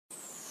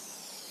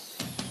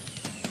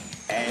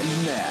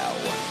And now,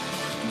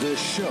 the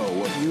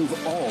show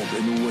you've all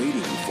been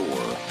waiting for.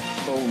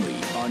 Only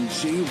on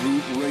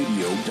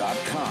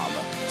JRootRadio.com.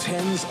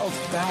 Tens of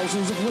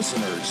thousands of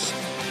listeners.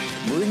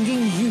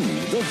 Bringing you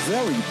the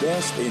very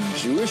best in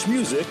Jewish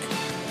music.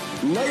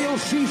 Leil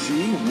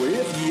Shishi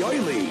with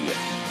Yoely.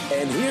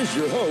 And here's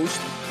your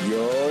host,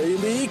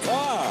 Yoely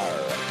Kar.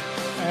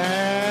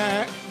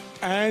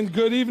 And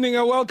good evening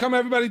and welcome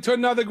everybody to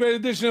another great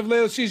edition of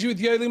Leil Shishi with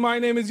Yoely. My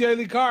name is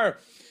Yoely Kar.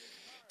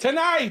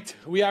 Tonight,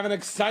 we have an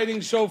exciting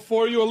show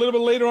for you. A little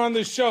bit later on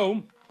this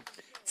show,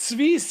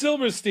 Tzvi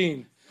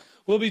Silberstein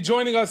will be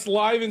joining us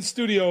live in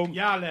studio.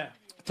 Yale.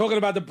 Talking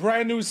about the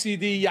brand new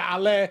CD,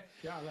 Yale.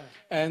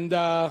 And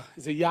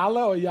is it Yale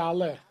or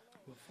Yale?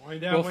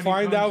 We'll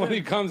find out when he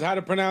comes how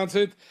to pronounce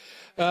it.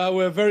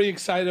 We're very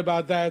excited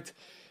about that.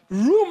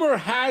 Rumor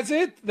has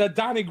it that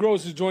Donnie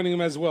Gross is joining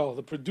him as well,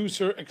 the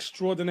producer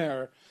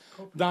extraordinaire.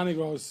 Donnie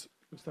Gross.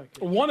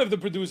 One of the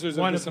producers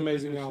of this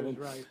amazing album.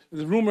 Right.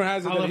 The rumor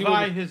has it that he will...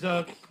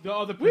 the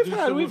other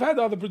producer. We've had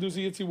the other producer,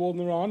 Yitzi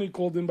Waldner, on. He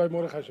called in by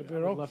Mordechai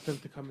Shapiro. I would love him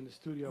to come in the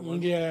studio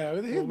once.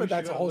 Yeah, but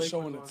that's a whole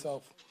show in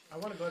itself. I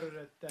want to go to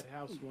that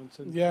house once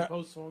and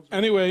compose songs.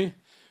 Anyway,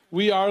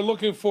 we are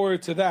looking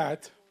forward to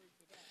that.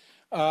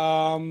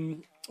 So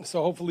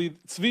hopefully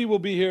Tzvi will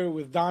be here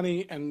with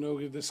Donnie and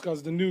we'll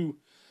discuss the new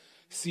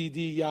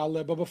CD,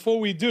 Yale. But before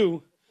we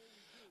do...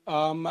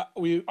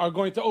 we are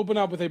going to open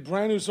up with a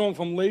brand new song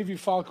from Levi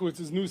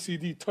Falkowitz's new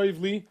CD,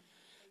 Toivli.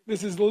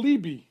 This is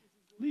Libi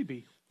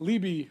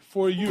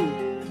for you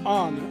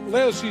on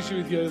Leil Shishi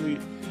with Yoely,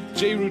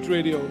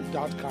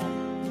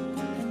 JRootRadio.com.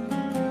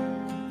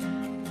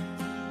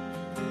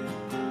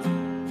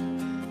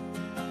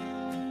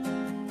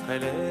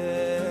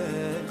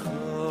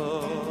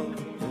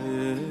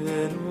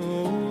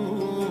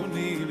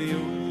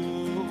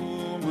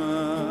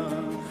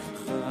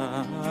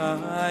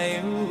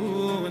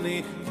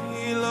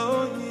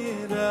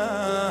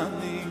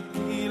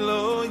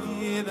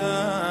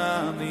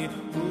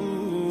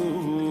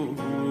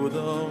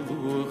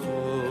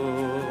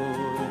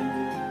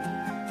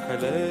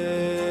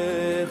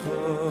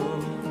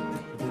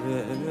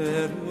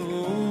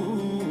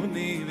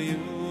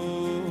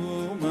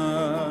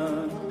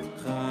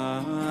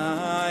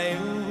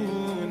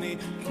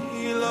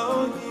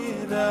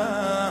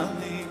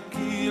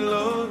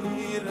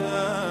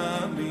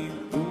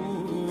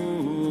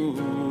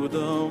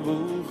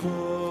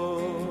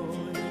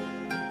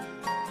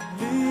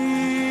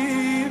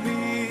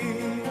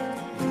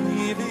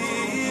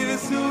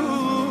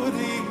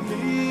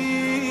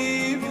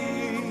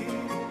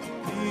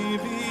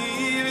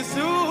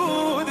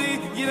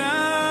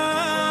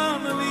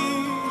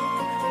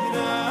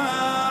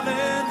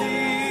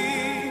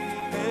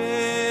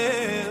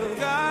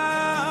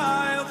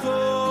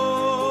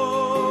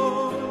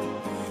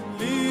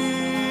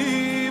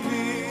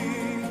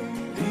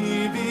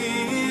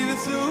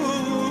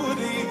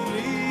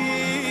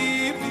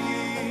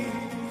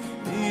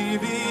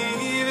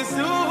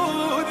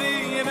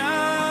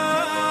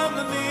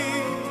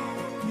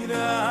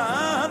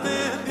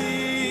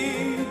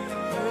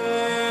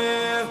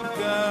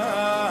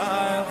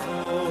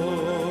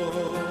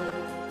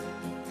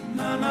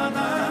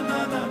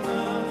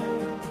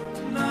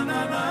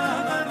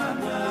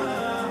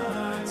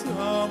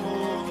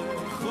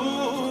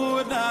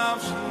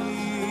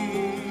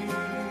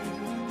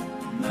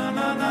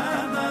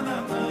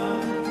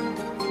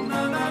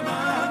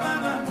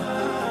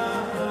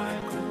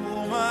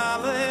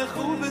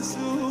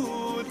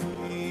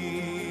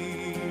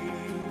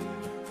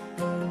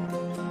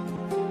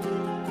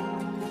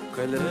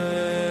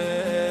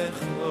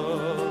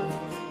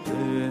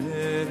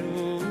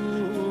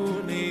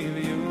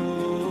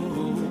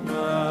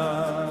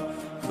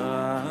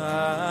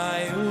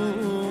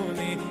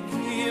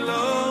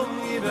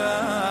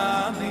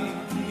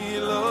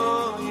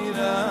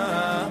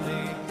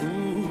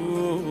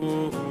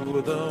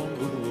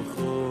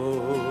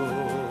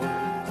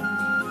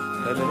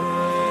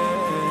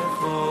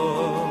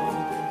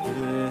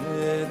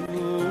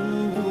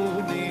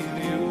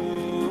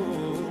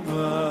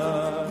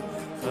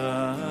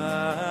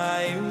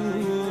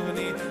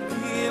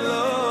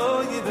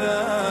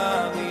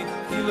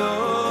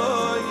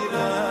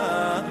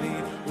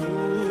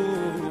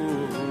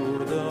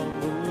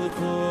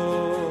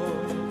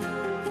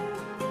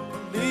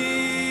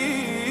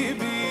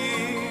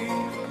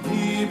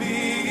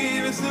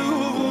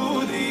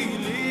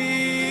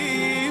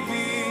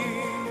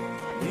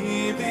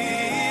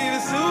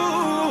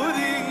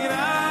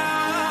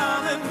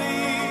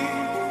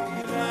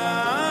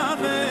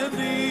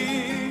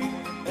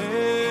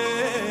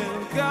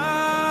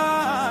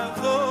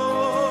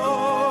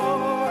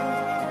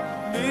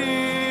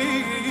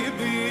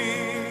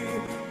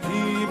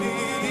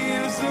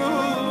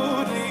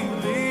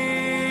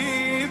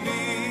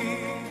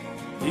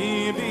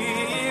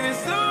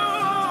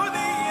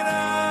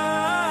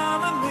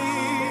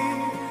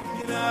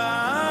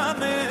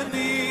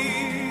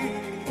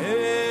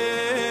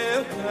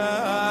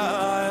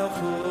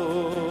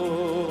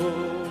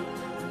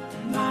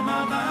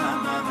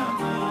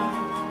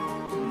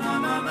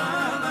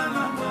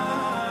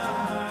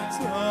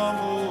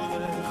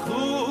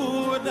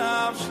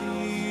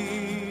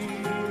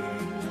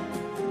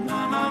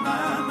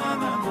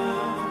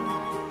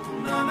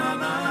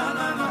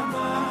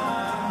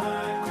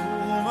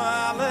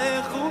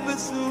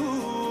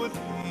 besudi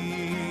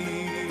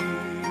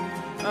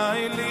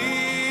ay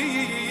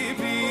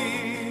libi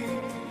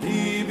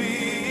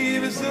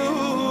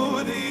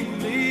besudi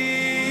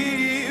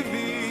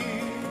libi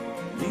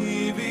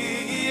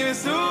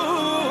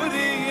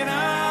besudi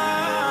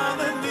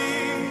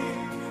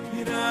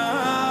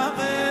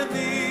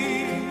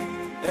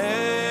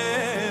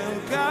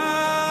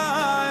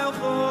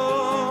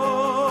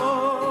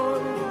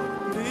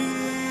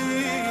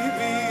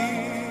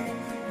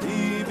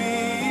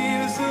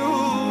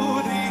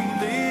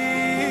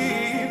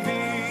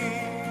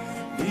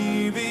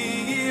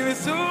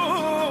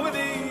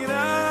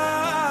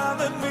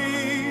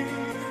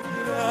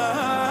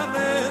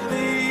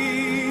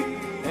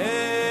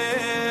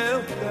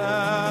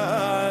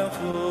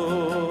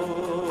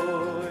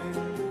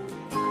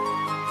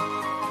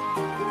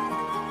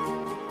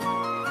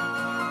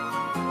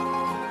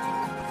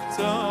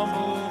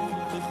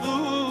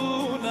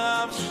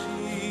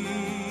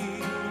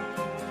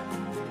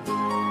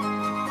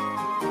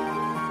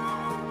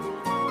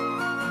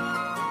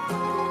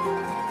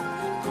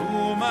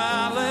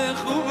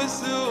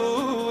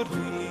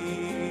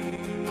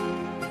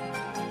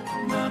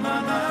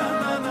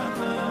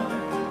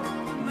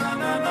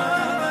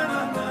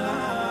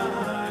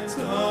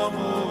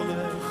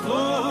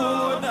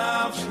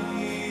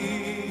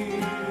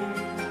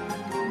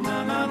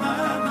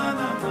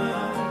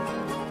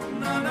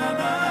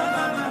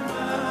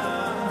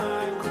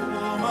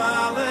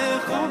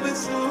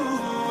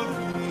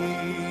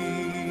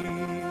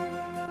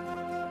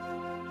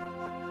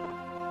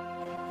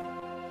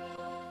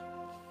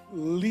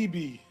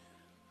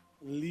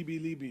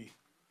Libi.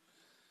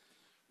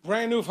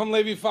 Brand new from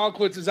Levi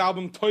Falkowitz's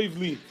album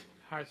Toivli.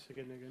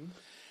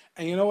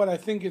 And you know what? I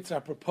think it's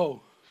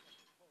apropos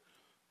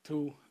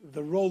to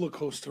the roller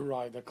coaster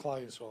ride that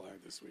Klal Yisrael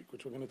had this week,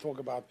 which we're going to talk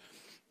about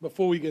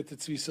before we get to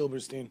tzvi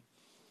Silberstein.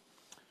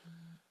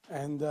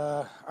 And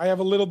I have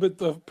a little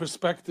bit of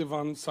perspective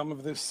on some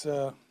of this,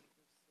 of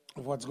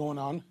what's going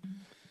on.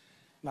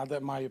 Not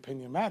that my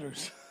opinion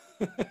matters.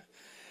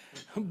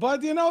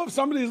 But, you know, if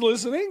somebody's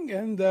listening,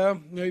 and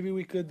maybe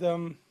we could,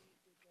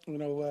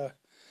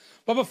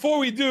 but before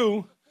we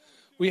do,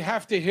 we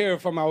have to hear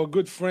from our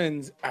good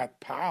friends at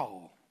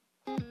PAL.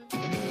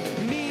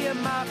 Me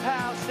and my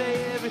pal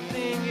say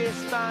everything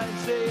is fine,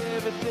 say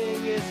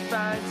everything is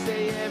fine,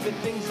 say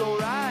everything's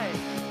alright.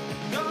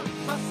 Got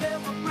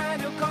myself a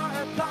brand new car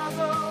at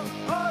Plaza,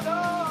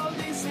 all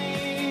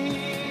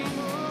leasing.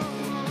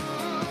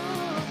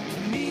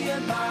 Me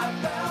and my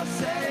pal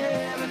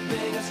say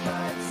everything is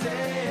fine,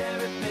 say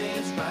everything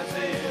is fine,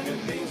 say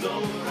everything's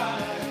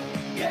alright.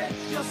 Get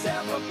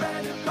yourself a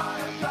brand new car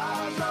at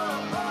Plaza,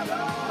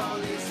 all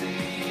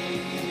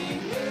leasing.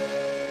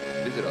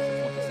 Visit us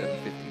at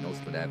 2750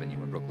 Nostrand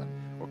Avenue in Brooklyn,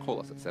 or call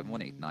us at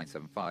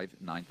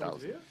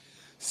 718-975-9000.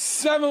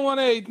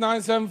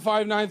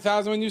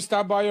 718-975-9000. When you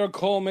stop by or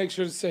call, make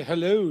sure to say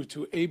hello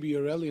to A.B.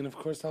 Orelli, and of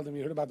course tell them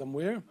you heard about them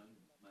where?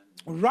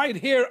 Right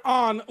here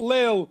on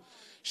Leil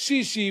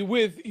Shishi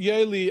with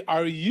Yoely.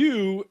 Are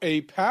you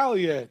a pal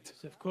yet?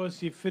 So of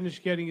course, you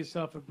finished getting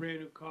yourself a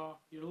brand new car.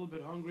 You're a little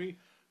bit hungry.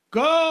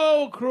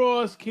 Go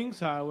across Kings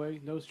Highway,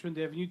 Nostrand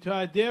Avenue, to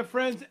our dear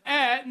friends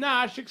at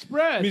Nash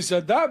Express.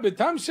 Misada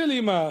betam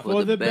shelima.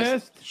 For the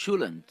best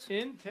Shulant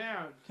in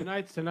town.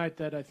 Tonight's the night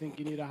that I think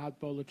you need a hot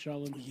bowl of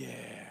cholent. Yeah.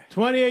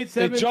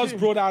 2817. They just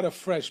brought out a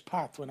fresh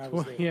pot when I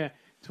was there. Yeah.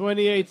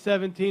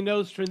 2817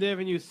 Nostrand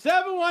Avenue,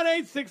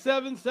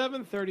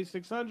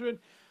 718-677-3600.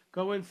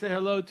 Go and say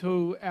hello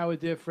to our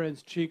dear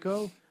friends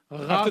Chico.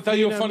 I have to tell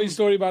you a funny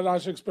story about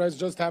Nash Express.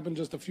 Just happened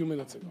just a few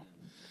minutes ago.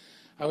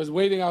 I was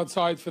waiting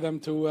outside for them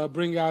to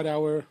bring out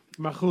our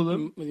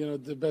machulim,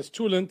 the best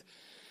chulent.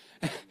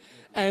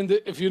 And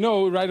if you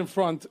know, right in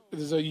front,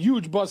 there's a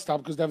huge bus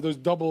stop because they have those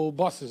double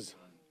buses.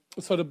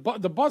 So the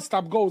bus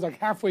stop goes like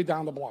halfway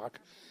down the block.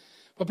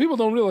 But people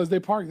don't realize they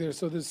park there.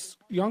 So this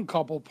young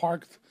couple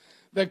parked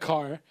their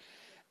car,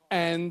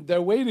 and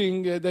they're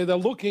waiting. They're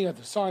looking at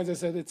the signs. I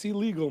said, it's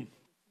illegal.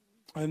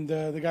 And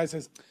the guy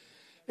says,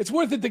 it's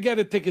worth it to get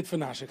a ticket for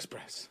Nash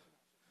Express.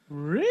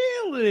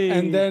 Really?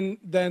 And then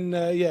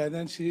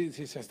she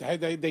says,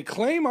 they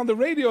claim on the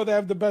radio they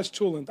have the best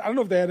chulent. I don't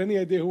know if they had any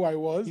idea who I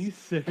was. Are you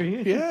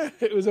serious? Yeah,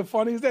 it was the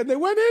funniest day. They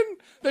went in,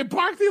 they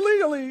parked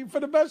illegally for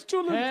the best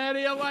chulent. How do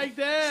you like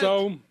that?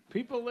 So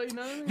people,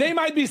 they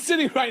might be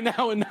sitting right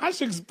now in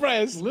Nash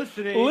Express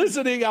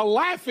listening and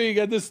laughing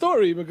at the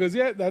story because,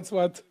 that's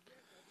what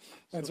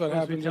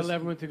happened. We tell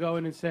everyone to go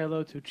in and say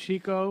hello to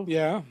Chico.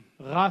 Yeah.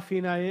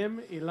 Rafi Naim,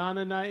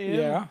 Ilana Naim.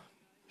 Yeah.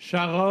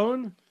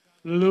 Sharon.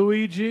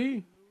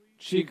 Luigi,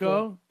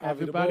 Chico,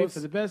 everybody boss.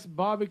 for the best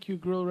barbecue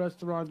grill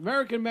restaurants,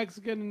 American,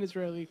 Mexican, and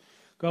Israeli.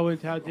 Go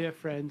into our dear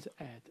friends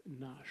at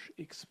Nash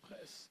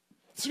Express.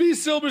 Tzvi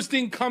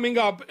Silberstein coming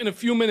up in a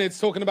few minutes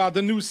talking about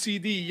the new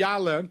CD,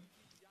 Yale.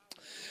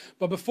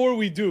 But before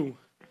we do,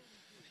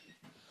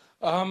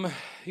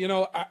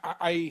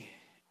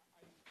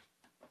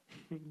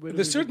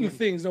 there's certain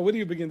things, where do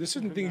you begin? There's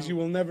certain things you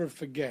will never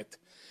forget.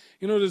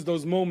 You know, there's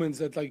those moments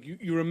that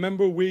you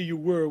remember where you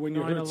were when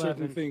you heard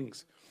certain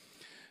things.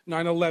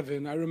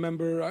 9/11. I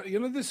remember,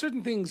 there's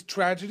certain things,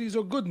 tragedies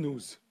or good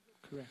news.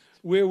 Correct.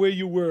 Where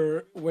you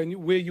were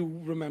where you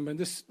remember. And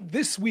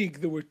this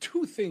week there were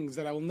two things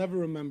that I will never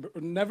remember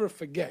or never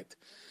forget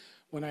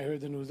when I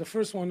heard the news. The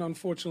first one,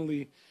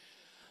 unfortunately,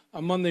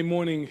 on Monday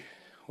morning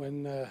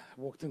when I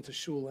walked into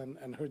shul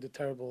and heard the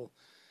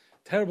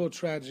terrible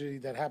tragedy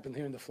that happened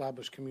here in the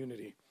Flatbush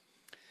community.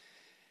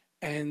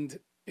 And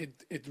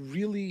it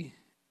really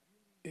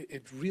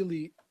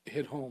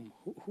hit home.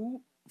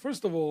 Who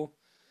first of all,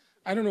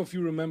 I don't know if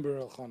you remember,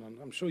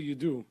 Elchanan, I'm sure you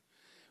do.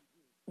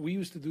 We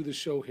used to do the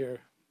show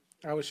here.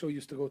 Our show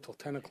used to go till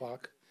 10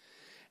 o'clock.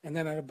 And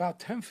then at about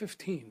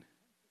 10:15,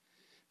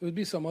 there would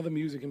be some other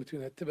music in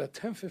between that. About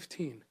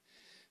 10:15,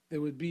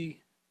 there would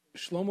be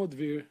Shlomo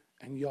Dvir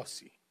and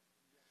Yossi.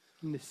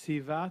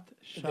 Nesivat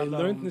Shalom. They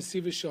learned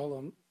Nesivat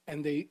Shalom,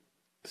 and they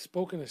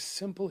spoke in a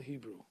simple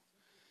Hebrew.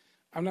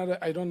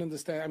 I don't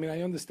understand. I mean,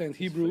 I understand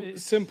Hebrew,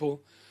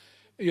 simple.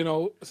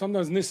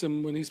 Sometimes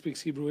Nissim, when he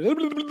speaks Hebrew, I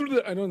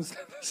don't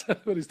understand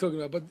what he's talking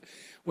about. But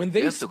when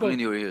they spoke... to clean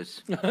your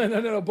ears.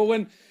 No. But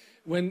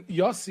when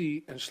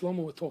Yossi and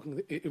Shlomo were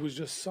talking, it was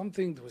just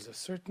something, there was a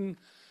certain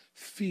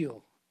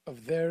feel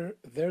of their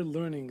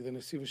learning the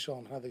Nesivat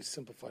Shalom, how they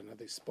simplified and how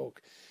they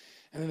spoke.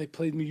 And then they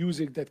played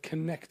music that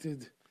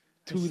connected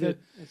to the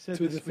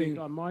thing.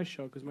 On my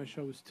show, because my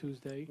show was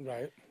Tuesday.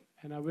 Right.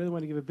 And I really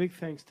want to give a big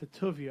thanks to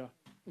Tuvia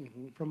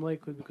from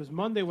Lakewood, because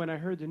Monday when I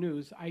heard the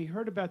news, I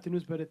heard about the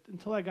news, but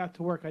until I got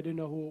to work, I didn't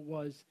know who it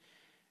was.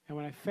 And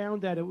when I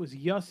found out it was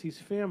Yossi's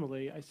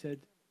family, I said,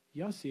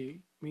 Yossi?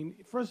 I mean,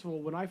 first of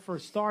all, when I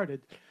first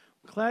started,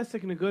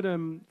 Classic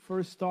Nagudim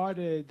first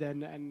started,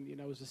 and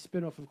it was a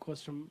spin-off, of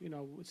course, from,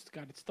 it's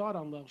got its start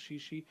on Leil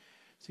Shishi.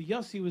 So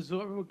Yossi was,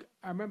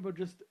 I remember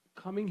just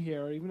coming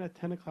here, even at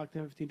 10 o'clock,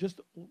 10:15, just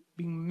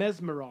being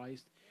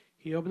mesmerized.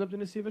 He opened up the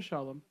Nesivat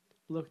Shalom,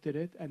 looked at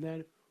it, and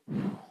then...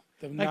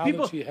 The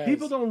knowledge he has.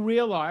 People don't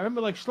realize. I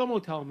remember,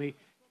 Shlomo telling me,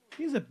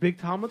 he's a big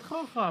Talmud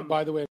Chacham.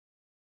 By the way,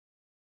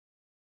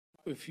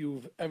 if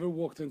you've ever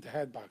walked into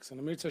Hadbox, and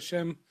Amir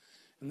Hashem,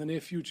 in the near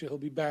future, he'll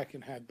be back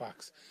in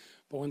Hadbox.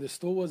 But when the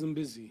store wasn't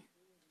busy,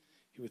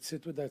 he would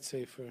sit with that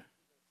sefer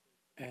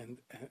and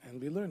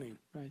be learning.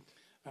 Right.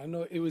 I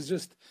know, it was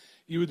just,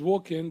 you would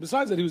walk in,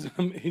 besides that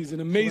he's an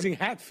amazing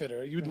hat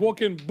fitter. You'd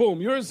walk in,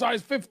 boom, you're a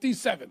size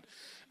 57.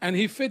 And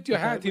he fit your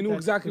hat. He knew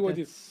exactly what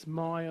you...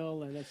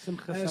 smile and that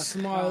simcha. And a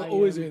smile,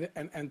 always,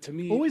 and to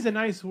me... Always a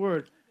nice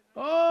word.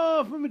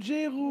 Oh, from a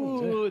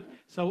JRoot.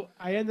 So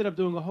I ended up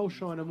doing a whole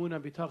show on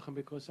Amunah B'tachon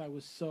because I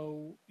was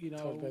so,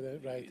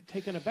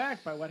 taken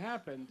aback by what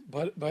happened.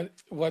 But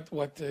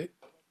what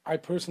I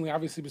personally,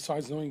 obviously,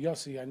 besides knowing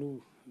Yossi, I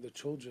knew the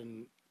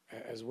children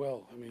as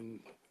well. I mean,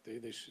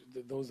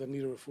 those that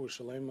need a refuah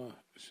shalema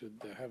should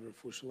have a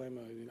refuah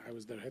shalema. I mean, I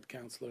was their head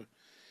counselor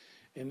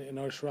in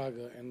our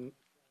shraga, and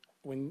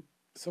when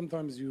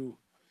sometimes you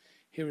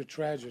hear a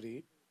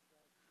tragedy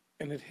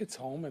and it hits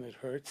home and it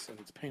hurts and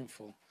it's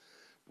painful,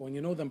 but when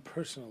you know them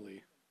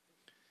personally,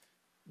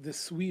 the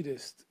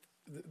sweetest,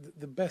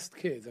 the best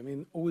kids, I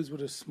mean, always with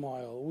a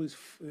smile, always,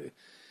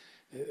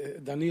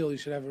 Daniel, you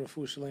should have a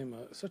refuah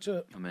shalema,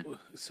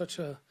 such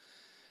a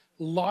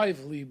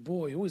lively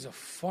boy, always a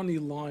funny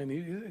line,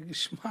 he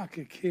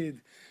schmack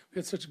kid, we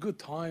had such good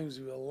times,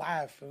 we would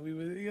laugh, and we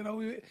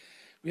would,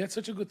 we had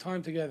such a good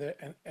time together,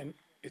 and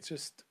it's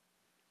just,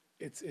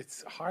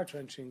 it's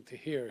heart-wrenching to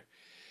hear,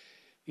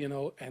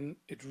 and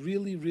it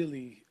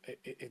really,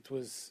 it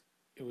was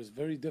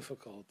very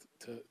difficult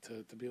to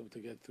be able to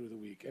get through the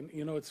week. And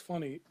it's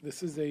funny.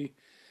 This is a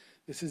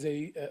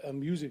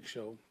music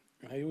show.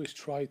 I always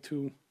try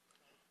to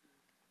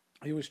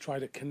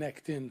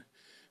connect in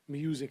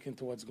music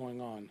into what's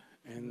going on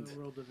and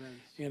world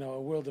events.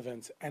 World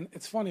events. And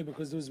it's funny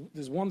because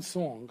there's one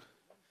song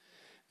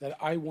that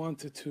I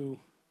wanted to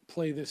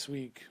play this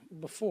week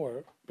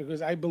before,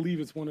 because I believe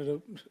it's one of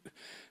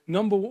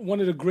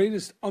the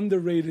greatest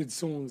underrated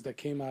songs that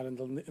came out in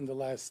the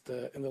last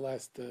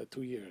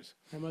 2 years.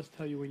 I must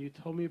tell you, when you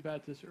told me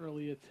about this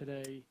earlier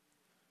today,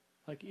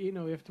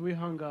 after we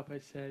hung up, I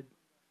said,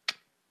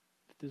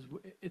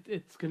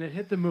 it's gonna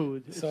hit the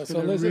mood. So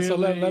let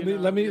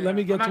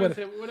me get to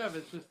it. Whatever.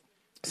 It's just,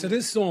 so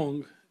this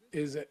song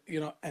is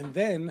and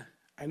then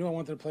I knew I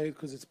wanted to play it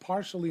because it's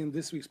partially in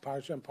this week's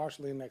parsha and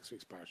partially in next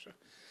week's parsha.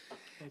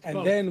 And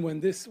both. Then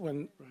when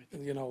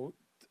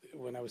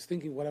I was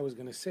thinking what I was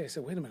going to say, I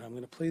said, wait a minute, I'm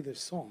going to play this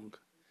song.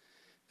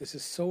 This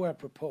is so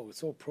apropos,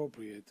 it's so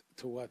appropriate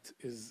to what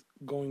is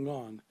going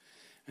on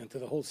and to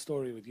the whole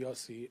story with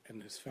Yossi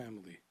and his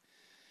family.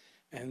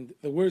 And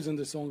the words in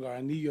the song are,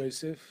 Ani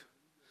Yosef,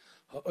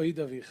 ha'oid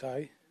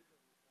avichai,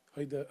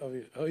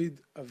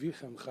 ha'oid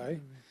avichem chai,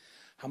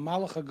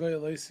 ha'malach ha'goy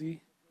aloisi,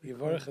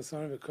 yivarech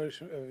hasan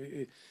v'korish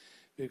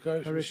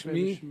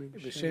shmi,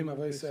 v'shem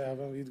avosei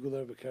avam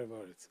v'yidguler b'ker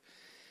v'aretz.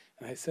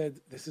 And I said,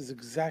 this is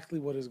exactly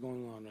what is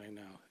going on right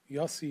now.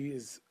 Yossi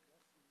is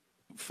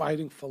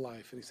fighting for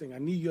life. And he's saying,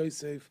 Ani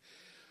Yosef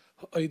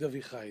ha'oid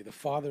avichai. The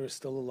father is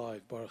still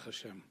alive, Baruch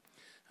Hashem.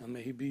 And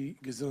may he be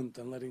gesund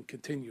and let him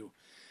continue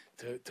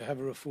to have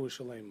a refuah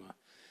shalema.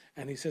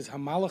 And he says,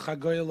 Hamalach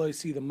hagoy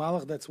see the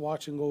malach that's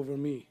watching over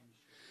me.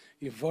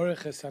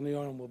 Yivorech es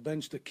hanayorim will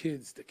bench the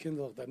kids, the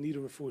kindle that need a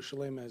refuah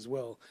shalema as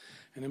well.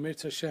 And Amir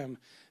Hashem,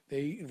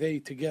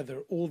 they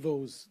together, all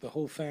those, the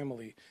whole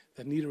family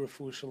that need a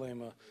refuah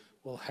shalema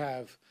will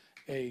have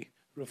a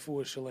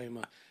refuah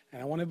shalema.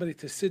 And I want everybody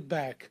to sit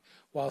back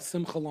while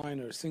Simcha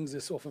Leiner sings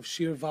this off of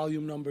Shir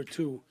Volume Number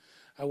 2.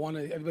 I want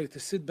everybody to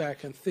sit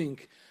back and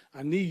think,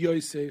 Ani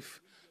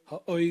Yosef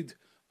ha'oid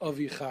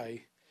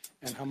avichai,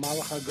 and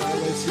Hamalach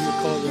hagoy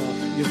simikola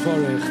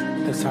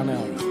yivorech es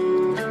hanayorim.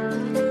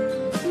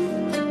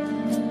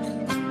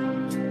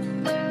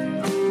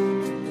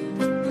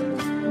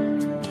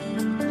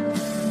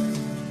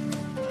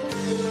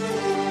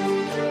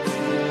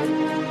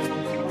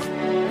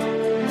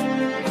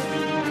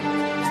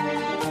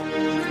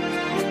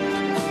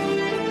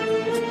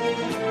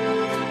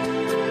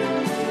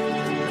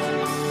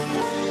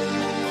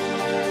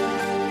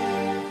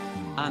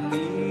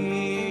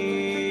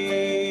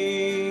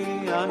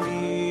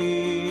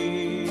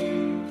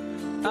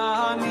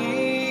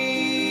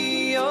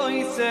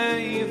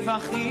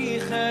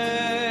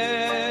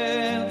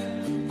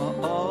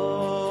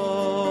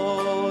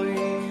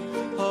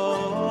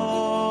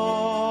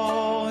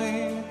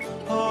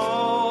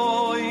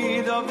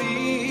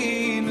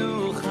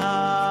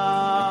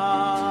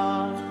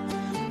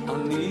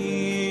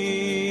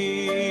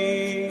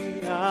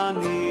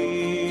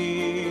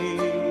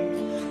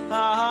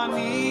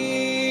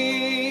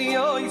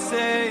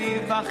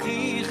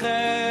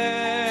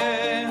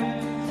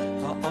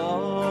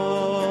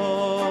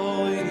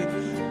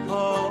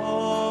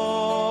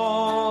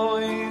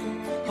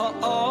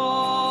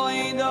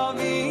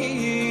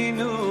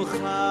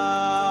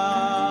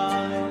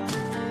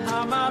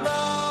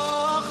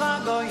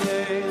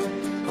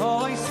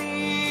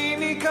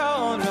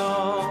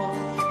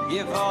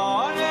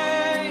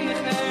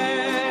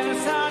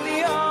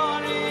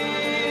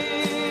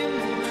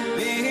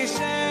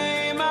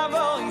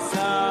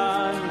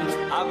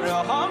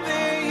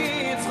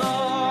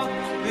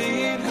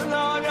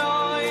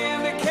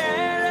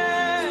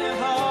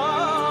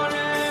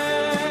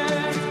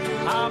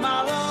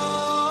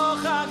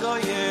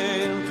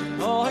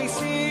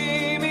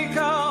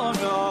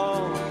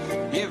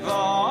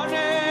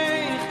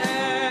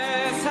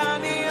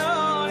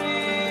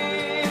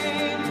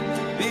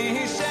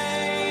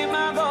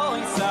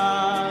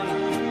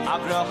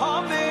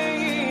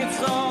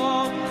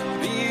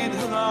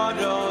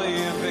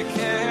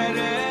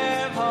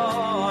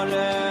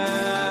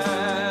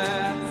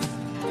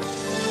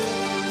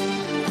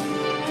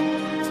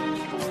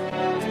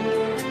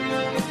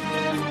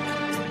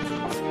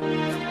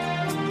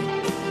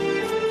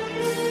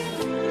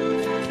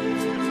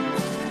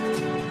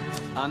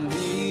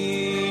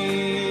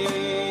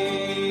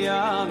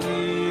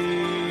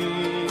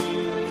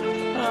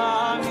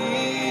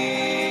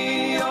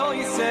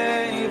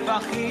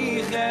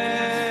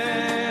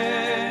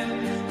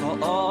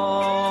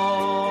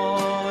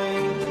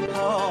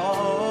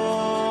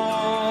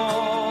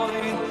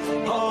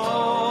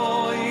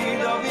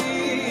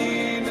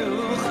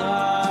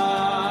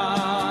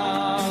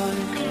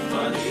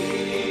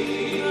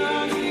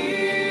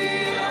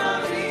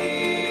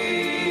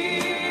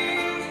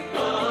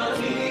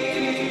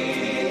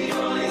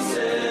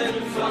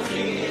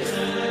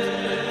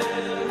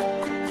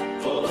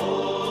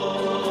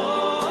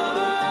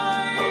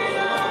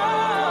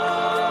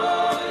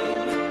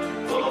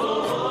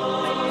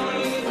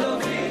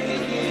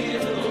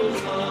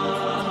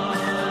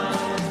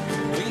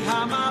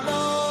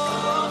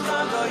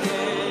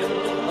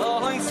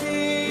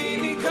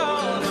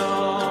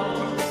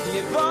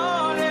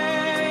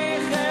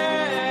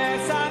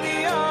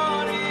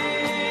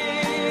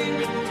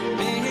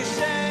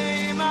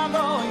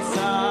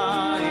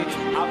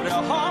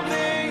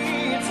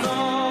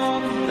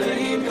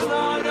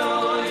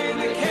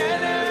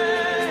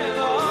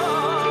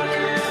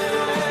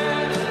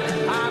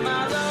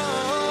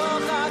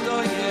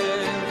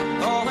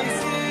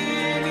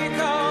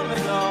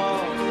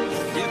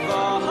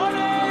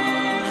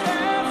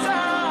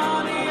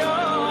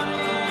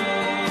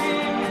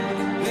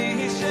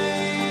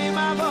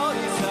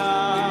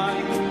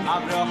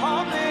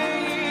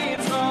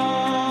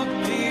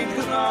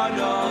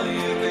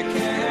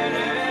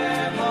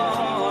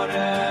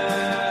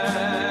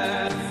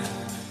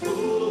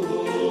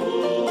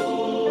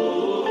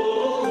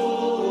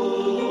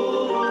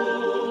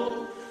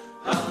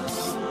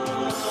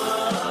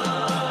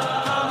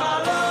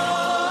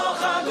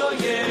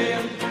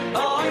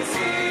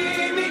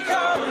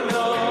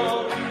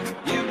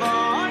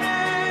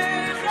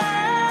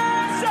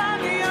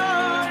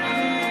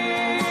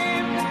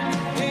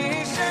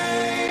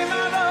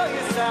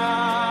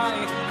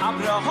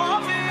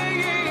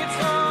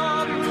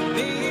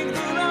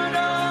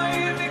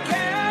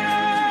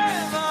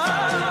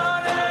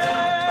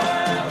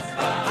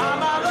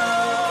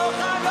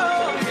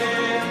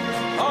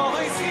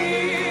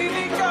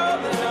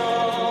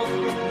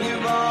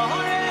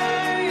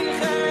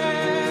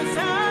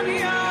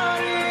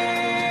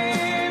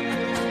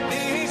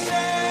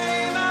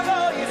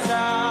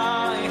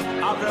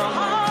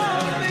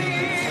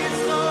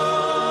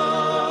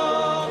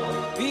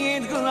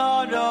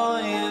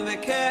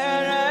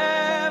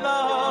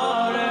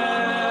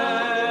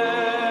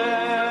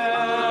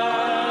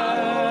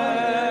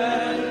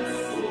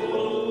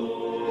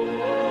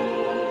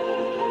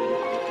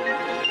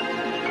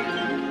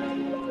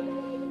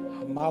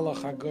 Malach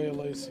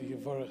HaGoyalois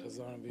Yivarech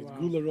Hazarim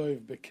V'Gula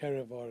Roiv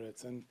Bekerev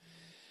Aretz. And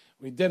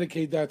we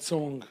dedicate that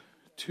song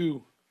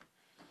to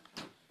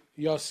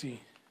Yossi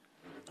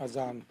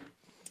Azan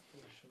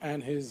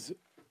and his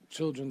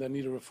children that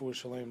need a refuah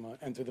shalema,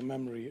 and to the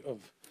memory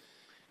of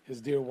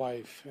his dear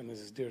wife and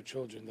his dear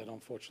children that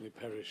unfortunately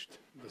perished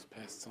this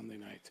past Sunday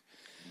night.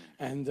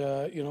 And,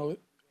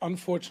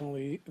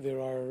 unfortunately, there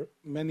are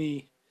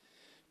many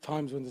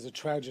times when there's a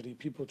tragedy,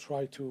 people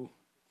try to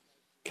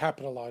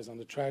capitalize on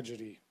the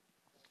tragedy.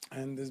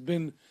 And there's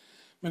been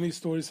many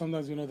stories.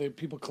 Sometimes,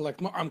 people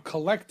collect. I'm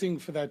collecting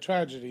for that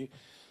tragedy.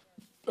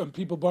 And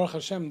people, Baruch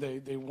Hashem,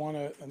 they want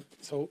to. And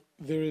so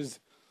there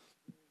is,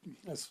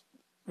 as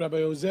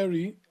Rabbi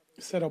Ozeri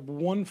set up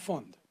one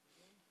fund.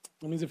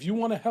 That means if you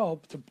want to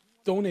help to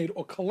donate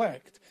or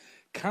collect,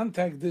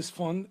 contact this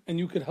fund and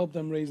you could help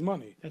them raise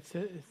money. That's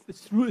it.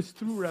 It's through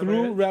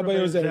Rabbi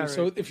Ozeri.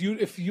 So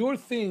if your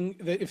thing,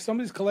 that if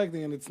somebody's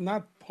collecting and it's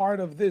not part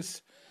of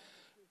this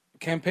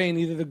campaign,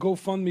 either the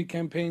GoFundMe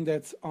campaign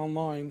that's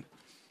online,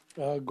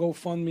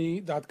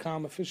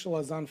 GoFundMe.com, official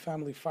Azan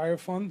Family Fire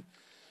Fund,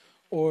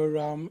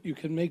 or you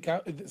can make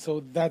out,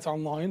 so that's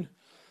online,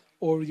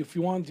 or if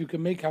you want, you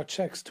can make out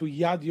checks to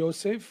Yad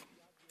Yosef,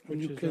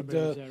 and you could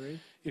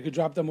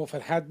drop them off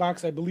at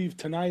Hatbox. I believe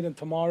tonight and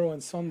tomorrow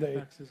and Sunday.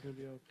 Hatbox is going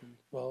to be open.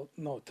 Well,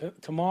 no,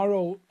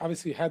 tomorrow,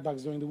 obviously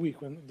Hatbox during the week,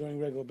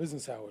 during regular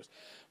business hours,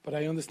 but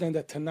I understand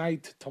that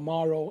tonight,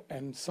 tomorrow,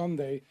 and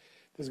Sunday,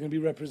 there's going to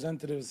be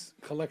representatives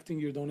collecting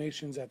your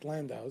donations at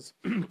Landau's.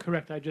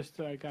 Correct. I got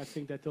to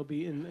think that they'll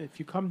be in. If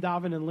you come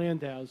daven in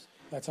Landau's,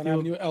 that's on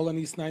Avenue L on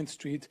East 9th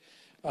Street.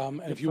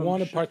 And if you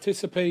want to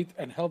participate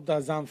and help the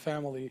Azan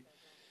family,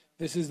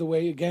 this is the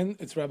way. Again,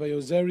 it's Rabbi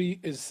Ozeri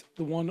is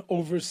the one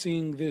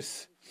overseeing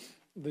this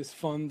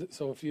fund.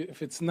 So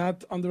if it's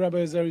not under Rabbi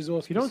Ozeri's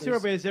auspices, you don't see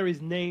Rabbi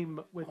Ozeri's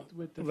name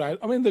with the right.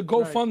 I mean, the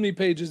GoFundMe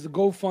page is the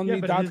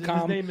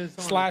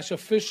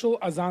GoFundMe.com/official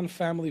Azan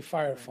Family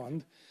Fire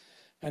Fund.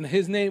 And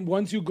his name,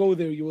 once you go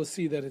there, you will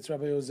see that it's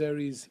Rabbi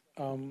Ozeri's,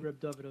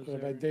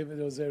 Rabbi David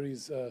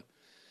Ozeri's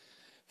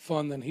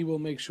fund, and he will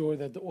make sure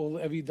that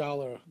every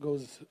dollar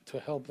goes to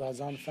help the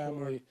Azan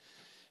family.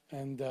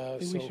 And I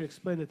think we should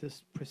explain that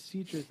there's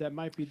procedures that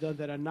might be done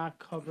that are not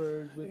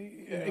covered. With,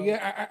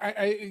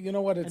 you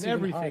know what? It's even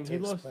everything hard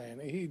to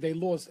explain. They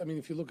lost. I mean,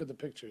 if you look at the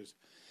pictures,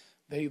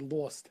 they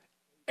lost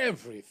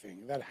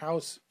everything. That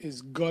house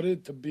is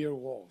gutted to bare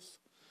walls.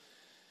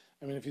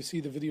 I mean, if you see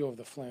the video of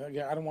the flame, I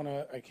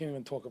can't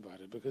even talk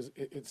about it because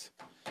it's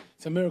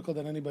a miracle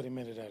that anybody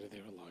made it out of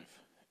there alive.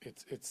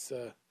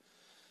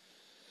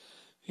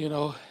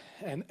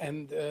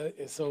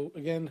 So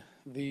again,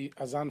 the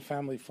Azan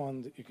Family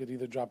Fund, you could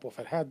either drop off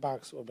at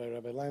Hatbox or by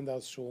Rabbi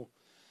Landau's shul,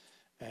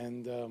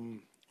 and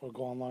or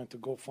go online to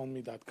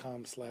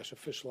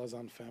GoFundMe.com/official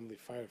Azan Family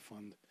Fire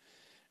Fund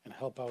and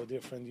help our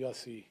dear friend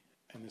Yossi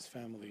and his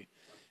family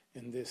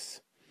in this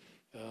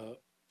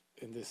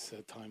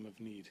time of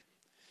need.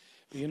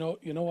 You know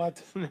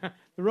what? The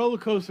roller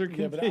coaster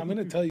continues. Yeah, but I'm going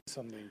to tell you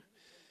something.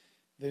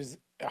 There's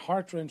a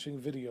heart-wrenching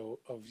video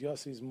of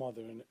Yossi's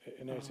mother in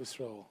Eretz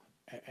Yisrael.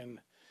 And,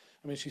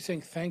 I mean, she's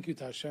saying thank you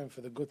to Hashem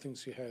for the good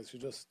things she has. She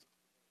just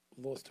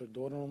lost her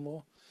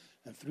daughter-in-law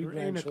and 3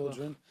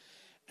 grandchildren.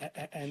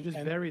 And she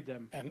just buried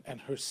them.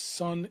 And her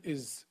son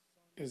is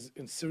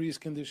in serious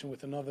condition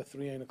with another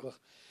 3 Einiklach.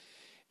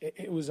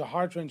 It was a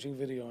heart-wrenching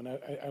video. And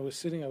I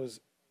was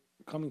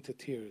coming to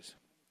tears.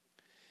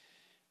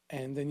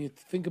 And then you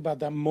think about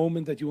that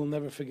moment that you will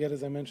never forget,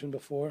 as I mentioned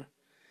before.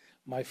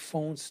 My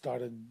phone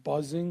started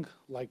buzzing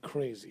like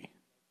crazy.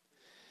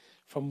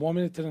 From 1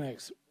 minute to the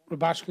next,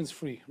 Rabashkin's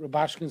free,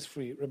 Rabashkin's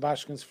free,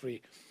 Rabashkin's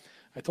free.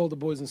 I told the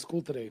boys in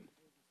school today,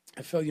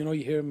 I felt, you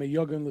hear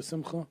Me'yogim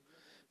l'simcha,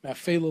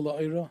 Me'afeilu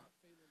la'ira.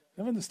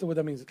 Never understood what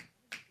that means.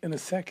 In a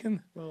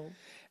second, well,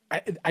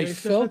 I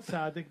felt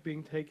Tzaddik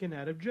being taken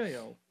out of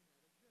jail.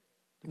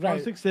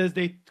 Right. Pasuk says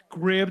they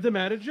grabbed him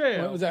out of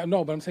jail.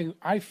 No, but I'm saying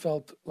I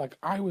felt like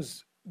I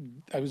was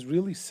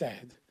really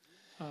sad,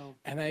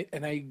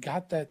 and I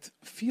got that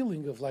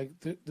feeling of like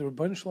the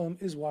Rebbeinu Shalom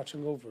is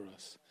watching over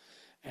us,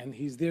 and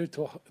He's there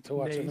to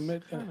watch.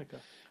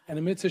 And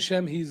amidst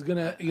Hashem, He's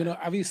gonna,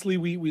 obviously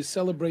we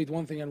celebrate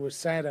one thing and we're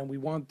sad and we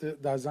want the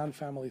Azan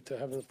family to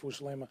have a refuah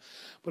shalema,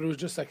 but it was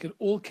just like it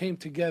all came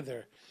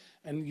together,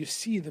 and you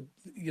see that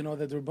the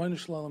Rebbeinu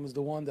Shalom is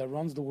the one that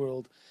runs the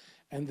world.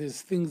 And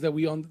there's things that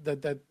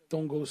that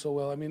don't go so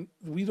well. I mean,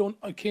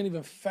 I can't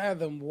even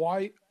fathom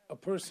why a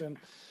person,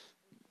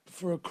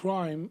 for a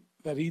crime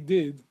that he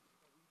did,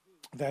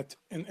 that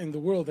in the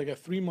world they got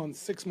 3 months,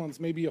 6 months,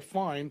 maybe a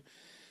fine.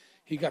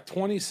 He got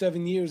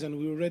 27 years, and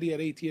we were already at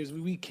 8 years.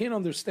 We can't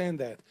understand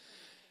that.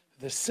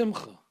 The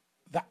simcha,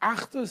 the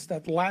achdus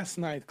that last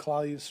night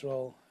Klal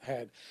Yisrael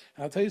had.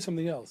 And I'll tell you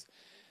something else.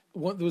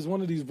 There was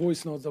one of these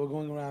voice notes that were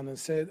going around, and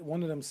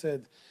one of them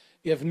said,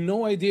 "You have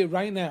no idea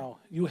right now.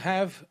 You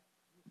have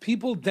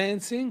people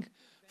dancing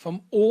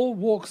from all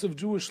walks of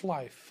Jewish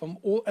life, from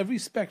every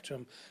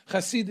spectrum,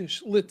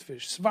 Hasidish,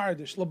 Litvish,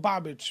 Svardish,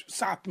 Lubavitch,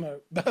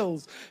 Satmar,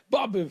 Belz,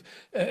 Bobiv,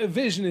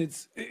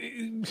 Vizhnitz,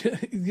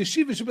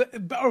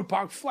 Yeshivish, Borough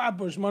Park,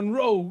 Flatbush,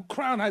 Monroe,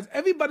 Crown Heights.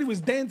 Everybody was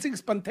dancing,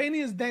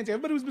 spontaneous dancing.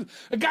 Everybody was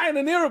a guy in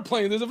an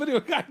airplane. There's a video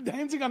of a guy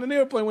dancing on an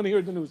airplane when he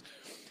heard the news.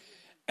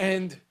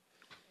 And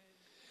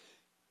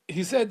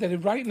he said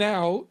that right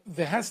now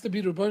there has to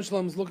be Rebbeinu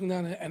Shalom looking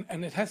down,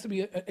 and it has to be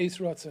a Eis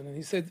Ratzon. And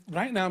he said,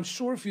 right now, I'm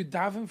sure if you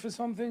daven for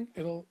something,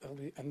 it'll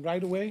be. And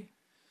right away,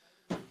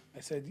 I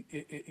said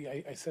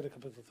a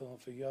couple of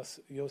things for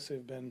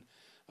Yosef ben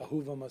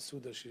Ahuva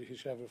Masuda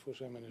Hishav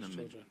Refushem and his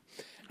children.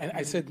 And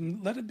I said,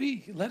 let it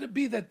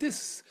be that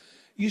this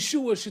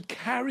Yeshua should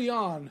carry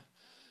on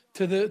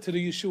to the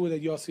Yeshua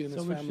that Yossi and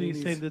his family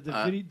needs. Saying that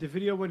the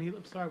video when he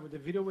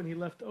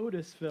left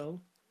Otisville.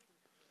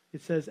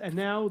 It says, and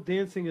now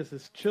dancing as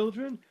his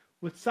children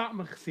with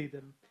Satmar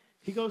Chassidim.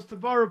 He goes to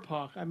Borough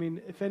Park. I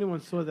mean, if anyone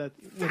saw that,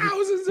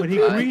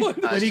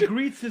 when he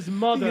greets his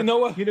mother,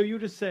 you were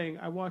just saying,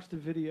 I watched a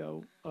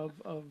video of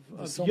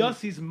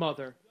Yossi's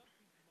mother,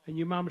 and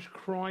your mom is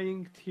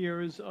crying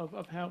tears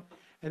of how,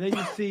 and then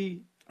you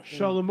see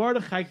Shalom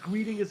Mordechai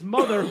greeting his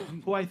mother,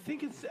 who I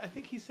think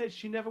he said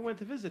she never went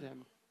to visit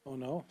him. Oh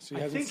no,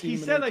 I think he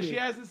said like she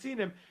hasn't seen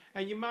him,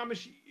 and your mom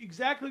is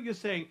exactly what you're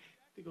saying.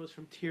 It goes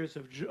from tears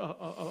of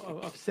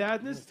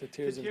sadness to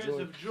tears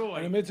of joy.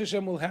 And Amit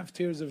Hashem will have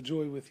tears of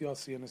joy with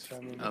Yossi and his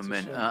family.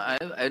 Amen.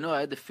 I know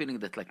I had the feeling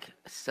that like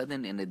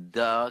sudden in a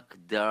dark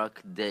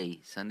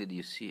day, suddenly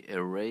you see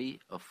a ray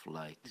of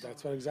light.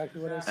 That's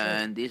exactly what I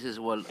said. And this is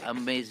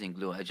amazing,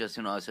 Lou. I just,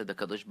 I said the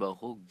Kadosh Baruch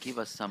Hu give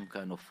us some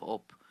kind of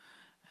hope.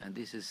 And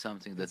this is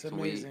something that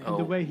we... And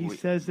the way he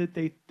says it,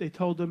 they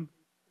told him,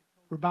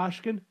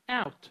 Rabashkin,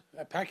 out.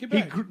 Pack your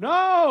bag.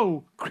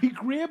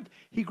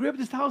 He grabbed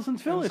his towels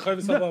and filled it.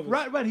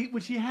 Right.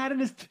 Which he had in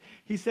his.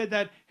 He said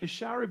that his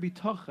shara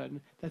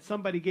b'tochen that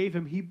somebody gave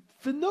him. He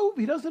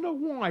doesn't know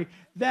why.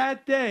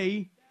 That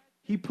day,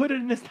 he put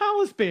it in his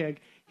towels bag.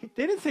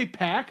 They didn't say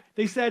pack.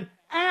 They said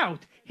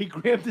out. He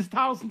grabbed his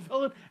towels and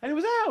filled it, and it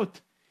was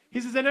out. He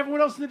says, and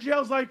everyone else in the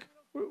jail is like,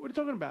 what are you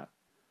talking about?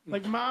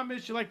 Like mom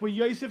is like when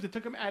Yosef, they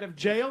took him out of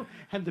jail,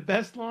 and the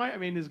best line, I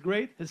mean, is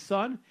great. His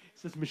son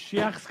says,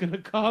 Mashiach's gonna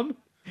come.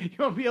 You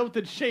won't be able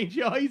to change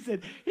your eyes.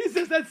 He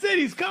says, that's it,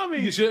 he's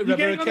coming. You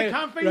Rabbi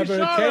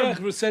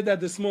Keach said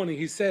that this morning.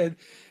 He said,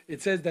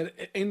 it says that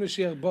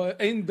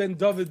Ein Ben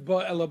David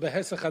ba ela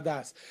behesach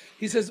hadas.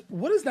 He says,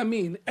 what does that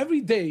mean?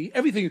 Every day,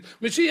 everything is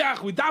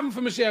Mashiach, we daven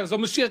for Mashiach. So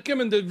Mashiach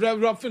came and the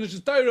Rav finishes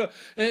Torah.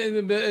 The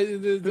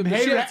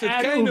Mashiach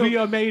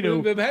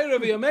tzidkenu. B'mheira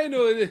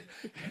v'yameinu.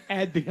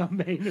 Ad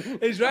b'yameinu.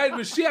 It's right,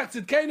 Mashiach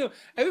tzidkenu.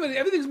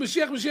 Everything's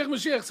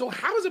Mashiach. So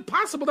how is it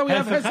possible that we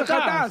have hesach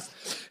hadas?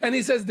 And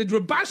he says, did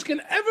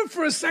Rabashkin ever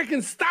for a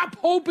second stop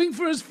hoping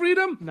for his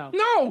freedom?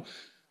 No.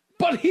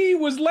 But he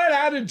was let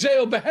out of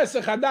jail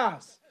behesach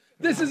hadas.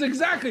 This is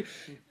exactly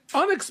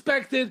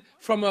unexpected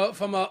from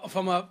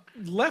a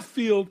left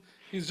field.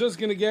 He's just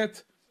going to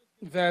get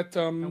that.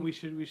 And we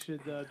should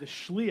the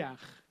shliach,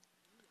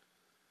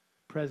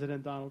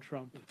 President Donald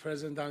Trump.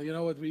 President Donald. You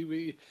know what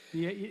you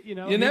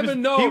never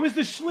know. He was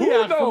the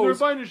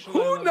shliach.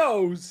 Who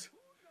knows?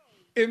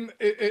 In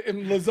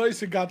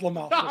Lazois got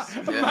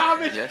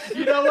Lamalchus. Yes.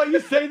 You know what?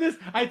 You say this.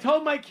 I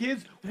told my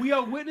kids we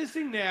are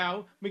witnessing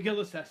now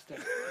Megillah Esther.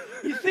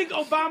 You think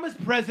Obama's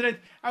president?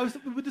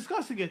 We were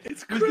discussing it.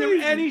 It's crazy. Was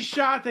there any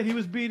shot that he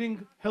was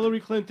beating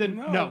Hillary Clinton?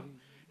 No.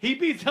 He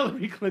beats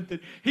Hillary Clinton.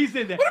 He's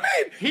in there. What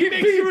do you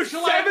mean?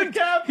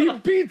 He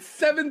beats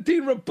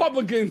 17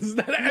 Republicans.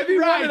 That every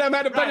one of them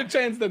had a better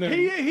chance than him.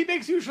 He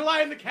makes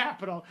Yerushalayim the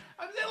capital.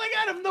 I'm like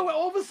out of nowhere.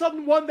 All of a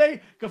sudden, one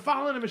day,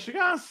 Gefallen and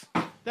Mishigas.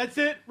 That's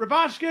it,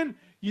 Rabashkin.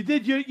 You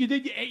did your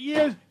 8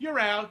 years. You're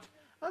out.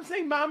 I'm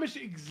saying, Mamish,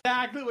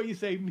 exactly what you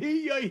say.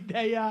 Me, your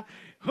idea.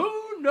 Who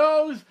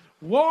knows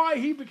why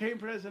he became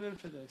president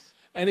for this?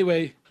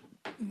 Anyway,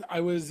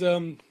 I was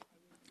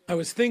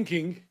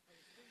thinking,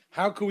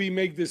 how can we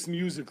make this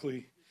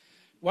musically?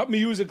 What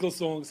musical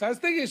songs? I was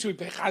thinking, should we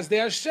play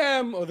Chazdei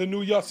Hashem or the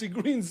new Yossi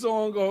Green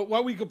song or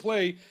what we could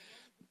play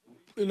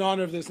in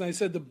honor of this? And I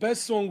said the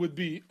best song would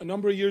be, a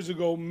number of years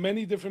ago,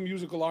 many different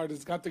musical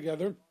artists got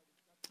together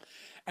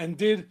and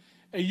did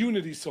a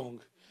unity song.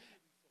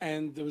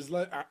 And there was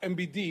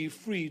MBD,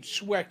 Fried,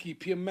 Schwecki,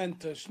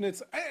 Piamenta,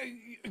 Schnitz,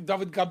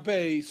 David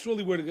Gabe,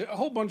 Sruli Word, a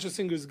whole bunch of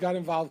singers got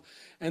involved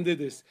and did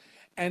this.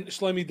 And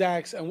Shlomi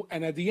Dax,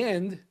 and at the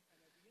end,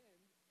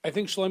 I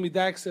think Shlomi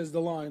Dax says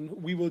the line,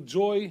 we will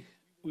joy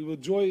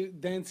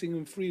dancing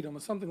in freedom, or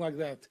something like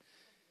that.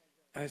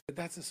 And I said,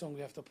 that's the song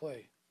we have to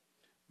play.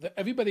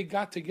 Everybody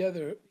got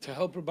together to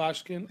help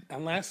Rabashkin,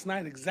 and last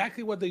night,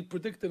 exactly what they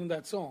predicted in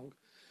that song,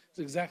 is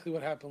exactly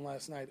what happened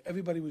last night.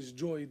 Everybody was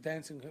joy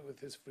dancing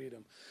with his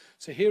freedom.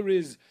 So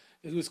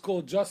it was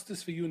called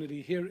Justice for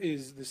Unity. Here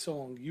is the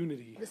song,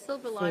 Unity. The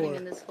silver lining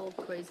in this whole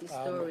crazy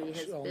story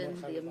has been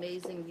the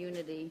amazing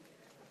unity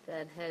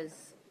that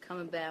has come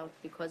about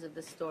because of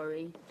the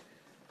story,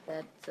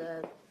 that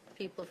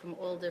people from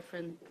all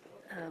different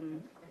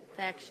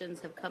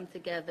factions have come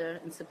together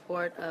in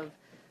support of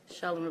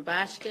Shalom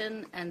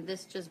Rabashkin, and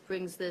this just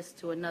brings this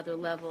to another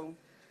level.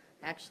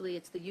 Actually,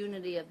 it's the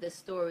unity of this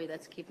story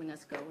that's keeping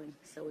us going,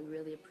 so we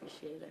really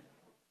appreciate it.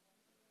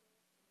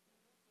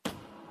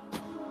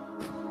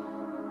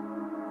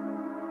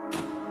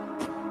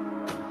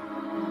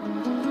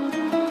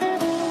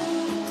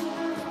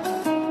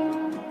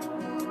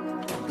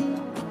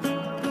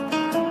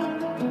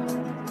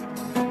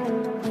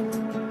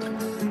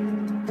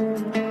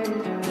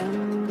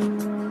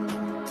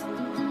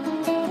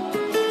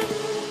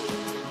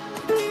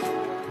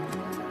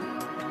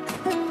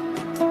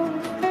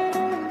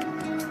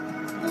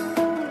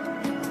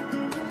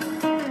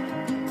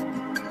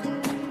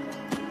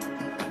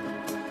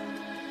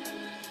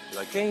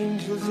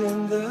 Angels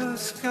in the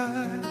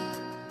sky,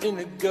 in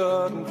a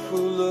garden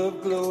full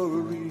of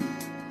glory.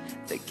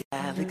 The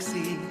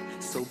galaxy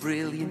so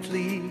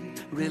brilliantly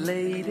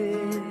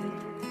related,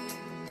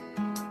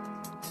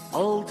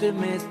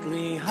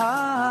 ultimately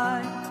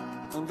high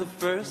on the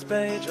first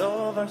page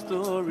of our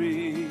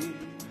story,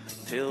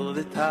 till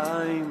the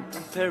time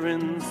our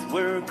parents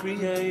were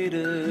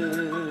created.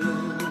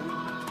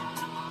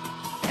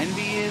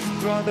 Envious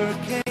brother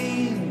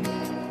came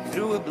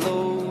through a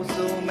blow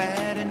so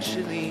mad and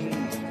chilling.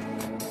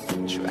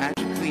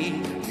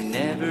 Tragically, he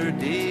never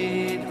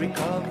did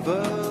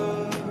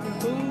recover.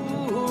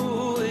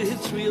 Ooh,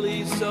 it's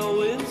really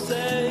so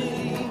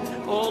insane.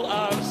 All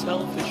our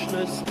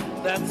selfishness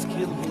that's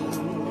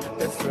killing.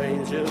 The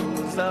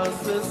strangers, our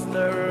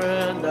sister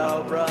and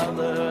our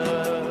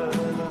brother.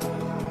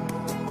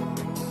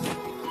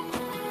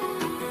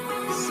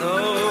 So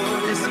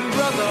listen,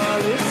 brother,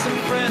 listen,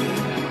 friend.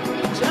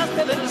 Just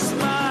a little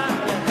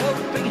smile, a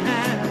helping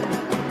hand,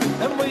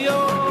 and we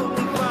all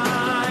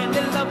find a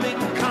loving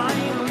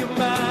kind humanity.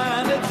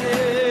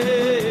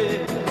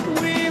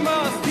 We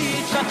must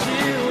teach our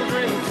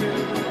children to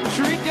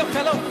treat your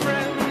fellow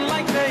friend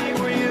like they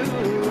were you.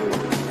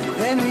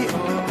 Then we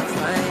all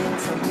find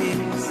some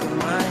peace of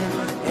mind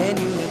and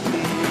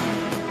unity.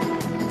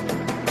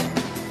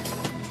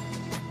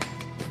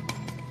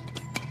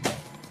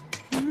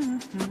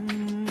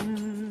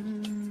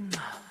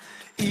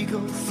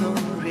 Eagles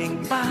soaring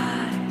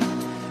by,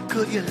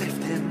 could you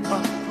lift him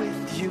up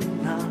with you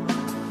now?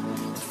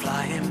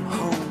 Fly him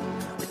home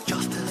with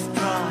justice,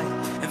 pride,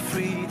 and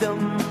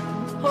freedom.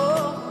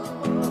 Oh,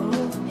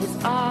 his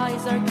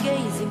eyes are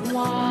gazing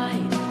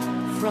wide.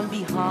 From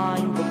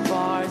behind the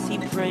bars he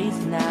prays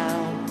now.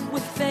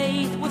 With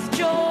faith, with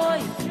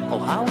joy, Oh,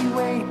 how we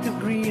wait to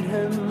greet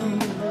him.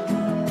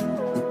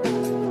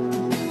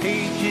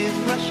 Pages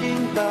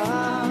rushing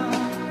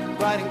by,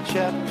 writing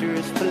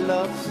chapters full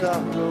of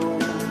sorrow.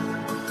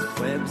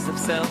 Webs of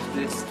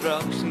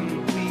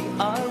self-destruction we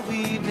are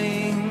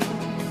weaving.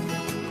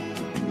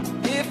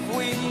 If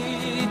we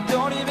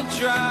don't even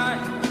try,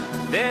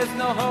 there's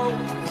no hope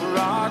for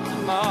our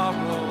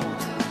tomorrow.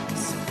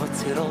 So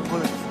what's it all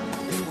worth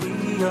if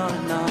we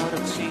are not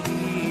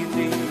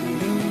achieving?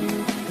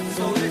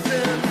 So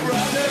listen,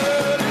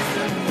 brother,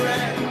 listen,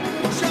 friend,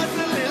 just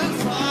a little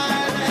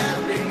smile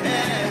and big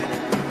hand,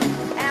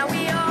 and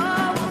we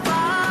all will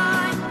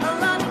find a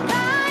loving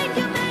kind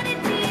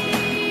humanity.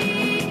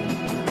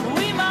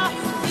 we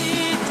must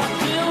teach our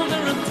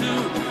children to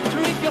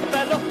treat your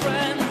fellow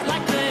friends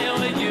like they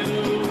are you.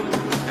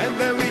 And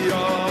then we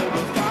all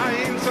will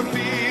find some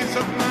peace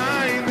of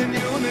mind and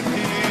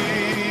unity.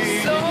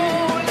 So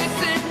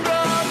listen,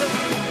 brother,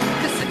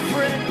 listen,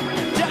 friend,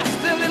 just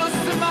a little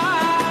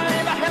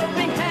smile, a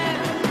helping hand,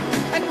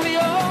 and we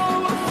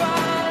all will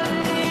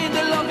find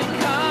a loving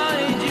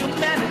kind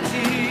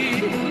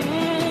humanity.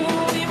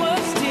 We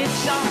must teach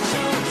our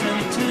children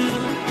to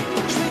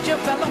treat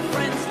your fellow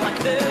friends like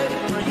they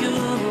are you,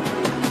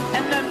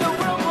 and then the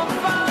world will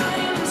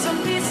find some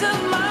peace of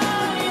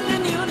mind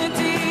and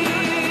unity.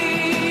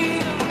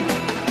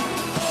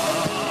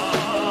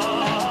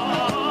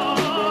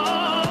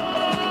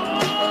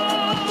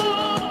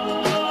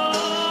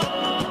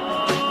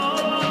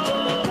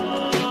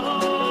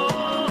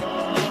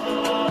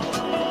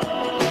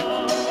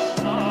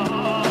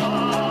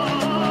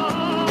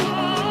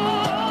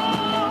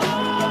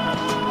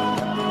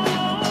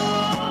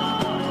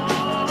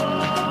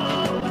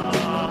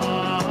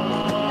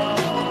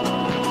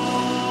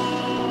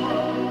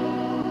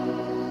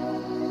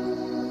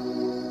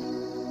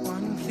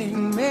 One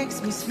thing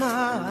makes me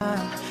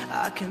smile,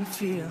 I can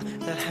feel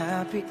that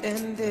happy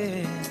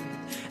ending.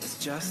 As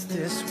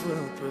justice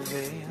will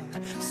prevail,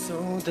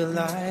 so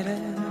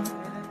delighted.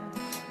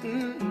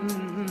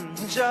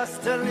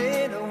 Just a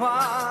little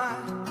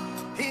while,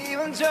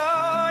 even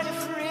joy and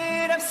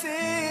freedom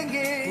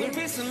singing. We'll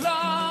peace and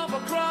love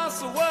across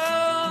the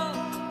world,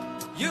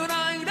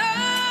 united.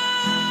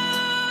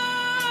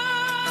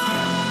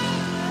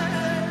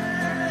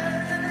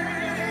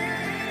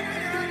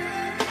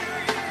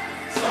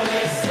 So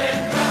listen,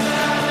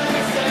 brother,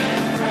 listen,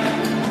 friend,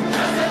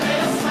 just a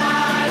little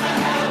smile and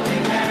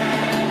helping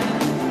hand,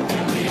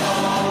 and we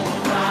all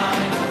will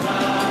find a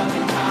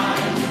loving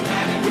kind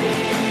humanity.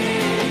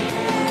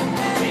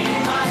 We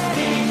must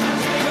teach our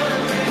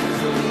children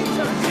to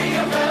treat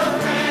your fellow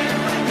friends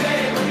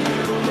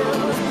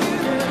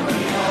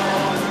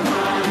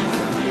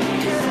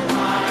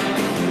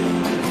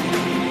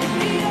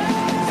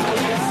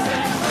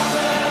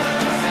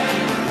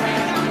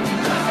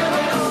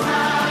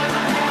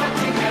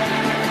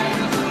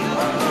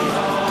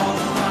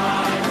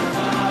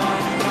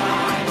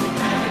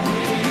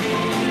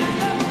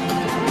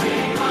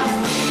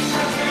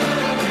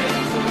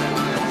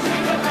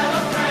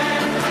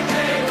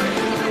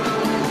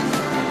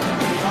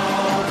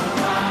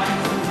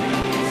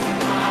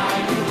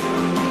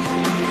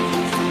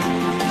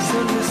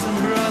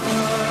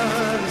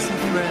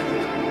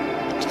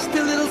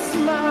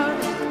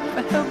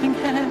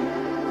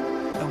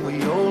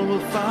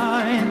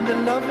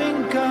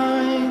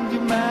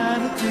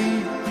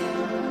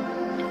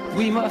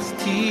We must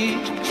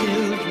teach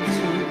children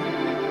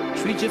to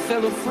treat your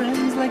fellow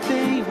friends like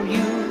they were you.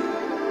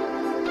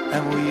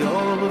 And we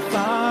all will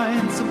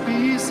find some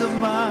peace of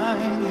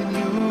mind in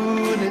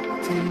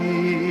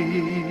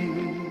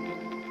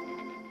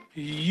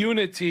unity.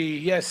 Unity,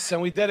 yes,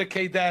 and we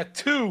dedicate that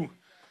to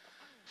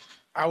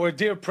our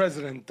dear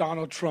President,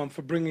 Donald Trump,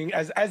 for bringing,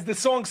 as the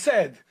song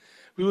said,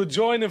 we will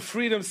join in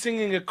freedom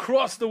singing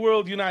across the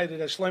world united,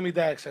 as Shlomi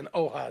Dax and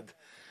Ohad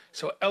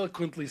so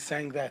eloquently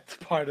sang that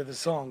part of the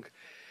song.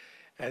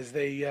 As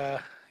they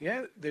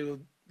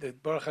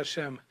Baruch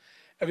Hashem,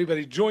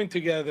 everybody join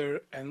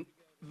together and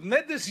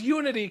let this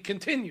unity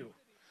continue.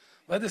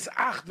 Let this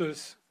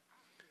achdus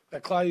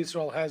that Klal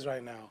Yisrael has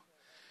right now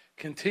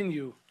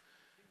continue,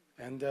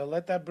 and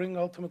let that bring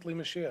ultimately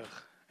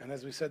Mashiach. And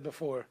as we said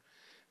before,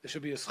 there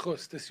should be a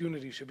schus. This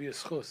unity should be a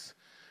schus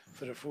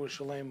for the Refuah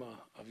Shalema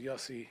of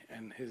Yossi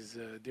and his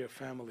dear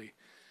family,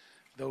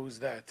 those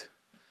that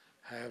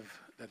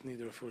need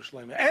the Refuah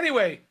Shalema.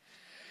 Anyway,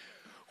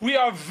 we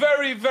are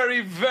very,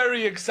 very,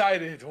 very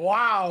excited.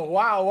 Wow,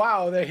 wow,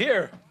 wow. They're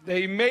here.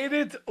 They made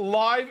it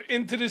live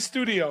into the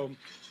studio.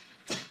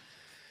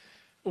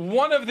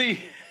 One of the,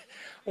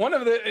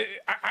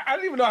 I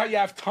don't even know how you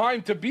have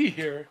time to be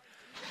here.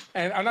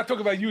 And I'm not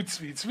talking about you,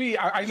 tzvi. Tzvi,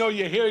 I know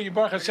you're here, you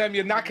Baruch Hashem,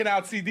 you're knocking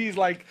out CDs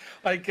like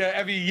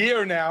every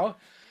year now.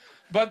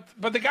 But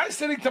the guy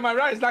sitting to my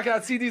right is knocking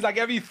out CDs like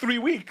every 3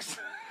 weeks.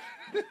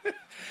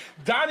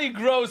 Donnie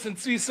Gross and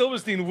Tzvi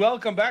Silberstein,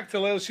 welcome back to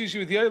Leil Shishi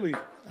with Yoely.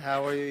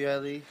 How are you,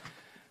 Yoely?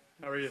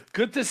 How are you?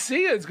 Good to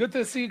see you. It's good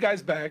to see you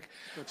guys back.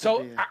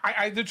 So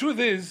the truth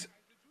is,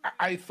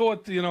 I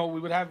thought we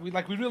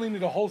really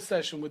need a whole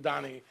session with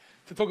Donnie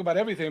to talk about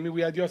everything. I mean,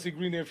 we had Yossi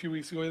Green there a few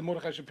weeks ago.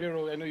 Mordechai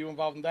Shapiro, I know you were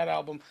involved in that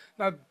album.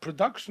 Not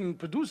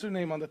producer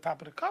name on the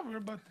top of the cover,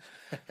 but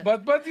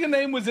your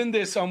name was in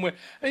there somewhere.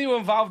 And you were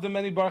involved in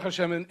many Baruch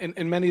Hashem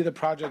in many of the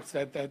projects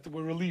that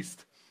were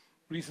released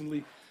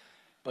recently.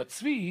 But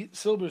Tzvi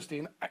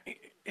Silberstein,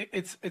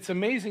 it's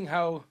amazing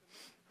how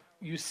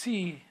you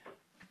see,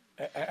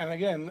 and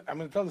again, I'm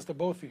going to tell this to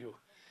both of you.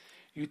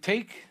 You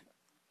take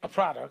a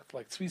product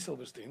like Tzvi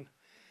Silberstein,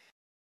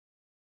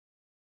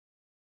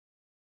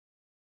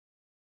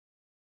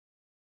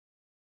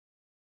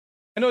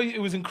 I know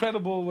it was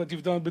incredible what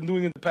you've been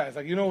doing in the past.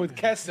 Like, with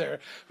Kesser,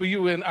 where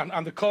you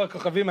on the Kol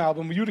HaKochavim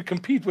album, where you to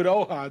compete with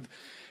Ohad,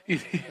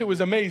 it was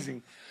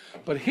amazing.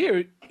 But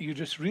here, you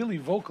just really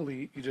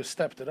vocally, you just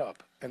stepped it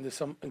up. And there's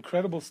some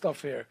incredible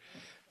stuff here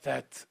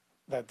that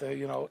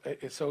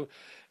so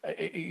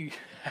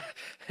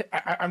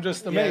I'm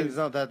just amazed.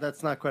 Yeah, no,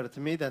 that's not credit to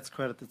me. That's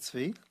credit to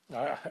Tzvi.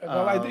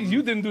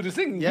 You didn't do the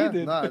singing. Yeah,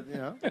 you did.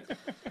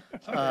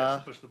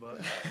 Push the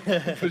button.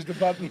 Push the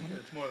button.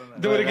 It's more than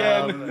that. Do it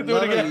again. Do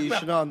it again. You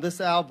should know, on this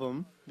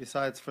album,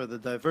 besides for the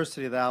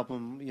diversity of the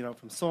album,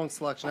 from song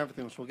selection,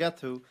 everything, which we'll get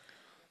to,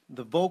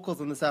 the vocals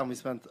on this album, we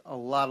spent a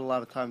lot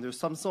of time. There's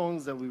some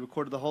songs that we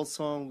recorded the whole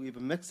song. We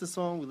even mixed the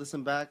song. We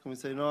listen back and we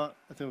say, I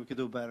think we could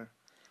do better.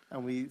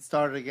 And we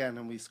started again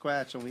and we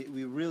scratched and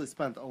we really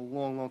spent a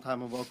long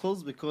time on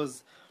vocals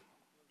because,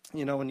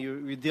 when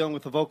you're dealing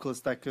with a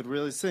vocalist that could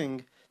really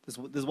sing,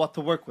 there's what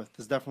to work with.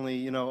 There's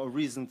definitely, a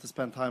reason to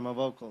spend time on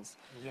vocals.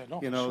 Yeah,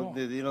 no,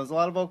 sure. There's a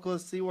lot of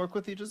vocalists you work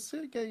with. You just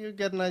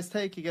get a nice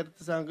take, you get it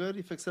to sound good,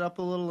 you fix it up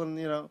a little, and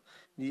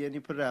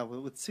you put it out.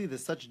 With C,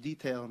 there's such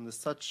detail and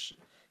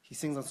he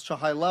sings on such a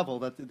high level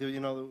that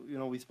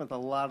we spent a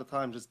lot of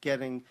time just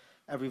getting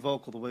every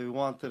vocal the way we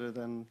wanted it,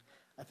 and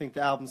I think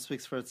the album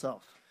speaks for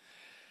itself.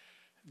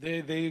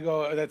 There you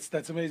go.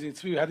 That's amazing.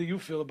 Tzvi, how do you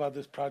feel about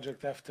this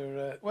project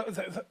after?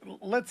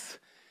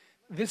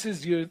 This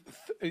is your.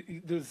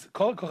 There's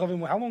Kol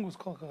HaKochavim. How long was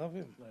Kol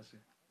HaKochavim?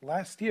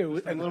 Last year. A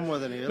little more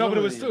than a year. No, but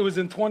it was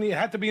in 20. It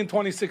had to be in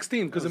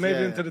 2016 because it made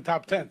it into the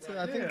top 10. So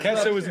I think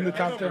Kesser was in the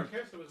top 10.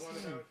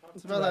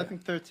 It's about I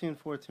think 13,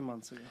 14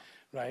 months ago.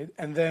 Right,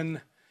 and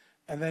then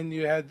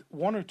you had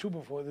one or two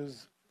before.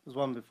 There's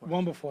one before.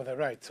 One before that,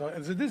 right? So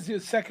this is your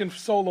second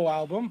solo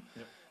album,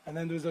 and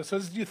then so this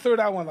is your third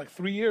album, like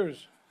 3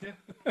 years.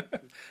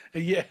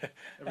 Yeah.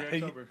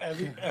 Every October.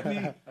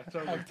 Every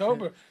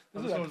October.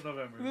 This was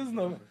November. This is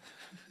November.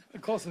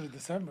 Closer to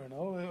December,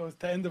 no? It was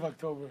the end of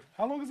October.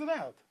 How long is it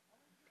out?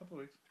 A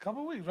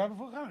couple of weeks, right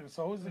before Hanukkah.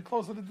 So it was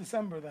closer to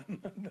December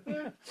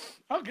then.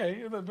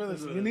 Okay,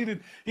 listen,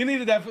 you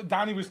needed that.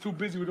 Donnie was too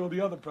busy with all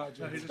the other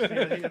projects. No,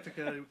 he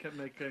kept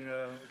making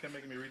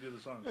me redo the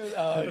songs.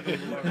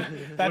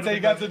 That's how you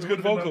got such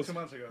good vocals. 2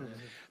 months ago.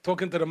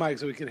 Talking to the mic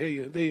so we can hear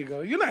you. There you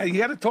go. You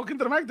got to talk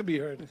into the mic to be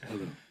heard.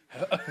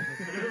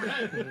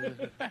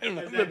 I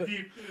remember the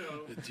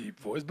deep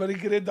voice, but he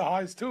could hit the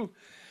highs too.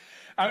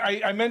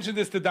 I mentioned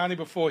this to Donnie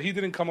before. He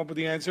didn't come up with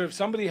the answer. If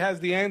somebody has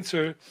the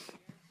answer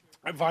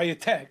via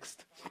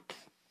text,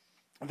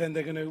 then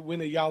they're going to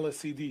win a Yala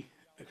CD.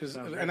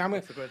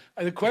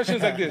 The question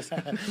is like this.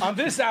 On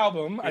this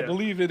album, I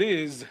believe it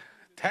is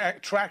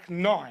track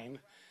 9.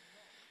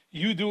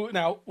 You do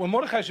now. When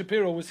Mordechai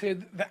Shapiro was here,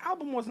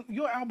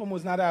 your album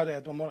was not out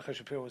yet when Mordechai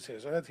Shapiro was here.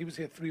 So he was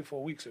here 3 or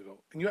 4 weeks ago,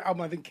 and your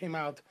album I think came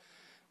out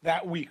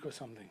that week or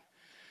something.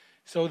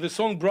 So the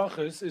song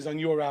Brachas is on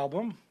your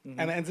album,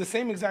 and it's the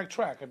same exact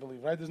track, I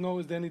believe, right? Is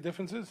there any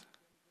differences?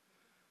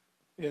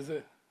 Is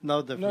it?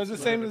 No difference. No, it's the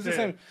same. It's the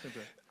same.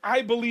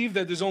 I believe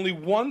that there's only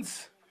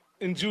once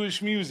in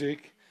Jewish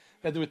music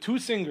that there were two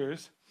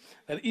singers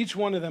that each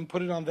one of them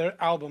put it on their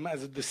album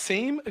as the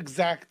same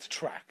exact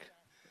track.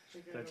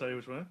 Did I tell you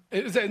which one?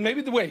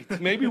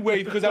 Maybe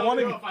wait, because I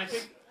want to.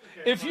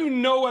 If you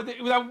know what,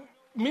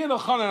 me and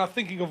Elchanan are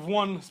thinking of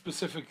one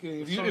specific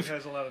thing. The song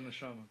has a lot of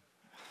neshama.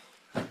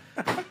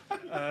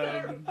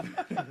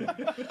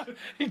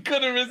 He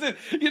couldn't resist.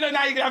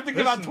 Now you have to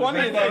give out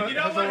 20 of them. You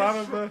know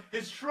what?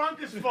 His trunk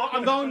is full.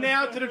 I'm going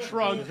now to the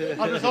trunk.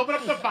 I'll just open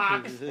up the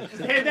box.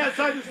 Hand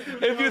outside the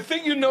studio. If you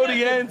think you know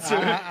the answer.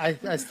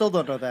 I still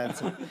don't know the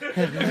answer.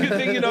 If you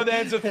think you know the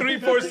answer,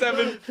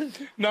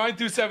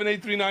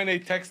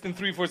 347-927-8398. Text in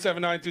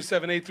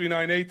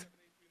 347-927-8398.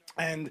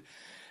 And,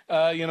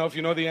 if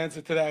you know the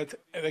answer to that,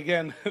 and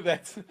again,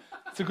 it's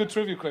a good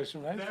trivia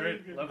question, right?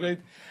 Great. Great.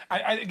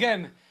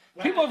 Again,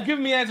 people have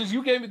given me answers.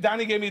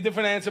 Donnie gave me a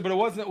different answer, but it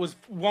wasn't.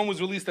 One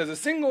was released as a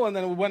single, and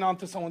then it went on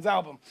to someone's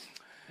album.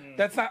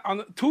 That's not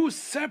on two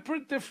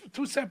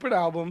separate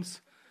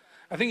albums.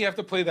 I think you have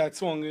to play that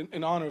song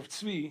in honor of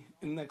tzvi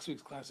in next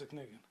week's classic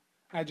Niggin.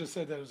 I just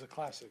said that it was a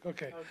classic.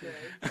 Okay.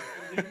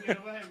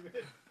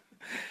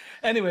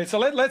 Anyway, so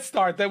let's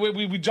start. That way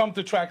we jump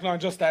to track 9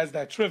 just as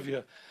that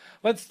trivia.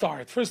 Let's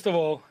start. First of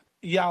all,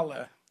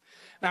 Yalla.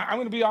 Now I'm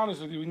going to be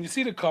honest with you. When you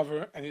see the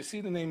cover and you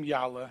see the name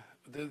Yalla,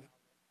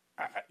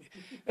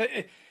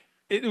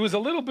 it was a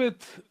little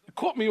bit, it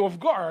caught me off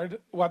guard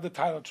what the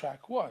title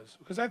track was,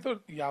 because I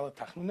thought Yalla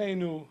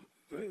Tachnunenu,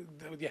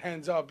 with your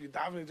hands up, you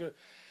daven,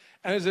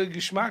 and it's a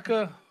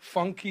Gishmaka,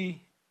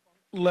 funky,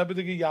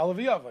 lebedige Yalla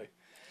V'yavai.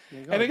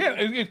 And again,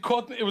 it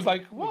caught me. It was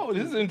like, whoa,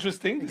 this is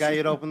interesting. Guy,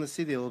 you'd open the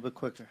CD a little bit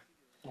quicker.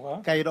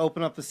 What? Guy, you'd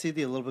open up the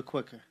CD a little bit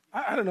quicker.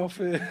 I don't know if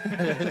it,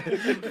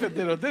 if it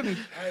did or didn't.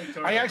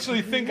 I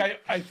actually think I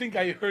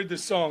heard the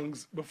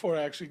songs before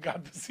I actually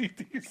got the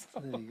CDs.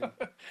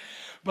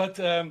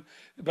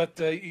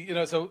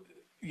 So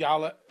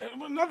Yalla.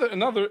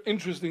 Another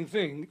interesting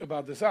thing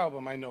about this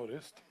album I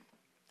noticed,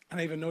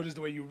 and I even noticed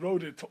the way you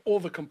wrote it to all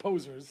the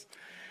composers.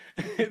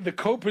 The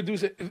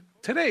co-producer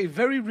today,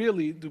 very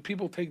rarely do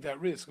people take that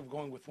risk of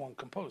going with one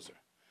composer.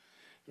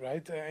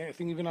 Right, I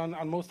think even on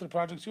most of the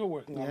projects you're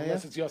working on,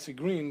 unless it's Yossi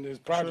Green, this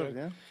project,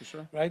 for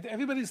sure. Right?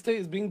 Everybody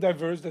is being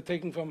diverse. They're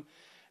taking from,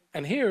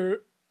 and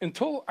here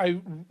until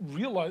I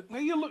realized,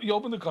 you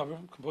open the cover,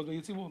 composed by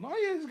Yitzi Waldner. Oh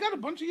yeah, he's got a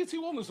bunch of Yitzi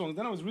Waldner songs.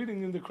 Then I was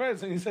reading in the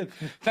credits, and he said,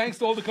 "Thanks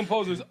to all the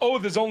composers." Oh,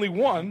 there's only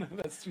one.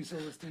 That's Tzvi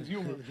Silberstein's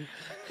humor.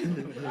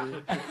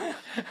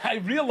 I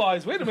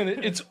realized, wait a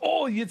minute, it's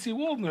all Yitzi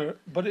Waldner,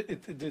 but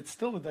it's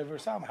still a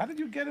diverse album. How did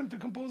you get him to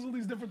compose all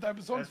these different types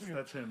of songs for you?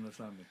 That's him. That's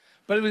not me.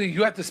 But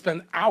you had to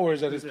spend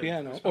hours at his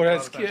piano, or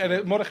as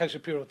Mordechai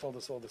Shapiro told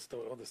us all the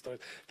stories.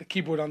 The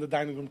keyboard on the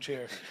dining room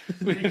chair.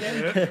 Did he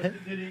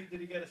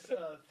get a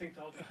thing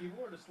to hold the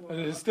keyboard?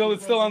 It's still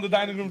on the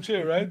dining room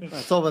chair, right?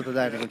 It's all about the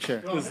dining room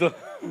chair. I think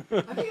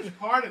it's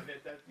part of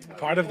it.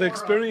 Part of the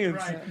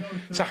experience. Right.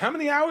 So how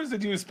many hours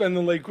did you spend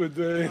in Lakewood?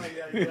 He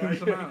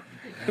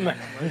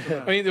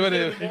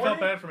felt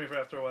bad for me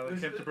after a while.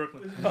 He came to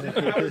Brooklyn.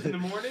 Hours in the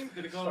morning?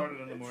 Did it go? Started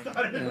in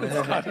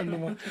the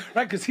morning.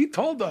 Right, because he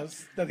told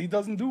us that he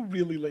doesn't do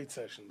really late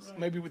sessions. Right.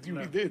 Maybe with you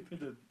he did. He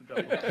did.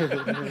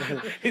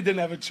 He didn't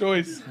have a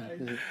choice.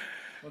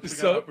 Once we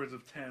got upwards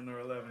of 10 or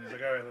 11, he's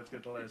like, all right, let's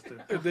get the last two.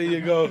 There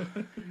you go.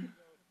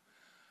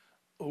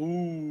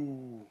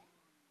 Ooh.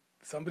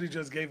 Somebody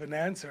just gave an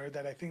answer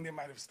that I think they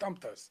might have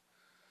stumped us.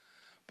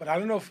 But I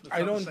don't know if it's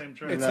not the same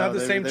track. It's not the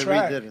same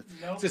track. Redid it.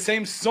 Nope. It's the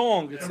same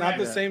song. It's not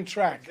the same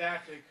track.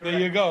 Exactly. Correct. There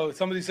you go.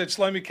 Somebody said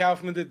Shlomi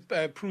Kaufman did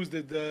Pruz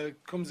did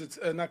not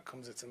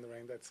Kumsitz in the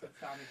Rain. That's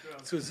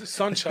so it's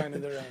Sunshine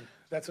in the Rain.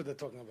 That's what they're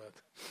talking about.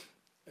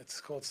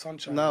 It's called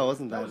Sunshine. No, it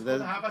wasn't that. The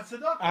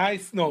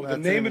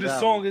name of the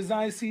song is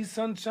I See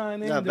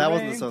Sunshine in the Rain. No, that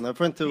wasn't the song. I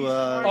went to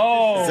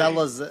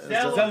Zella's,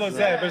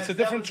 but it's a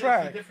different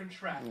track. It's a different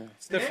track. Yeah.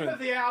 It's different. The name of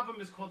the album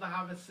is called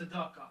Ahavat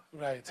Tzedakah.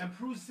 Right. And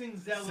Pruz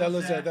sings Zella's,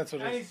 Zella's, that's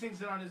what it is. and he sings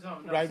it on his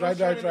own. No, Right.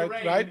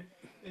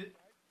 He's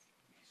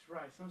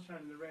right. Sunshine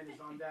in the Rain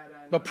is on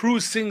that. But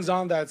Pruz sings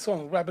on that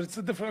song, right? But it's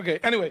a different. Okay.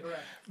 Anyway,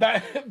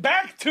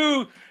 back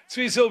to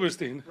Tzvi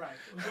Silberstein. Right.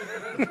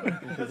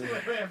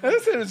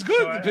 Listen, it's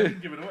good. So I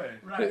didn't give it away.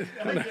 Right.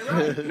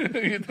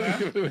 You didn't give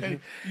it away.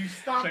 You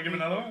stopped. Should I give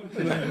another one?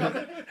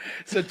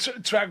 So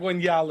track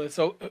 1, Yalla.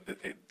 So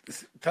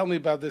tell me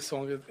about this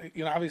song.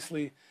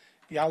 Obviously,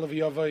 Yalla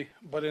V'yavai,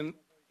 but in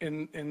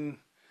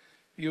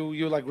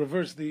you like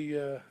reverse the.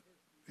 You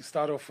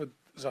start off with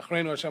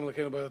Zachrenu Hashem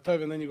Lekeinu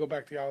B'Yotov, and then you go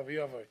back to Yalla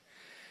V'yavai,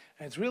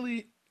 and it's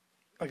really,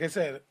 like I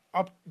said,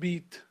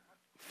 upbeat,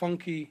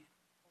 funky,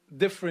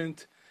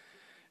 different.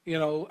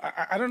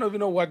 I don't even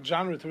know what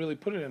genre to really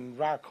put it in.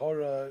 Rock,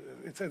 horror.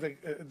 It's like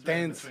a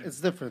dance.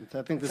 It's different.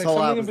 I think this like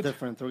whole album is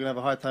different. We're gonna have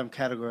a hard time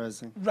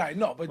categorizing. Right.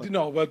 No, but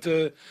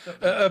a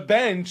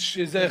bench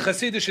is a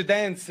Hasidic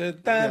dance. I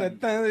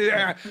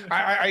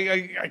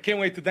can't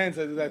wait to dance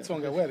that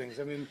song at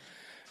weddings. I mean,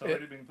 It's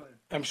already being played.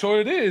 I'm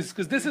sure it is,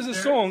 because this is a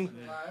song.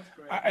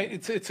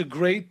 It's a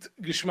great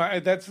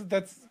geschmack.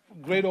 That's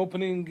great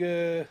opening.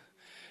 You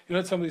know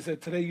what somebody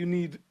said today? You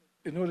need,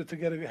 in order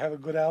to have a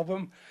good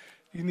album,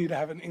 you need to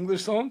have an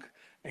English song.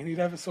 And you'd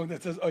have a song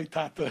that says "Oi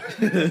Tata."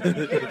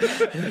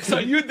 So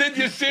you did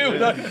your shit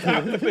with "Oi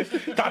Tata."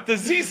 Tata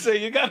Zisa,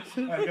 you got.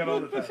 I got all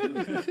the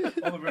Tata,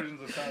 all the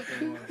versions of Tata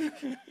in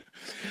one.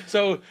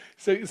 So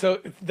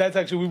that's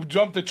actually, we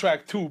jumped to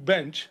track 2,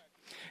 Bench.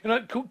 You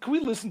know, can we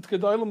listen to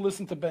Gedolim?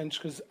 Listen to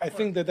Bench, because I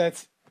think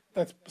that's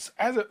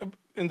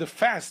in the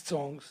fast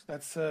songs.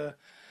 That's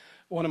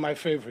one of my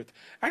favorite.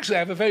 Actually, I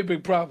have a very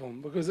big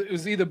problem because it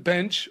was either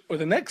Bench or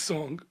the next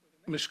song,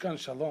 Mishkan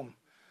Shalom.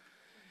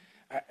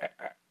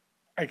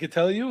 I could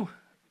tell you,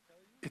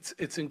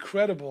 it's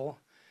incredible.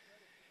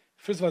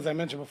 First of all, as I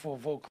mentioned before,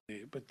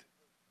 vocally, but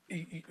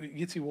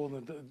Yitzi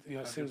Walden,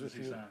 sings with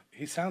you.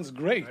 He sounds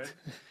great. Right?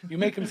 You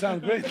make him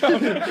sound great. No.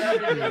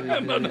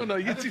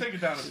 Yitzi, take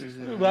it down a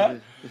few.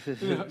 But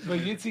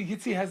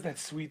Yitzi has that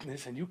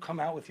sweetness, and you come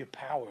out with your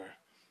power.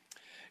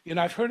 You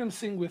know, I've heard him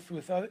sing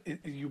with other,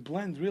 you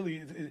blend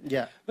really.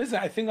 Yeah. Listen,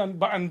 I think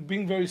I'm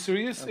being very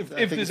serious. If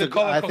there's a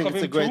Kol I think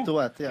it's a great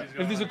duet. Yeah.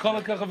 If there's a Kol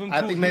HaKochavim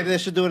I think maybe they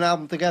should do an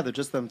album together,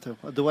 just them two,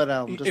 a duet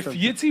album. Just if them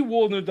Yitzi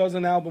Waldner does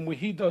an album where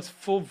he does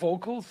full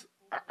vocals,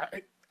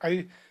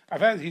 I've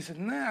had. He said,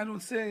 "Nah, I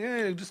don't say.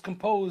 Yeah, just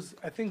compose."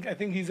 I think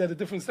he's at a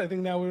different. I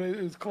think now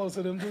it's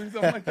closer to him doing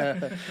something like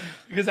that.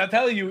 Because I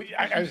tell you,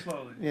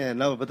 yeah,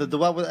 no, but the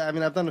duet.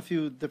 I've done a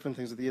few different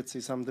things with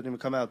Yitzi. Some didn't even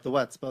come out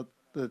duets, but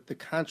the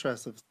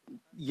contrast of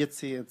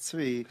Yitzi and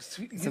tzvi,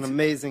 it's an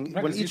amazing.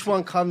 When each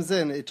one comes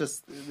in,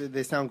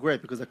 they sound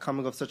great because they're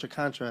coming off such a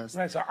contrast.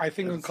 Right. So I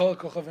think on Kol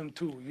HaKochavim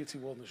too, Yitzi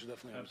Waldner should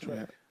definitely have a track.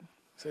 Yeah.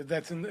 So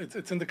it's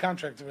in the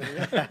contract already.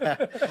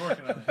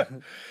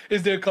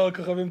 Is there Kol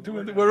HaKochavim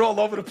too? We're all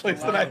over the place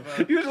tonight.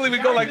 Usually we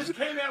go like. Just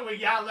came out with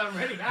Yalla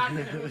already. How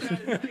many songs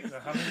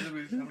did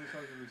we start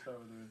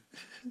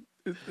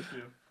with?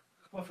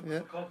 What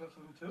for Kol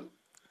HaKochavim too?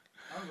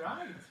 All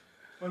right.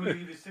 When we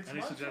need 6 Any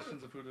months?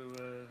 suggestions of who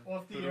to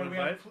off the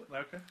invite?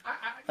 Okay.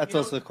 That's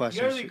also the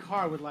question. Yoely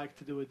Kar would like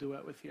to do a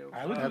duet with you.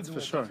 I would That's for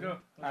sure.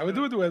 I would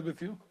do a duet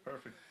with you.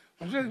 Perfect.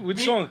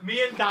 Which song?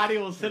 Me and Dottie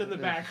will sit in the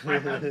back.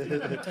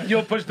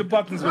 You'll push the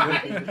buttons with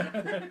me.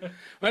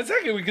 One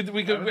second, we could.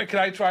 Can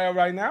I try it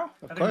right now?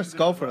 Of course,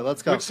 go for it.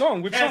 Let's go. Which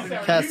song?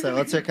 Kesser.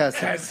 Let's hear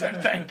Kesser.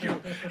 Kesser, thank you.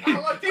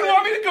 Do you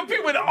want me to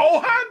compete with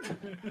Ohad?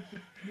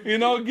 You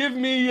know, give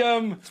me.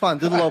 It's fine.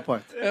 Do the low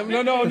part. No.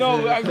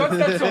 What's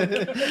that song?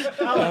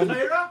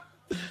 Al-Taira?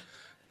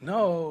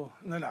 No,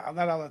 not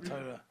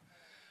Al-Taira.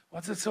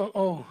 What's that song?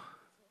 Oh.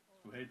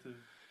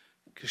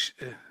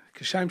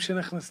 Kishaim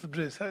Shenechnas the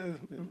Bris.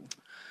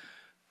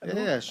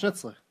 Yeah,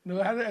 Schnitzler.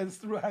 No, how does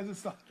it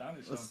start?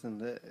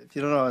 Listen, if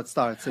you don't know how it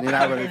starts, and you're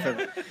not ready for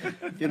it.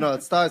 If you know how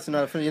it starts,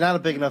 you're not a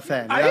big enough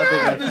fan.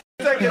 I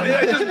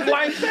just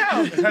blanked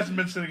out. It hasn't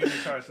been sitting in your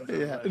car since.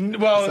 Yeah.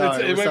 Well,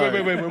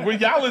 wait.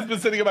 Yala's been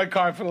sitting in my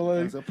car for the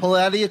last. So pull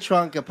it out of your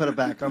trunk and put it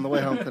back on the way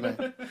home tonight.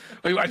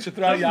 Wait, I should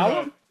throw out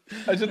Yala?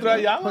 I should throw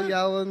out Yala? Put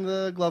Yala in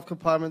the glove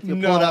compartment.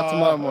 You'll pull it out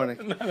tomorrow morning.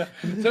 No.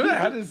 So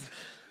how does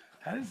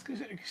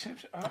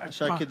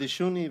Asher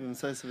Kedishuni,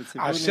 v'Mitzvah Tzivuni.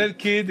 Asher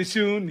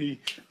Kedishuni,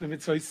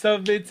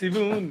 v'Mitzvah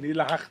Tzivuni,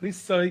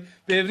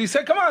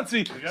 la'achnisoi. Come on,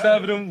 tzvi.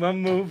 Savrum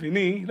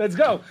v'movini. Let's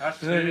go.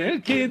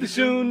 Asher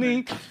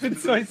Kedishuni,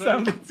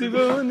 v'Mitzvah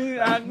Tzivuni,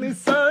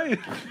 la'achnisoi.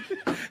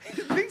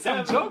 He thinks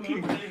I'm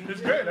joking.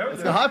 It's great.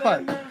 It's the high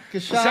part.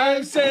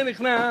 Kishayim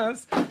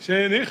shenichnas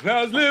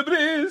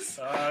lebris.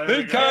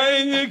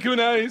 Kein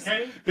yikunais.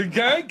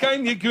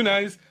 Kein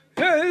yikunais.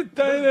 Back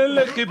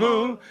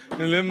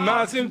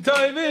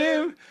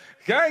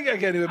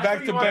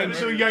to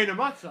bench.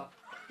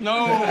 No.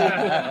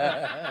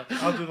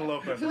 I'll do the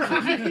low pass. The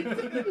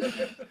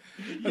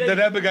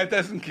Rebbe got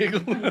that and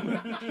giggle.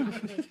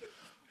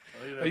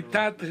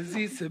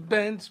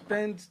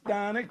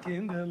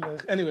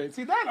 Anyway,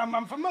 see that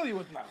I'm familiar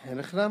with now.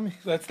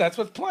 That's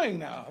what's playing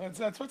now.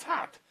 That's what's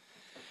hot.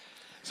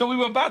 So we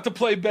were about to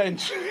play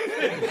bench.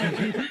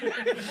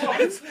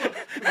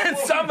 And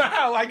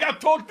somehow I got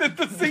talked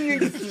into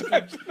singing.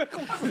 I'm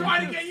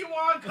trying to get you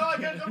on, Kol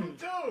HaKochavim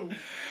too.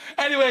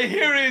 Anyway,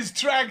 here is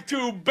track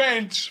 2,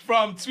 Bench,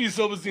 from Tzvi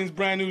Silberstein's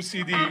brand new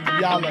CD,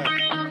 Yalla.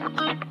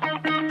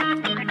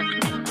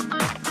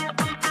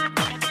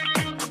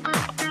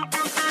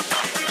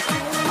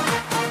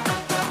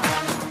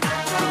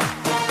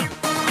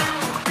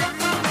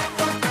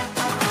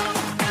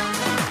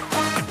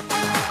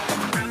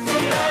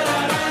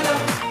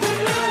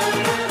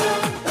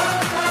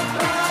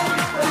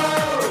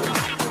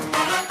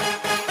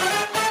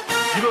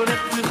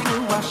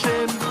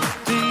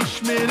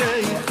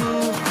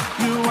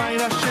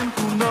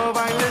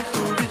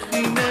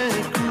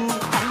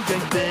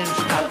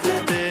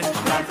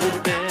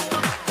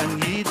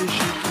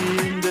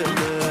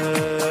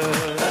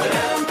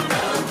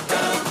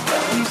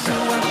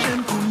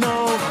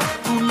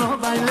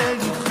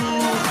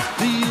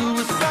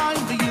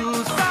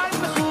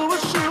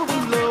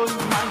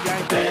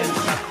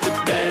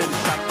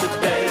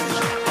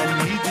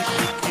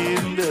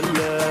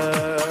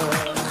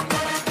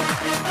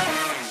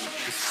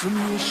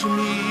 Shmi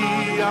shmi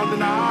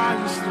Adonai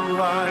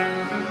Yisrael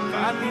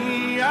V'ani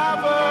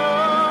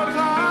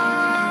avocha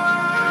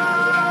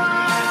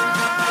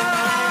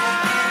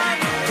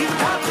Ich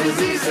hatte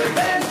süße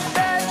Mensch,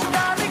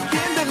 deine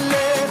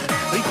Kinderlich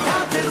Ich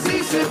hatte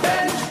süße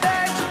Mensch,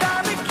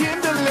 deine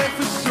Kinderlich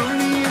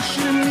Shmi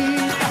shmi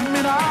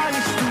Adonai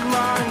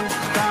Yisrael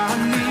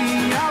V'ani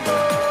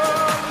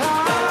avocha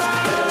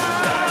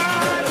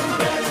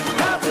Ich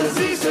hatte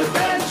süße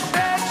Mensch,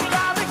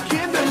 deine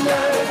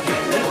Kinderlich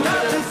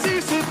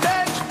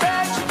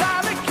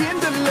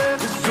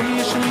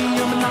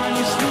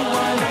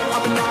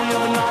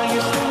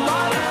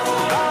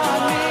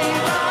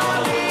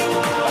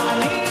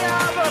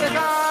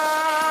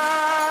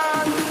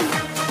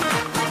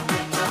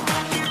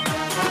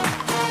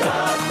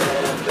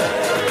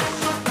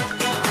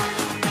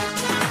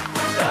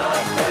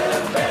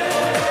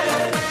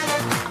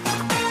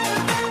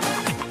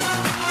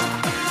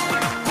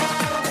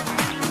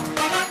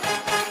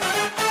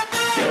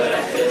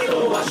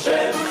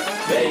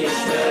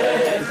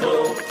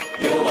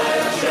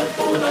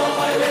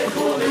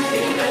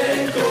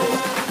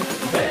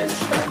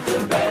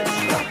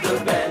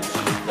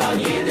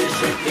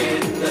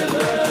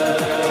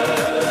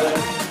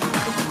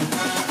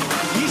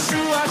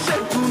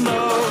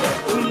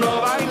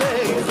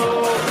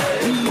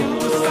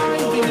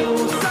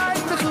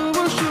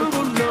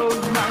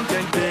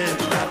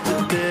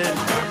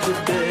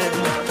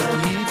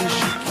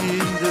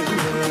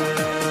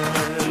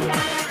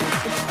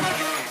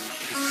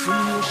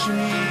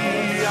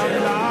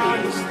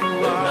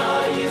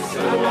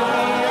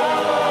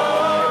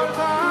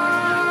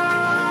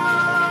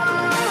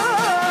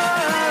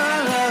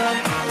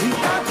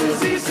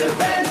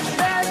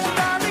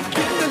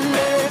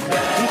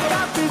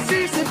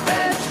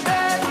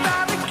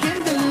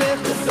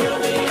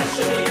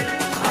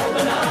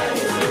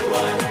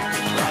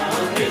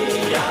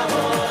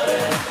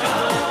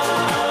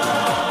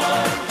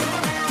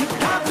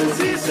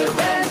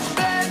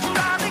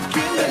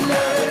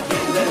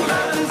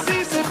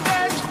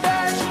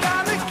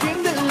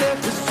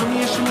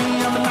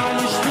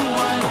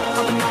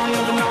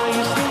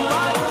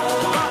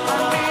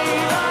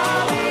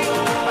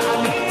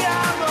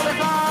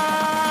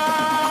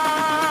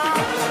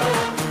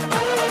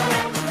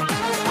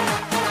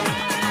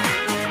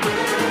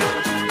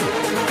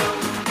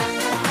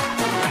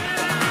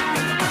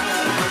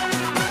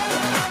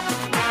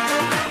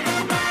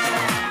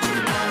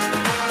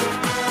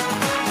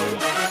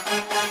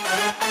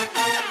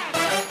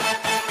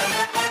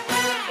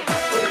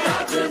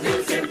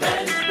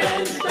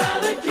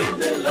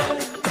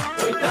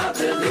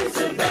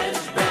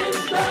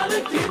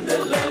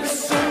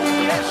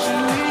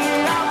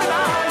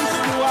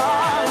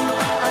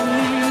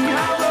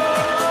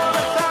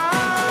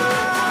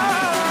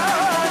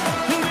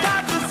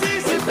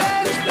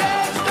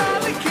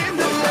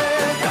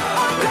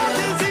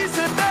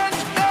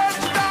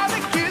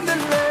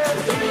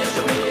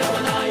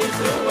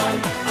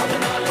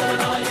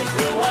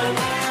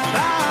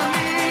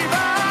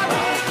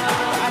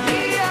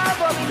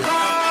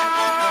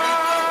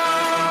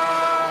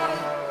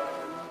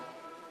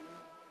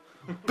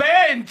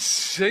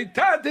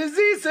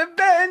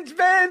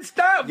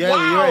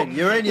Yeah,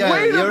 you're in.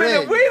 Wait a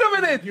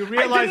minute.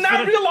 I did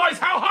not realize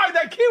how high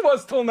that key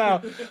was till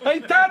now. I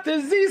thought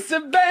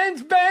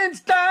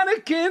bench,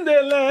 Donnie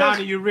Kinderlich.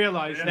 Donnie, you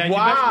realize that.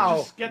 Wow. You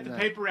just get the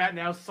paper out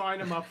now, sign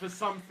him up for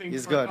something.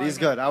 He's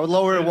good. I would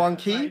lower it one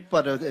key,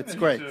 but it's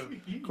great.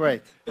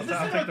 Great.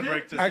 I'll take the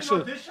break.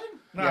 Actually,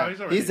 no,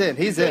 he's in.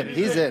 He's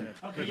in.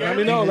 Okay,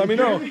 let me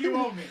know.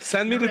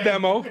 Send me the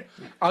demo.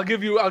 I'll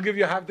give you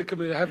half the.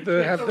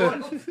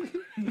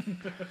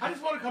 I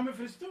just want to come in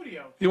for the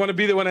studio. You want to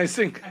be there when I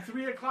sing? At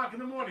 3 o'clock in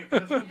the morning.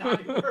 That's when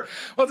Donnie works.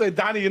 Well, say,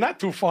 Donnie, you're not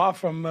too far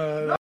from.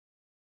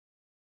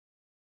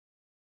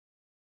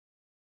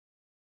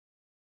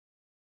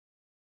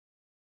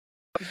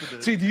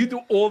 See, do you do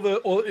all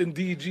in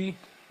DG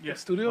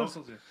studios?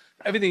 Vocals, yeah.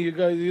 Everything you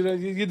guys,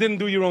 you didn't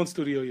do your own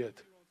studio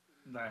yet.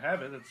 I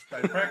have it. I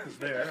practice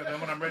there, and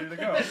then when I'm ready to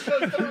go, I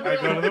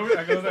go to the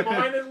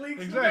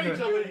exactly.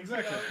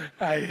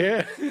 I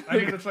hear. I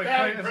mean, it's like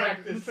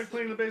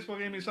playing the baseball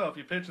game yourself.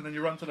 You pitch and then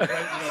you run to the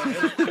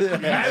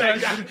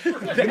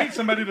plate. You need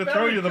somebody to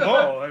throw you the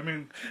ball. I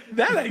mean,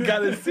 that I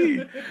gotta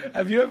see.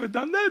 Have you ever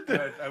done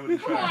that? I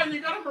wouldn't try. Come on,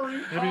 you got a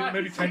Marine.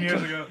 Maybe 10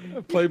 years ago.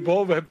 Play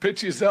ball, but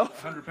pitch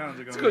yourself. 100 pounds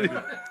ago. It's good.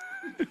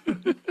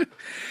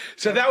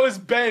 So that was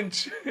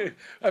Bench.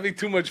 Having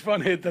too much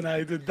fun here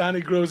tonight.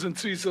 Donnie Gross and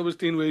tzvi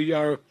Silberstein. We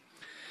are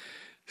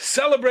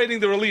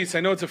celebrating the release.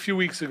 I know it's a few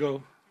weeks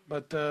ago,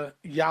 but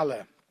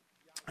Yale.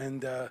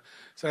 And so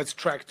that's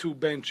track 2,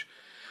 Bench.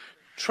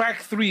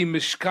 Track 3,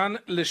 Mishkan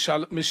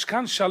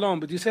Shalom.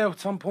 But you say at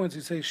some points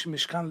you say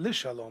Mishkan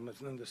Lishalom.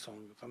 It's in the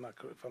song, if I'm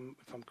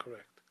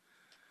correct.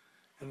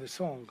 In the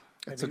song.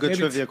 It's a good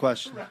trivia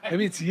question.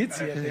 Maybe it's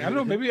Yitzi. I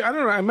don't know. I don't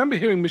know. I remember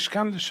hearing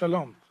Mishkan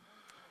Lishalom.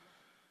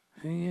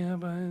 Yeah,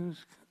 but I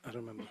don't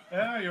remember.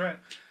 Yeah, you're right.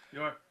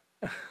 You are.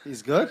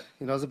 He's good.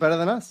 He knows it better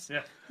than us.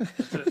 Yeah,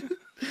 that's it.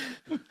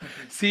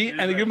 See, and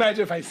can you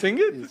imagine if I sing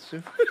it?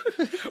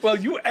 Well,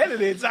 you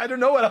edit it, so I don't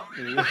know what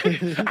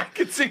I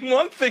could sing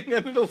one thing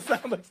and it'll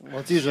sound like... Well,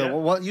 it's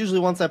usually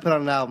once I put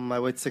on an album, I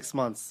wait 6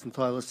 months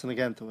until I listen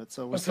again to it.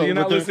 So, so you're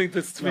not listening to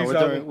Tzvi's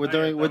album?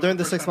 We're doing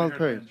the 6 month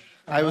period.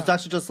 I was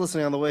actually just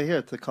listening on the way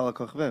here to Kala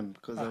Kochvim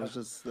because I was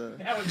just...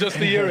 just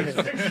the year.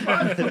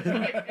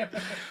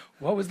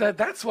 What was that?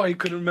 That's why he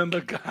couldn't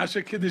remember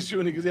Kasha Kiddush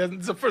Shuni, because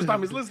it's the first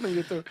time he's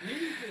listening to it.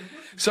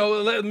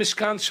 So,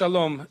 Mishkan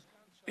Shalom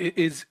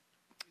is...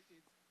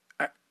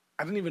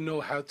 I don't even know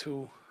how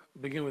to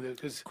begin with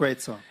it. Cause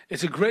great song.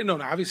 It's a great... No,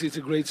 obviously it's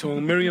a great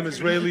song. Miriam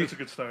Israeli... That's a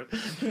good start.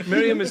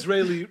 Miriam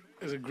Israeli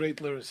is a great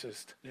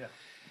lyricist. Yeah.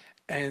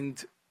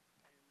 And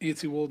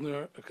Yitzi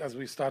Waldner, as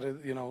we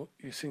started,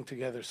 you sing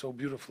together so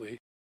beautifully.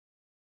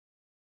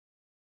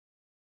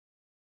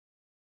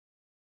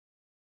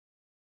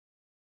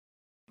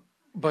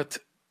 But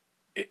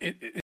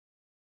it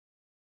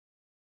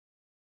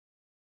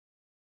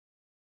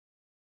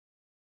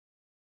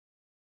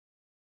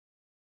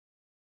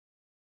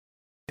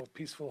a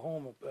peaceful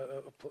home,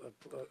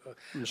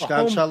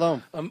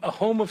 a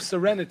home of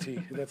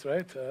serenity. That's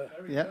right.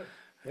 Yeah.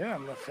 Yeah,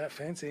 I'm a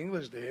fancy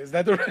English day. Is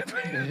that the right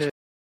way?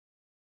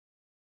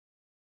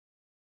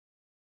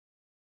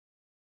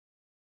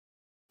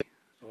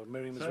 Or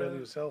Miriam Israeli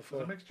yourself?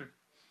 It's a mixture.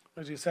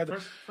 As you said,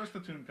 first the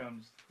tune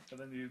comes, and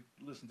then you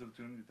listen to the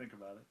tune and you think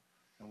about it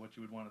and what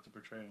you would want it to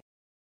portray.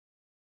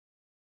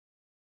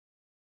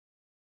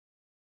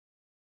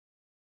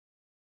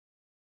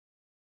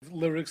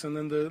 Lyrics, and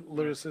then the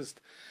lyricist,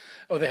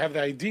 they have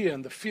the idea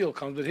and the feel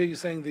comes. But here you're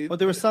saying Well,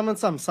 there were some and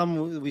some.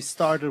 Some we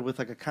started with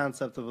like a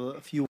concept of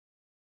a few.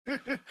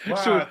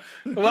 Sure.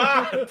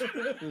 What?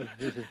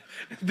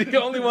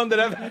 The only one that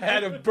ever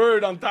had a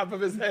bird on top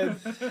of his head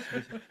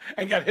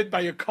and got hit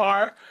by a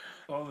car.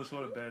 Oh, this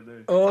what a bad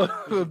day. Oh,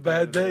 a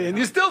bad day. And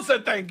you still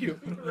said thank you.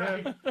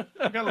 Yeah.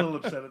 I got a little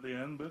upset at the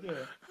end, but yeah.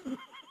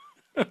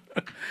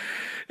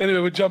 Anyway,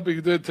 we're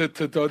jumping to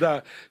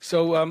Toda.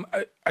 So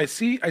I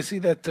see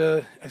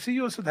that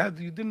you also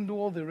you didn't do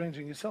all the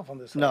arranging yourself on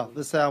this album. No,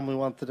 this album we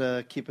wanted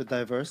to keep it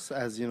diverse,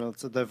 as you know,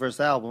 it's a diverse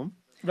album.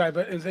 Right,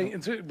 but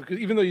because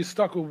even though you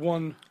stuck with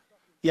one.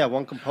 Yeah,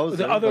 one composer.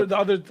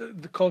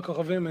 The Kol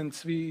Kochavim and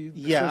Tzvi.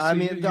 Yeah, I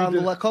mean, on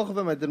the Kol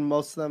Kochavim, I did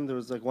most of them. There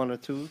was like one or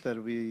two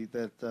that we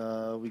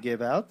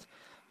gave out.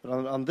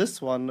 But on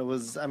this one, it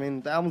was. I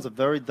mean, the album's a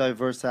very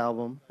diverse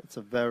album. It's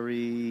a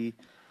very,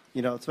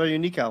 it's a very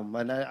unique album.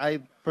 And I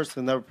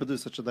personally never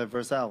produced such a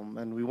diverse album.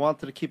 And we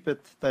wanted to keep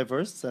it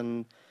diverse.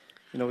 And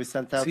we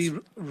sent out. See,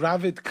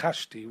 Ravid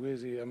Kashti, where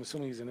is he? I'm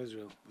assuming he's in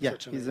Israel. Yeah,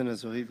 he's in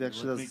Israel. He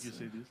actually does.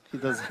 He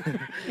does.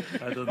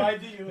 I don't know.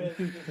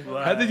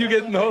 How did you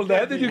get enrolled?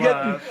 How did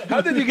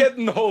you get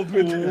enrolled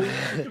with?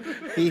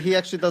 He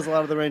actually does a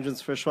lot of the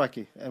arrangements for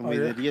Shweki, and we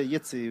did.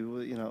 Yitzi,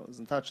 was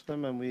in touch with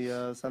him, and we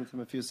sent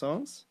him a few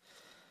songs,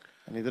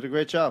 and he did a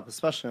great job,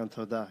 especially on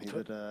Toda. He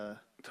did.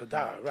 Toda,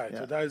 right? Yeah.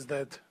 Toda is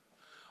that.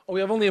 Oh, we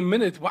have only a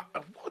minute.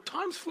 What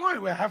time's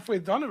flying? We're halfway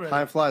done already.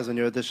 Time flies when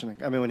you're auditioning.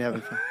 I mean, when you're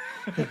having fun.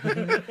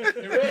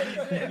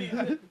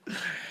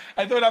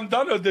 I thought I'm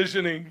done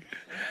auditioning.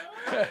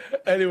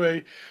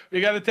 Anyway, we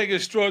got to take a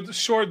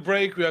short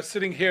break. We are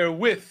sitting here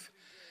with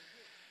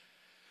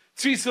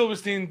Tzvi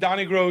Silberstein,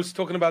 Donnie Gross,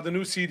 talking about the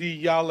new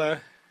CD, Yala.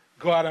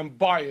 Go out and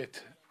buy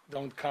it.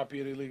 Don't copy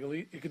it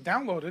illegally. You can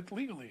download it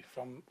legally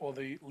from all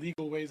the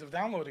legal ways of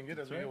downloading it,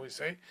 as we always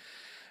say.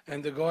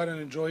 And to go out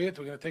and enjoy it.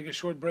 We're going to take a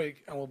short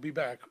break, and we'll be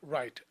back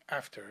right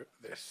after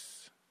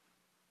this.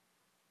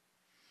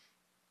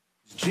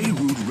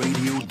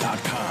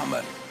 JRootRadio.com.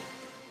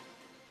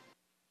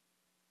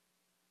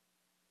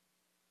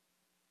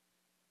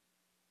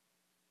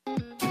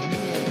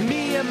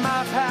 Me and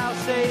my pal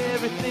say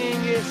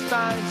everything is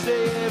fine,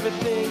 say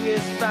everything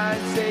is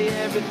fine, say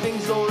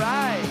everything's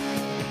alright.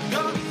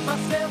 Got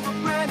myself a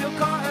brand new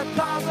car at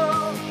Plaza,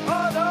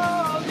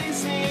 auto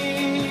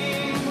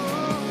leasing.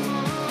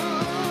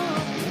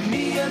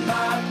 Me and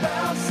my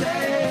pal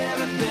say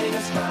everything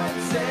is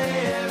fine,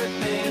 say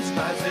everything is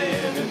fine, say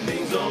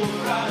everything's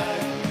alright.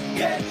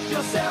 Get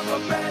yourself a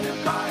brand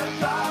new car at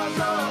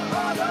Plaza,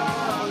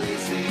 auto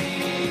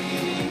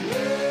leasing.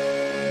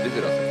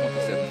 Visit us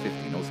at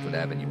 2750 Nostrand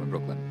Avenue in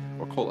Brooklyn,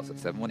 or call us at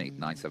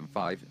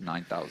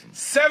 718-975-9000.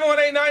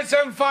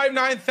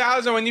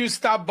 718-975-9000. When you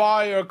stop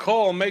by or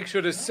call, make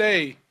sure to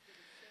say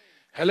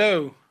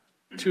hello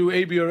to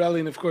A.B. or Ellie,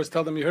 and of course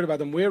tell them you heard about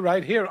them. We're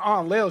right here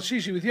on Leil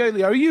Shishi with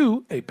Yoely. Are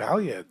you a pal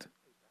yet?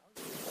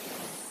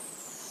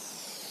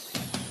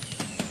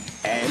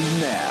 And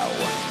now,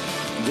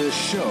 the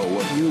show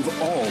you've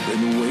all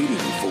been waiting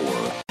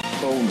for.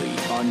 Only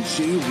on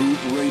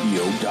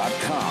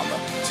JRootRadio.com.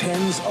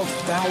 Tens of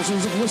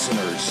thousands of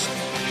listeners.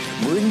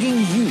 Bringing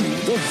you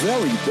the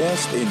very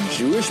best in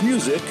Jewish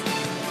music.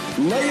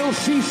 Leil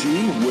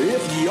Shishi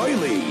with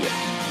Yoely.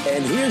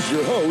 And here's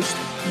your host,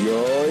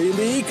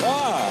 Yoely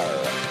Kar.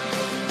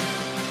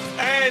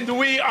 And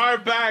we are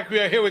back. We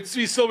are here with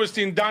Tzvi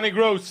Silberstein, Donnie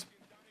Gross,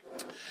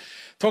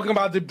 talking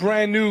about the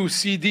brand new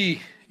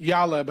CD,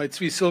 Yala, by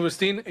Tzvi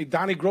Silberstein, a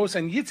Donnie Gross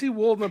and Yitzi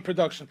Waldner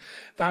production.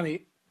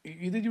 Donnie,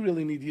 you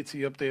really need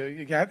Yitzi up there?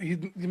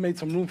 You made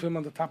some room for him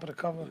on the top of the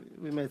cover.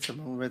 We made some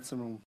room.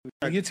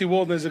 Yitzi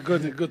Walden is a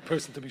good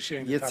person to be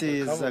sharing. The top of the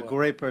Yitzi is cover a with.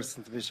 great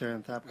person to be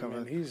sharing the top cover.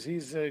 I mean,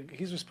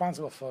 he's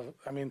responsible for.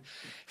 I mean,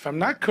 if I'm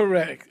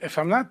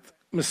not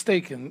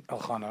mistaken,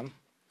 Elchanan,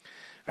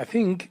 I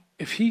think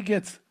if he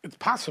gets, it's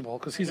possible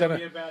because he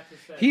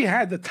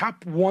had the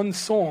top one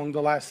song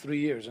the last 3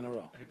 years in a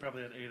row. He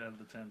probably had 8 out of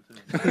the 10 too.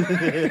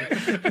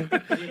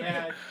 He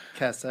had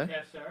Kesser.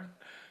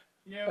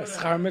 Yeah,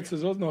 Schar Mitzvah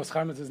is also, no,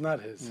 Schar Mitzvah is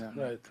not his.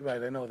 Yeah.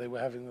 Right. I know they were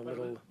having a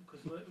little.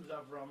 Because it was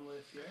Avram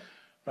last year.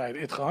 Right,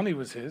 Itchani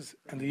was his,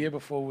 and the year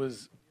before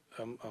was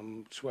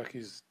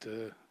Shweki's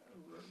the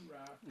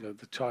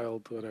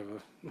child, whatever.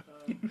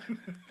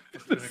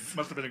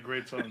 Must have been a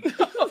great song.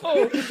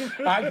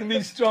 I can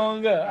be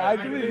stronger. I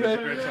can be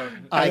better.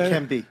 I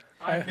can be.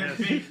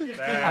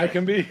 I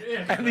can be.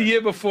 And the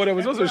year before there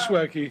was also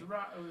Shweki. It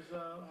was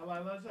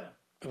Halai Lazeh.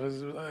 It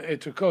was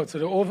Etrukot. So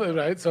they're over,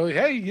 right? So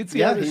hey, Yitzi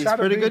Yeah, had a he's shot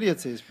pretty of good. being-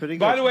 Yitzi, he's pretty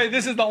good. By the way,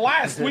 this is the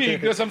last week.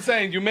 That's what I'm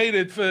saying. You made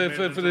it for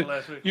the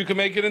last week. You can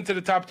make it into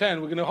the top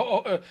 10. We're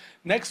gonna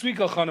next week,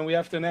 Elchanan, we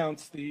have to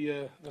announce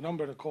the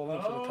number to call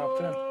in for the top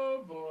 10.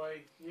 Oh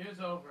boy, year's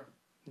over.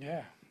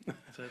 Yeah,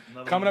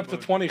 Another coming one up to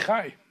book. 20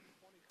 chai.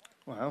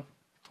 Wow.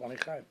 20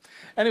 chai.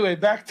 Anyway,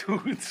 back to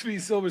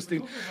Tzvi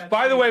Silberstein.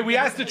 By the way, we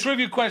asked a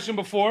trivia question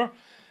before.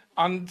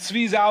 On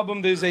Tzvi's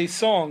album, there's a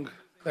song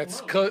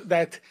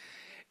that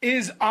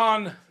is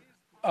on.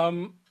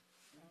 Same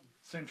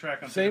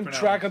track on Same different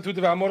track on albums.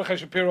 Tutev. Mordechai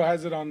Shapiro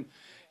has it on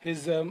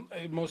his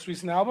most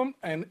recent album,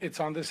 and it's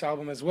on this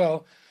album as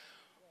well.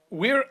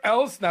 Where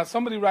else? Now,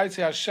 somebody writes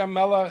here, Hashem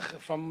Melech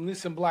from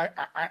Nissan Black.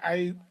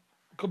 I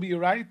could be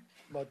right,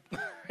 but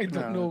I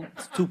don't know.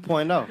 It's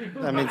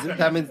 2.0.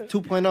 That means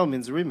 2.0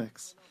 means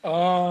remix.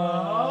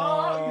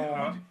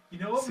 You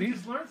know what? See? We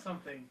just learned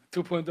something.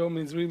 2.0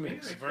 means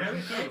remix.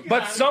 Version 2.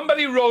 But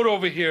somebody wrote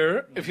over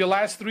here, if your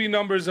last 3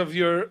 numbers of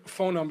your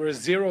phone number is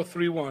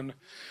 031,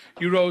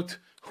 you wrote,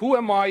 "Who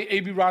am I,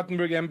 A.B.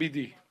 Rottenberg,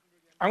 MBD?"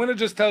 I'm going to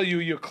just tell you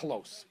you're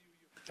close.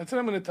 That's what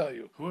I'm going to tell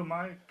you. Who am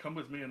I? Come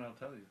with me and I'll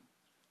tell you.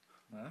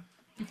 Huh?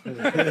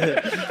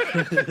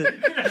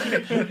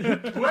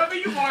 Whoever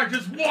you are,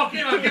 just walk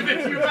in. I'll give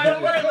it to you right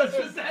away. Let's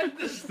just end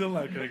this. Still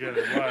not going to get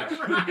it.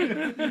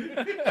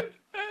 Watch.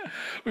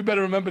 We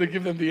better remember to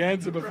give them the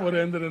answer before the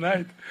end of the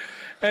night.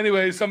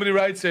 Anyway, somebody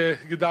writes here,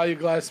 Gedalia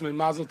Glassman,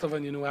 Mazel Tov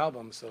on your new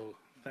album. So,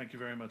 Thank you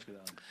very much,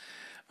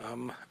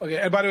 Gedalia. okay.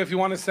 And by the way, if you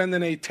want to send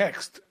in a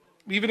text,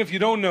 even if you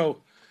don't know,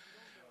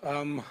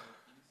 the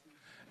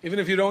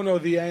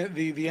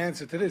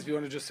answer to this, if you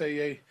want to just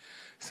say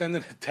send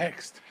in a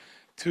text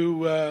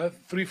to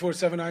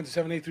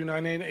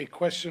 3479-78398, a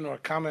question or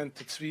comment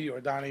to Tzvi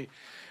or Donnie.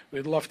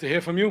 We'd love to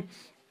hear from you.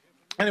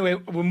 Anyway,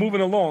 we're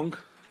moving along.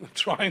 We're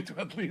trying to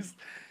at least.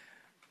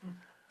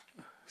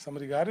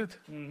 Somebody got it?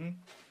 Mm-hmm.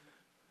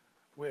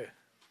 Where?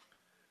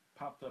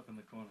 Popped up in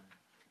the corner.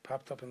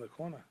 Popped up in the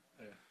corner.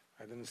 Yeah.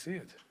 I didn't see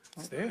it.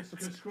 It's there.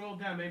 Just scroll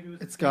down. Maybe it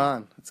was. It's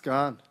gone. It's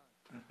gone.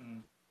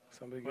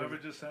 Somebody Whoever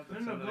got it. just sent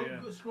it, No, send it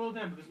again. go scroll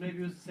down because maybe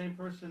it was the same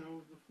person who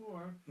was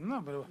before. No,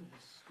 but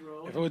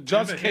Scroll. if it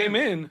just Give a came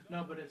hint. in,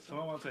 No, but it's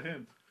Someone wants a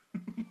hint.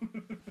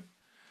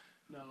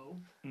 no.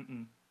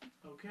 Mm-mm.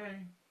 Okay.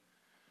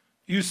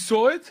 you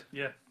saw it?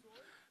 Yeah.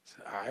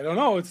 I don't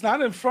know. It's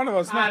not in front of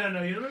us. I don't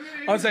know. You don't.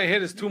 I'll say here.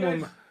 There's 2 more.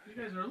 You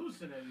guys are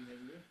hallucinating. Maybe.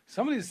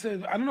 Somebody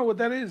said, I don't know what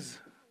that is.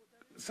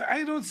 So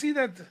I don't see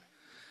that,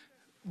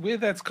 where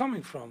that's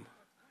coming from.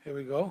 Here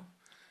we go.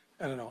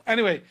 I don't know.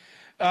 Anyway,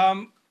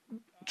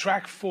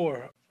 track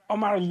 4,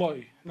 Amar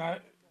Loy. Now,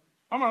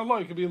 Amar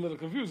Loy could be a little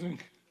confusing.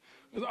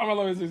 Because Amar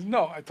Loy says,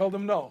 no, I told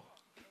him no.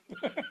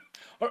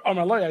 Or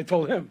Amar Loy, I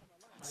told him.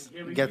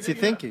 Gets you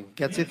thinking.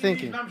 Gets you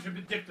thinking.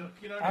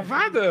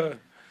 Avada.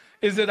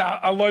 Is it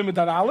Aloy mit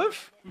an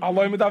Aleph?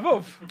 Aloy mit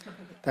Avov?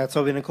 That's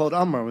why we didn't call it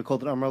Amar. We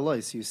called it Amar Loy.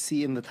 So you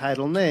see in the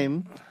title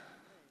name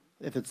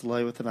if it's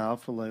Loy with an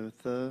Aleph or Loy with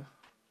the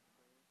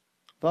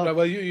Vav. Right,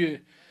 well,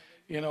 you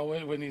know,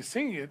 when you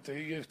sing it,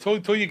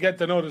 till you get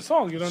to know the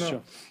song, you don't know.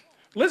 Sure.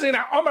 Listen,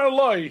 Amar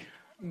Loy.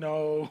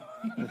 No.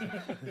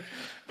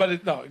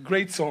 But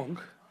great song.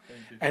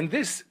 And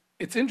this,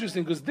 it's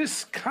interesting because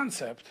this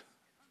concept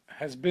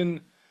has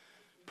been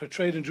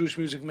portrayed in Jewish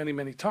music many,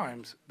 many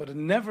times, but it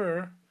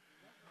never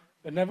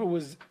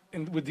was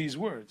with these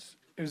words.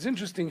 It was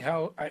interesting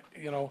how I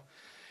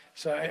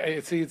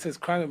see it says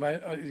crying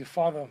about your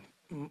father,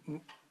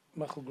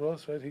 Michael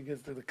Gross, right? He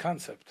gets the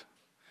concept,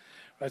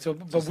 right? So,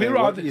 but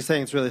you're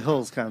saying it's really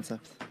Hill's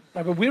concept.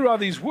 Right, but where are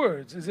these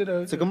words? Is it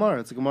It's a Gemara.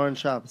 It's a Gemara in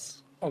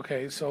Shabbos.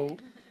 Okay, so,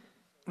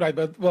 right,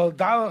 but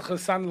Dal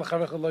Chasan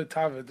L'Chavecha Lo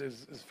Tavid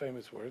is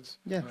famous words.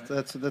 Yeah,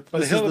 this is But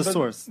the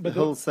source. but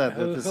Hill said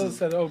that this Hill is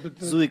said, but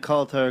Zui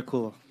called her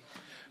Kula.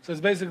 so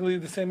it's basically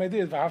the same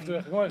idea. Don't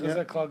Don't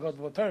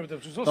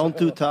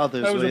do to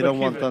others what you don't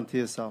want done to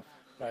yourself.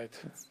 Right.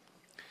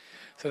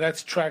 So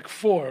that's track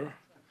 4.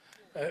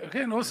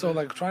 Again, also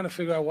like trying to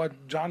figure out what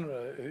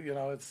genre.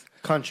 It's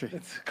Country.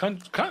 It's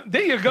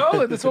there you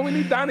go. That's what we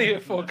need Donnie here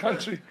for,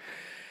 country.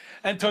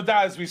 And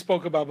Todah, as we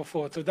spoke about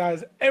before, Todah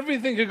is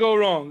everything could go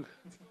wrong.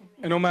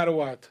 And no matter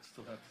what,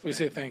 we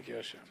say thank you,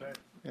 Hashem.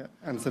 Yeah,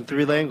 and it's in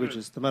 3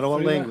 languages, no matter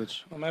what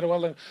language. No matter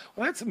what language.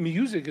 Well, that's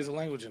music is a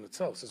language in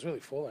itself. So it's really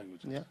 4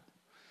 languages. Yeah.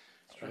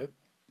 Right?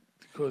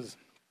 Because,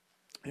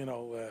 you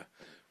know,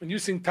 when you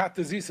sing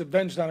Tata Zisa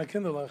benched on a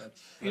Kinderlach,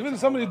 even if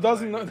somebody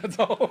doesn't know, that's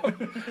all.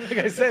 Like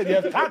I said, you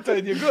have Tata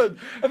and you're good.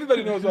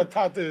 Everybody knows what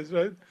Tata is,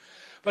 right?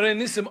 But in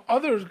Nissim,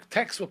 other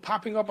texts were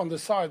popping up on the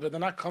side, but they're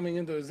not coming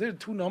into. Is there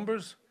 2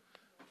 numbers?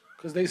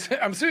 Because they said,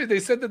 I'm serious, they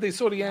said that they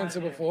saw the answer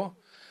before,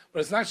 but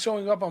it's not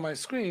showing up on my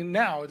screen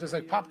now. It just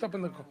like popped up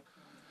in the.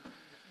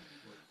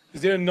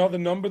 Is there another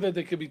number that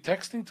they could be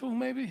texting to,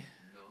 maybe?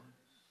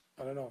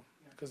 I don't know.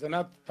 Because they're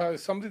not,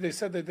 somebody, they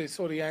said that they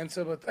saw the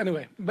answer, but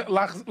anyway.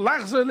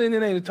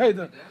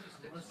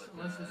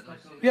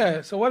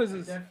 Yeah, so what is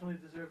this? Definitely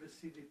deserve to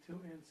see the 2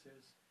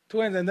 answers.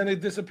 2 answers, and then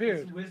it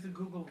disappeared. Where's the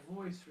Google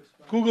Voice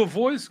response? Google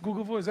Voice?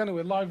 Google Voice,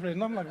 anyway, live radio,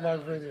 nothing like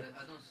live radio.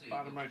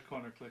 Bottom right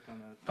corner, click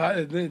on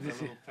that. The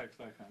little text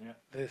icon, yeah.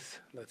 This,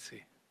 let's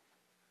see.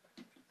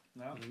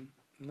 No?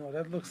 No,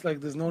 that looks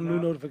like there's no new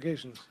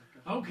notifications.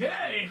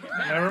 Okay.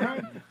 Never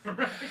mind.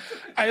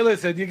 Hey,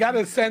 listen, you got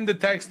to send the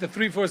text to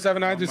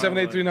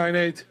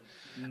 347-927-8398.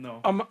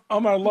 No.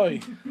 Amar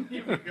Loi.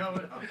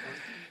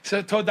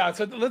 So Toda.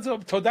 So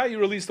Toda you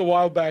released a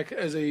while back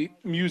as a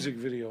music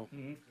video.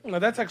 Now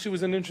that actually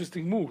was an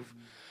interesting move,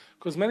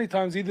 because many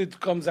times either it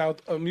comes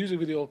out, a music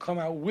video will come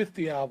out with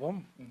the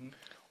album,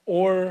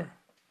 or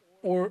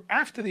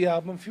after the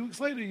album, a few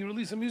weeks later, you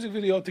release a music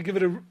video to give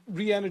it a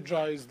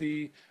re-energize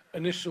the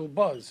initial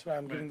buzz. Right?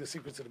 I'm giving the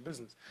secrets of the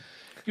business.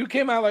 You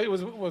came out like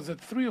was it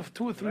 2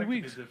 or 3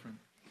 weeks?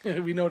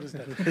 We noticed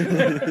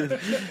that.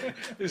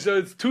 So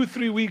it's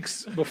 2-3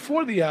 weeks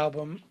before the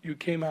album. You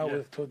came out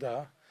with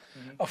Toda,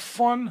 a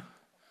fun.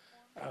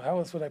 How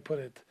else would I put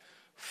it?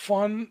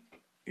 Fun,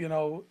 you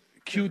know,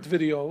 cute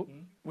video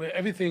where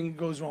everything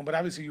goes wrong, but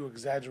obviously you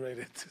exaggerate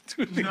it.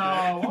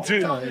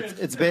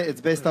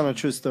 It's based on a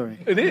true story.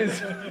 It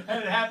is.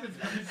 And it happens.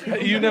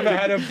 You never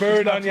had a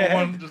bird on your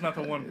head. Just not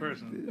the one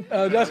person.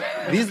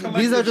 These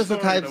are just the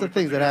types of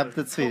things that happen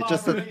to Tzvi.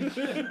 Just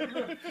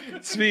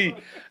Tzvi,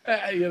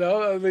 you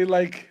know, I mean,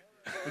 like.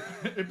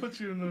 It puts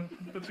you in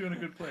a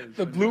good place.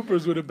 The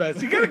bloopers were the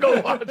best. You gotta go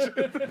watch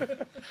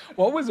it.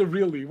 What was it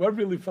really? What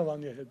really fell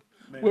on your head?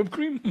 Maybe. Whipped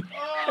cream?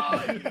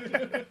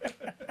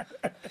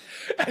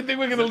 I think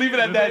we're gonna leave it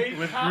at that.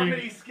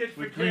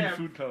 With green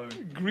food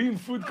coloring. Green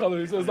food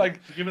coloring. So it's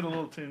like to give it a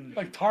little tinge.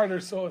 Like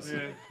tartar sauce.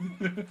 Yeah.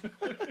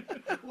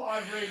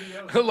 Live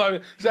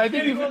radio. So I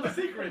think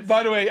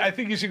by the way, I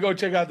think you should go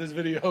check out this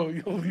video.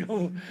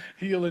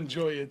 You'll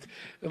enjoy it.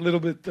 A little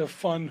bit of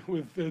fun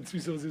with Tzvi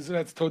Silberstein. So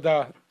that's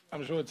Toda.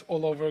 I'm sure it's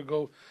all over.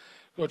 Go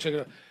check it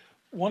out.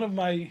 One of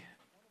my,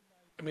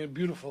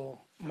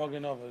 beautiful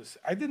Maganovas.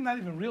 I did not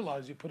even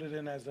realize you put it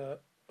in as a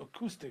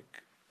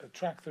acoustic,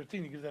 track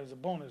 13. You give that as a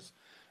bonus,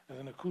 as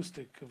an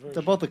acoustic version.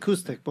 They're both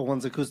acoustic, but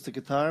one's acoustic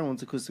guitar and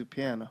one's acoustic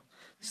piano.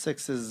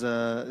 6 is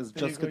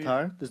just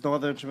guitar. There's no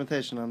other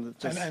instrumentation on it.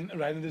 Just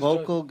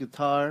vocal,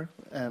 guitar,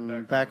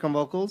 and background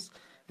vocals.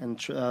 And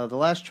the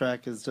last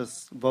track is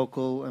just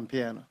vocal and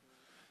piano.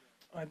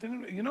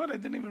 You know what? I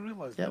didn't even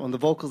realize that. Yeah, when the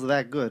vocals are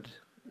that good.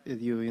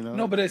 You know.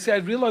 No, but I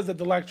realized that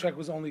the last track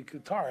was only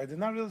guitar. I did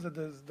not realize that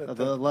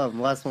the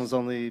last one was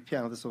only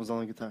piano. This one was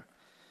only guitar.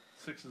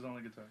 6 is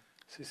only guitar.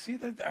 So see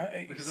that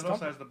because it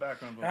also has the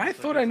background vocals. I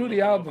thought I knew the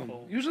album.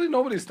 Usually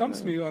nobody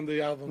stumps me on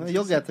the album. No,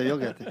 you'll get there. You'll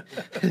get there.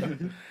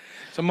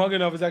 So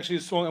Maganov is actually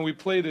a song, and we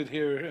played it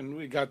here, and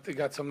it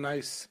got some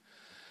nice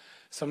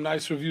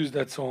reviews.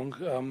 That song,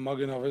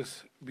 Maganov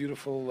is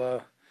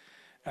beautiful.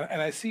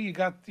 And I see you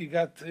got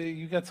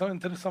some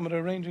into some of the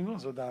arranging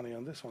also, Donnie,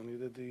 on this one. You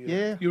did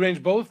the You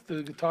arranged both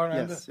the guitar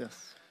and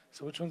yes.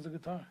 So which one's the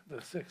guitar?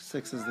 The 6.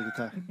 6 is the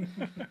guitar.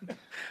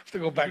 Have to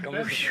go back and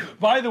listen.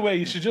 By the way,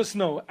 you should just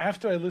know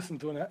after I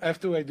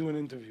do an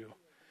interview,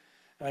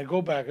 and I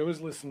go back, I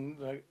always listen.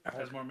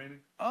 Has more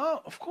meaning.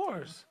 Oh, of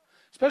course.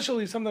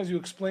 Especially sometimes you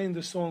explain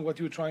the song, what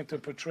you were trying to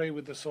portray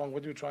with the song,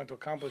 what you were trying to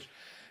accomplish,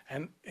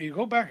 and you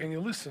go back and you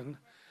listen,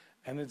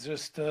 and it's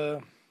just.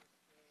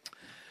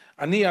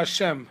 Ani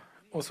Hashem,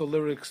 also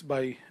lyrics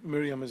by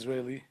Miriam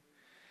Israeli,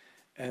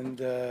 and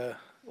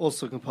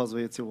also composed by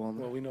Yitzi Wallner.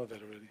 Well, we know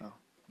that already. Oh.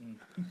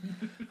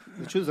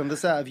 The truth on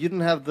this, if you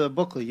didn't have the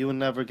booklet, you would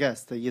never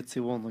guess that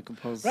Yitzi Wallner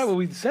composed. Right, well,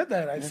 we said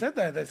that. I said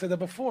that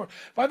before.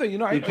 By the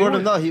way,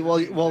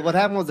 what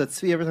happened was that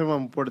Tzvi, every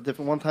time we brought a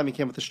different. One time he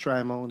came with the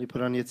Strymel and he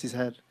put it on Yitzi's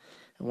head.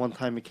 And one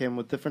time he came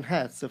with different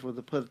hats.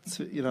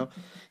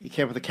 He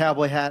came with a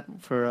cowboy hat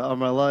for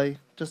Amar Lai,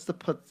 just to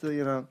put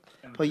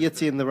put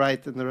Yitzi in the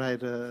right.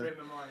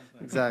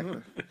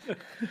 Exactly.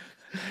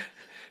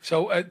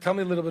 So tell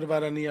me a little bit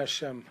about Ani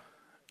Hashem.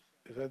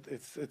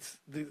 It's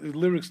the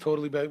lyrics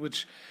totally bad.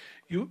 Which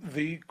in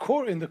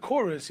the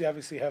chorus you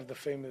obviously have the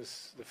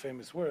famous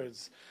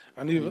words.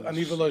 Ani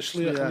v'lo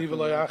shliach, ani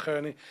v'lo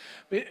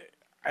yacher.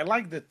 I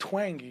like the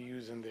twang you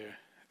use in there.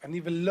 Ani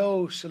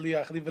v'lo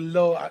shliach, ani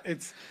v'lo.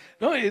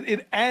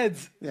 It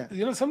adds.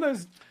 Yeah.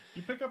 Sometimes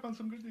You pick up on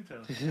some good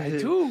details. I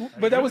do,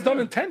 but that was done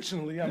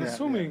intentionally, I'm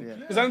assuming.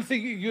 Because I don't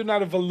think you're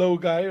not a velo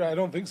guy. I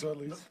don't think so, at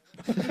least.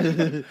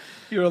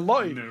 You're a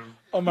loy. No.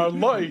 I'm a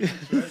loy.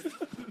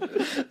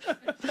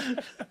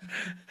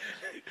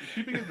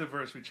 Keeping it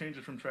diverse, we change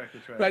it from track to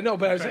track. Right, no,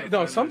 but I say,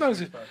 no,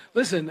 sometimes,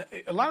 listen,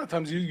 a lot of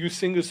times you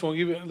sing a song,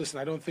 even, listen,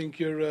 I don't think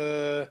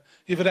you're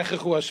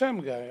Yivarechechu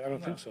Hashem guy. I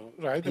don't think so,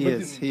 right?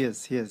 He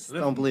is.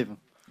 Don't believe him.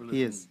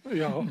 He is.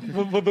 Yeah. He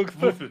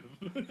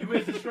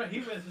wears the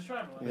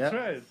shrine. Yeah. That's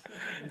right.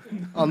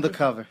 On the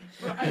cover.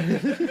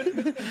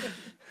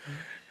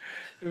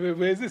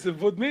 Where's this? In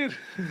Vodmir?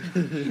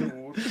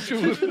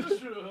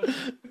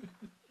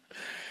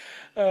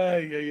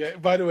 Yeah.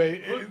 By the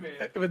way,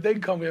 when they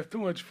come, we have too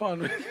much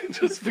fun.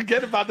 Just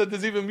forget about that.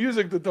 There's even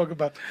music to talk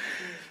about.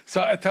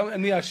 So I tell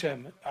Ani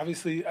Hashem.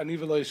 Obviously, Ani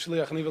v'lo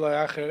shliach, Ani v'lo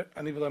acher,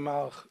 Ani v'lo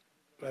malach.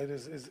 Right?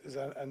 Is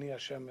Ani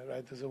Hashem?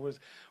 Right? There's a word.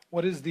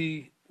 What is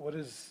the?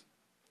 It's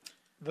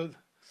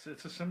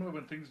a similar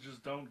when things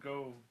just don't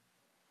go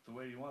the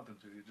way you want them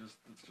to. It's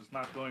just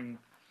not going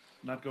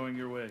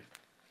your way.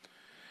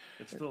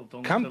 It's still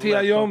don't. Kamti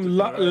hayom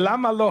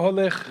lama lo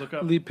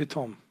holech li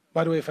pitom.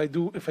 By the way, if I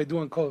do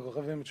on Kol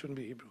Kochavim, it shouldn't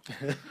be Hebrew.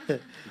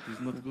 It is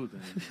not good.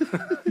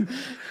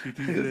 It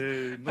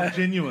is not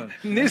genuine.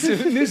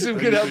 Nissim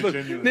can help us.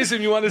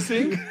 Nissim, you want to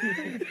sing?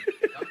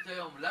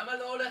 Lama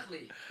lo holech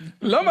li?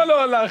 Lama lo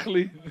holech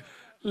li?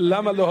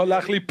 Lama lo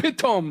holech li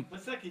pitom? 1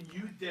 second,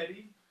 you,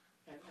 Daddy.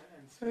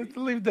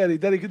 Leave Daddy.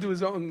 Daddy can do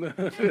his own.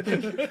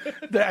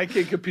 I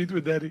can't compete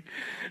with Daddy.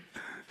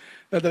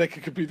 Not that I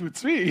can compete with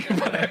tzvi,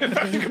 but if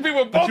I have to compete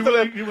with both of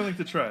them. You're willing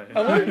to try.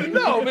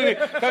 No,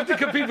 if I have to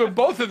compete with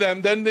both of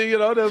them, then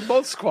they're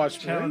both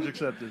squashed. Challenge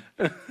accepted.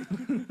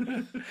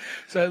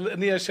 So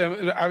Ani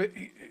Hashem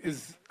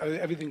is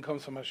everything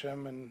comes from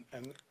Hashem, and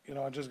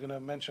I'm just going to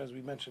mention, as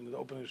we mentioned in the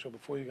opening of the show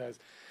before you guys,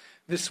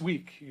 this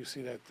week you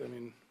see that. I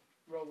mean,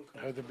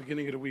 the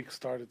beginning of the week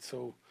started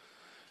so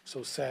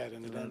sad,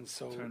 and it ends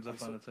so turns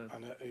up on its head.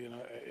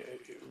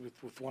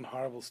 With one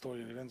horrible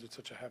story, and it ends with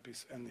such a happy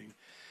ending.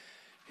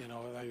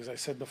 As I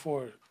said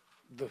before,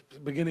 the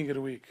beginning of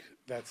the week,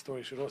 that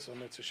story should also,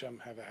 Mitzvah Hashem,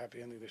 have a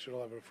happy ending. They should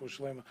all have a refuah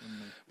shlema.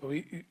 But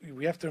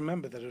we have to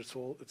remember that it's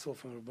all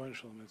from Rebbeinu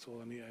Shalom. It's all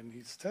Ani, and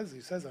he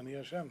says Ani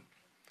Hashem.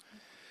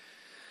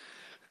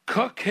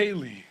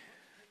 Kakeli.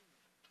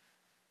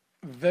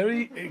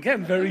 Very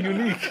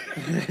unique.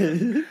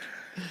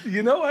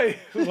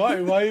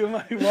 Why am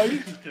I?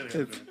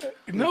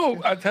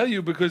 No, I'll tell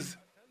you, because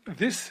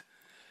this,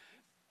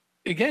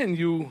 again,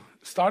 you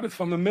started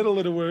from the middle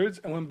of the words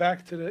and went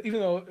back to the, even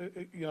though,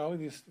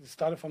 you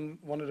started from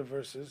one of the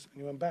verses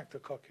and you went back to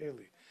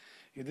Kakeli.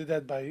 You did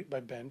that by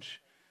bench,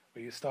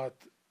 where you start,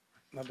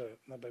 not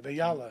by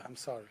Yala, I'm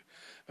sorry.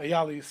 By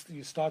Yala,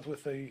 you start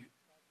with the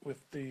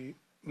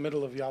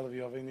middle of Yala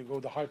V'Yova, and you go,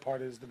 the high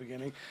part is the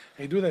beginning.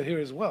 And you do that here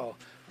as well.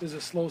 There's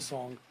a slow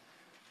song.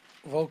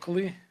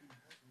 Vocally,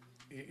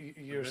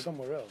 you're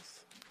somewhere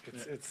else.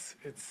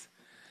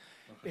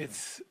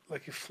 It's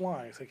like you're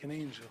flying. It's like an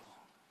angel.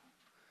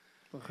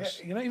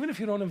 Even if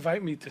you don't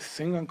invite me to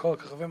sing on Kol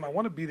Kochavim, I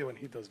want to be there when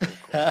he does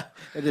vocals.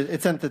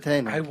 It's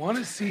entertaining. I want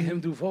to see him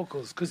do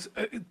vocals, because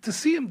to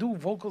see him do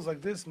vocals like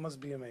this must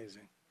be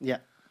amazing. Yeah.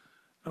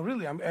 No,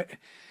 really,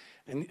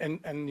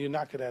 and you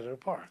knock it out of the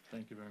park.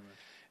 Thank you very much.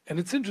 And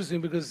it's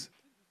interesting because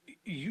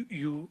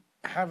you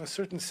have a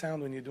certain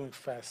sound when you're doing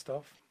fast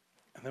stuff,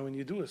 and then when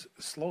you do a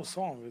slow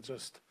song, it's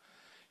just,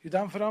 you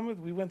down for it?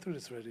 We went through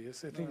this already. I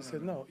think you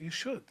said, no, you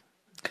should.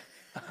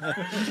 I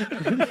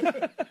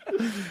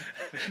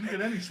shouldn't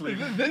get any sleep.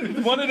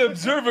 One of the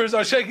observers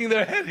are shaking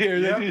their head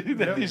here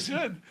that you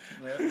should.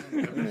 Yeah, I've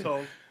been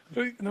told.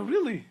 No,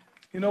 really.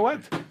 You know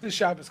what? This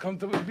Shabbos, come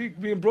to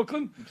be in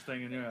Brooklyn. I'm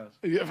staying in your house.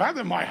 If I'm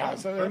in my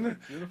house, and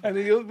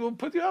we'll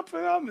put you up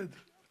for Ahmed.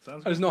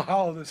 There's no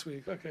howl this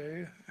week.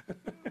 Okay.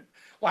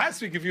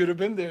 Last week, if you would have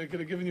been there, I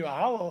could have given you a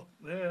howl.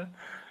 Yeah.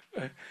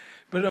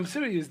 But I'm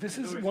serious. This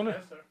is one of.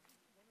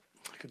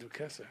 I could do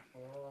Kesser.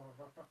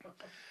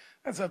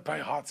 That's a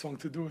pretty hot song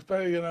to do.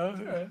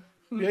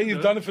 Yeah,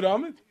 you've done it for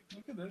Ahmed?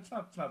 It's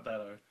not that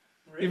hard.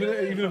 Even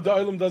if the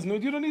Olam doesn't know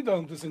it, you don't need the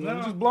Olam to sing.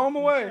 No. Just blow them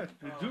away.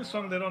 We do a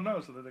song they don't know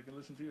so that they can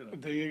listen to you.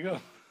 There you go.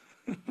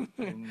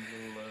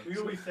 We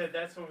always said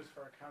that song was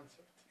for a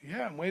concert.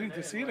 Yeah, I'm waiting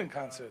to see it in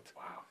concert.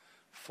 Wow.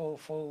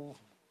 Full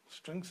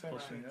string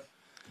section.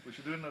 We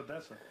should do it in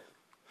Odessa.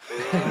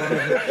 I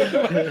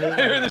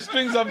hear the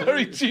strings are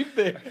very cheap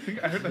there.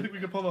 I think we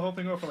could pull the whole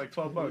thing off for like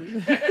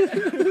 $12.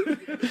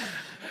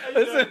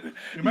 Listen,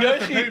 you might have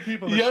to pay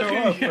people to show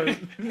up.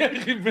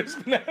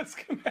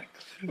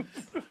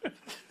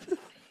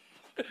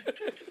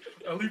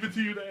 I'll leave it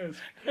to you to ask.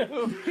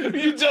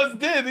 You just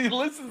did. He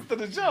listens to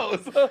the show.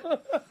 So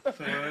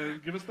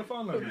give us the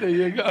phone number. There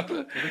you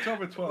go. If it's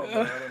over 12, I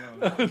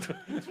don't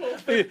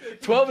know.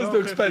 12 is too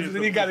expensive,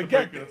 and you got to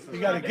get there. You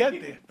got to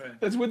get there.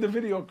 That's with the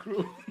video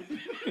crew.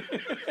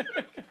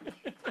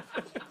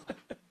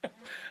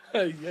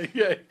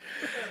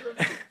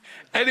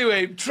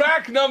 Anyway,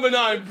 track number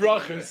 9,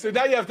 Brachas. So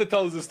now you have to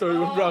tell us the story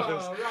with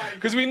Brachas.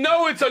 Because we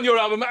know it's on your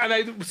album,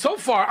 and so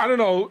far, I don't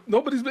know,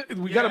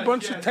 we got a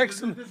bunch of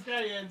texts. This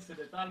guy answered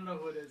it. I don't know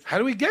who it is. How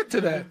do we get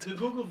to that? The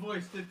Google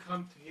voice did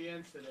come to, he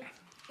answered it.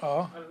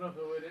 Oh. I don't know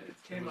who it is. It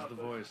came up. The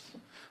voice.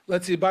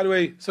 Let's see, by the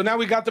way, so now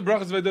we got the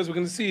Brachas videos, we're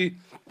going to see.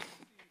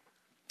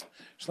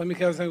 Shlomi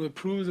Kaz saying with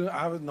Pruz,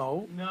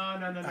 no.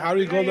 No.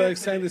 Harry Goldberg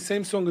sang the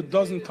same song a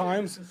dozen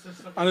times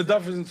on a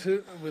different.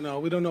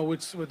 We don't know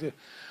which.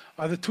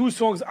 Are the two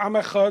songs Am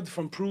Echad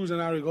from Pruz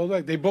and Harry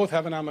Goldberg? They both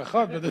have an Am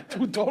Echad, but they're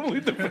two totally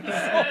different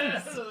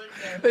songs.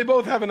 They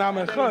both have an Am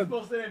They were Echad.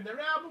 supposed to name their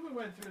album. We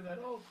went through that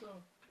also.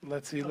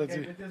 Let's see. But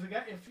there's a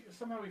guy. If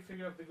somehow we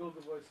figure out the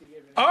Google voice he gave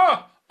it.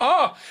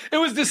 Oh! It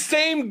was the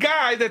same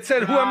guy that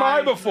said, "Who am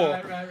I?" before.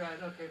 Right.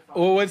 Okay, fine.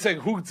 Oh, 1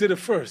 second. Who did it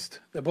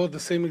first? They're both the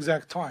same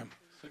exact time.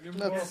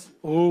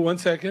 Oh, 1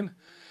 second.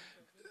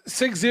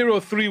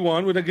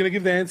 6031. We're going to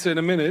give the answer in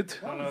a minute.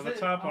 No, the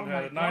top one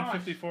had it.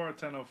 954 or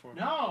 1004.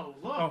 No,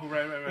 look. Oh,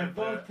 right. They're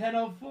both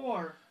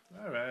 1004.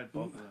 All right,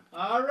 both of them.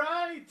 All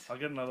right. I'll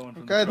get another one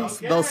from Okay,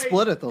 they'll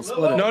split it. They'll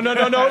split it. No.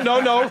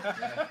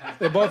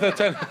 They both are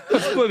 10.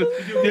 Split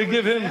it. You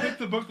give him.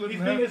 The booklet.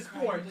 He's being a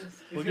sport.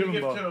 We'll give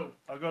him both. 2.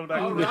 I'll go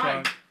back to the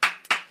song.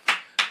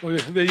 Well,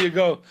 there you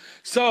go.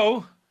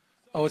 So,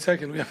 1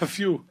 second. We have a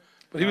few.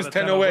 But he was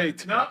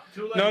 1008. No,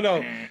 too late.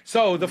 No.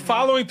 So the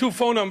following 2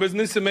 phone numbers,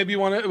 Nissa, maybe you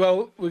want to,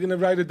 well, we're going to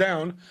write it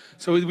down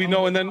so we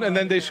know, and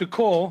then they should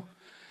call.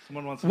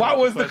 Someone wants to What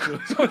know was the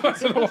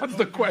question. what's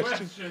the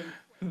question?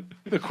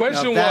 The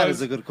question That was...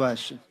 is a good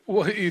question.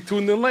 Well, you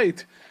tuned in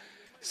late.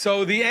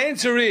 So the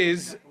answer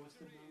is,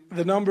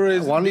 the number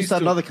is... Why don't you these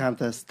start two. another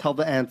contest? Tell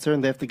the answer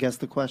and they have to guess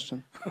the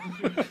question.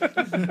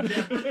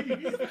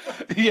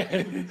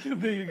 Yeah,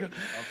 there you go.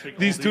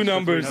 These 2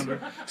 numbers.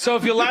 So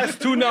if your last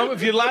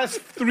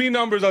 3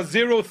 numbers are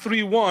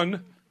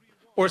 031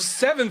 or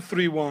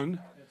 731,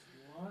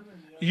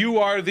 you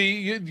are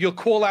you'll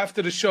call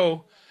after the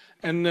show,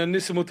 and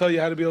Nissim will tell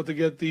you how to be able to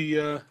get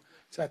the.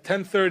 It's at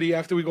 10:30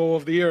 after we go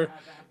off the air.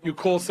 You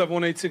call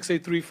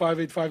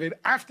 718-683-5858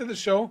 after the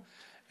show,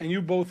 and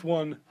you both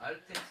won. I'll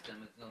text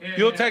them.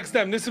 You'll text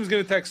them. Nissim's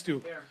going to text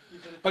you.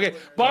 Okay.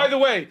 By the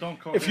way,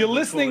 if you're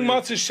listening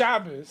Matzah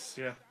Shabbos,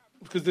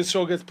 because this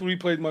show gets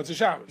replayed Matzah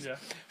Shabbos. Yeah.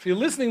 If you're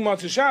listening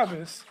Matzah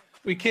Shabbos,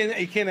 you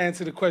can't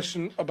answer the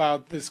question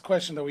about this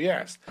question that we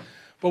asked.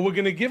 But we're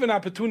going to give an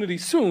opportunity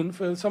soon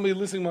for somebody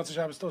listening Matzah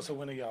Shabbos to also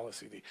win a Yala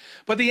CD.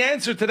 But the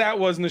answer to that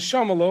was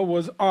Neshamalo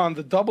was on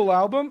the double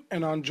album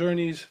and on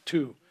Journeys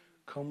 2.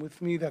 Come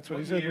with me. That's what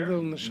he said.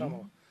 Little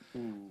Neshamalo.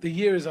 The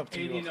year is up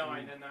to you.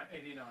 89 and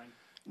 89.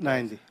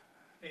 90.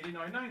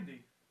 89,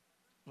 90.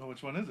 Well,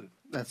 which one is it?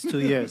 That's 2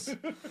 years. It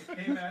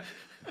came at...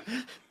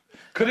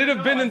 Could it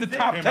have been in the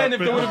top 10 if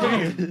there would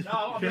have been?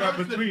 No, Came out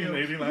between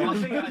 89.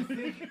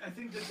 I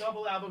think the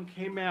double album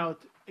came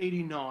out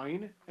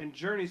 89, and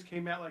Journeys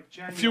came out like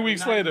January. A few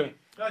weeks 90. later.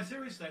 No,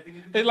 seriously, I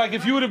think Like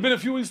if you would have been a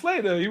few weeks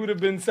later, he would have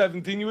been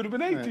 17, you would have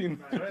been 18.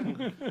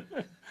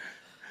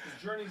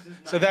 Journeys is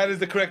So that is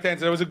the correct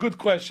answer. That was a good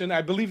question.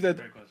 I believe that.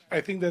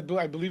 I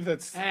believe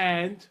that's.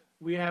 And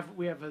we have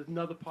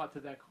another part to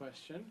that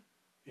question.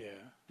 Yeah.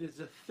 There's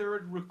a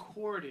third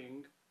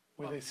recording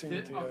Where they sing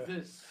of together.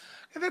 this.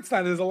 Yeah, that's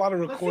not. There's a lot of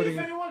recording.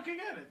 Let's see if anyone can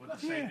get it. With the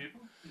same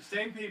people? The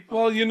same people.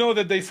 Well, you know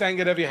that they sang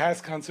at every Has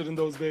concert in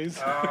those days.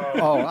 Gee, that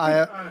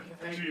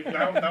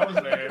was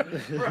bad.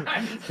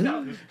 Right.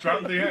 No. Just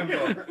drop the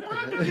handle.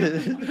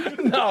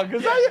 No,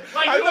 because I you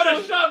thought want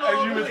a shovel.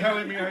 And you were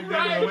telling me I gave it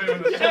away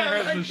when the song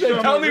has the They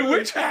shovel. tell me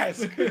which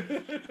Has.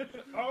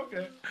 Oh,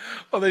 okay.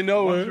 Oh, they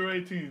know 1 it. through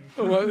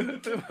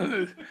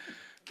 18.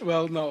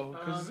 Well, no,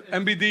 because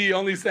MBD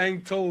only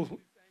sang till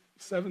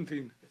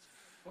 17,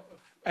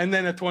 and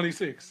then at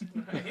 26.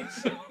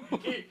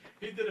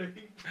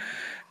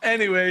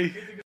 Anyway,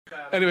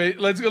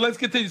 let's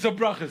continue. So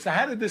brachas.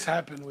 How did this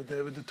happen with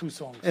the 2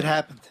 songs? It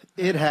happened.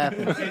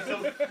 Okay,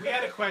 so we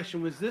had a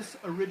question. Was this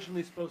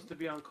originally supposed to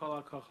be on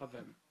Kol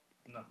HaKochavim?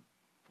 No.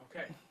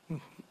 Okay.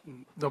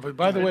 No, but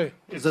by the way,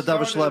 It's a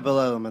double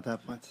Shlebel at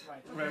that point.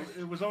 Right.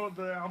 It was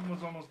the album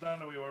was almost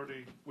done, and we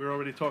were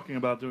already talking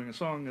about doing a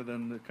song, and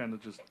then it kind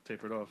of just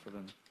tapered off, and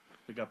then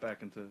we got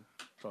back into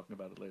talking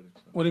about it later.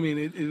 So. what do you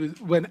mean? It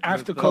was when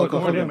after Kol Kol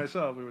HaKochavim. HaKochavim?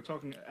 Myself, we were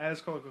talking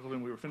as Kol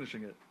HaKochavim, we were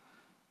finishing it.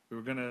 We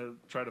were gonna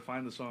try to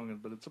find the song,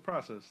 but it's a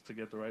process to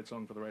get the right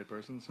song for the right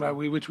person. So. Right,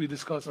 which we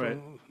discussed. Right.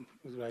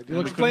 Right. And You'll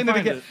we explain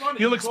couldn't it again. find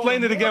You'll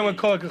explain it again when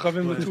Kol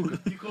HaKochavim was too.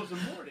 He calls him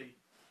Morty.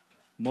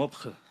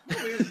 Mopche.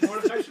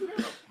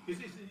 He's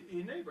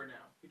a neighbor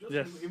now.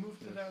 Yes. He moved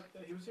to that.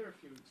 He was here a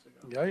few weeks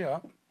ago. Yeah.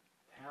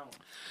 Town.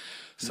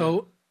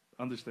 So,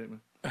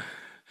 Understatement.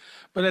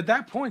 but at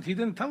that point, he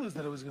didn't tell us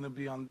that it was going to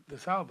be on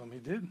this album. He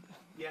did.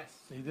 Yes.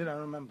 He did. I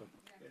remember.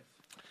 Yes.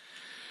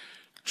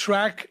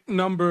 Track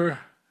number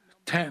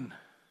 10.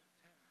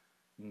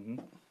 Mm-hmm.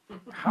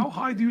 How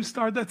high do you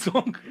start that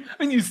song?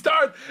 And you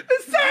start the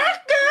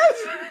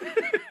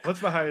sadness.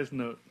 What's the highest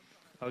note?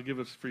 I'll give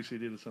a free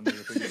CD to somebody.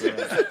 If they get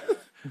that.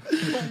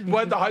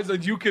 What the highest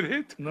that you can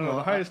hit? No,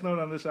 the highest note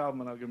on this album,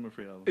 and I'll give him a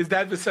free album. Is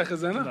that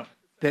V'sechazena? No.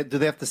 Do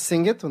they have to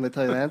sing it when they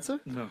tell you the answer?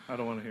 No, I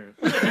don't want to hear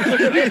it.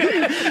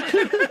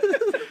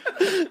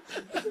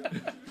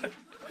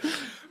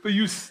 But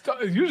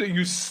usually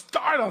you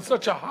start on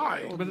such a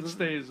high. But it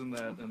stays in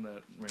that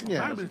range.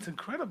 Yeah, but it's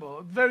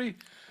incredible. Very,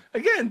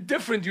 again,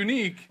 different,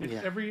 unique.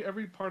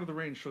 Every part of the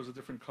range shows a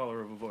different color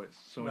of a voice.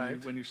 So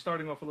when you're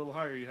starting off a little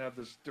higher, you have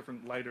this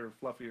different, lighter,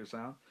 fluffier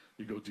sound.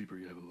 You go deeper,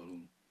 you have a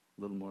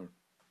little more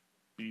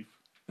beef,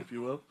 if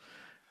you will.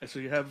 And so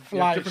you have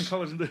different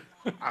colors in the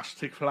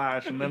astic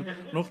flash, and then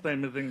nog time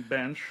met een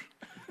bench,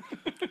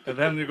 and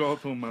then you go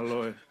to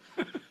Malloy.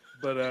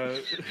 But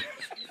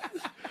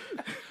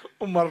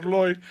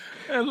Marloy,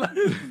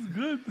 it's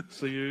good.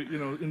 So you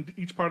know in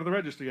each part of the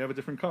register you have a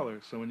different color.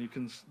 So when you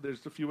can,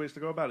 there's a few ways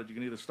to go about it. You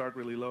can either start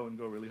really low and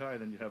go really high,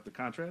 then you have the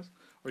contrast,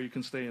 or you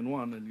can stay in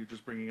one and you're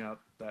just bringing out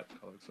that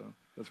color. So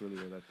that's really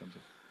where that comes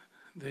in.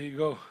 There you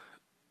go.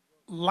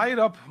 Light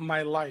up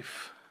my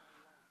life.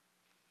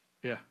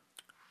 Yeah.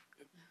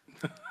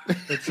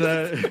 It's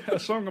a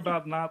song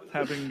about not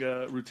having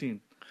a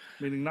routine,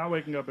 meaning not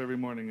waking up every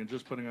morning and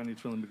just putting on your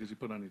tefillin because you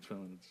put on your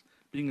tefillin. It's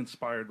being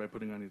inspired by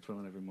putting on your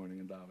tefillin every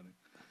morning and davening,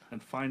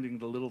 and finding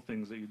the little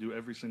things that you do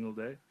every single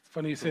day. It's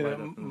funny you say that.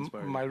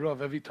 My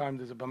Rav, every time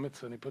there's a bar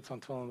mitzvah and he puts on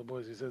tefillin on the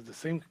boys, he says the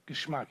same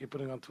geschmack you're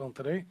putting on tefillin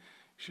today, you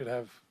should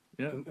have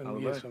in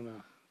years from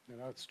now. You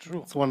know, it's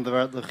true. It's one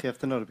of the you have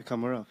to know to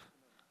become a Rav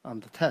on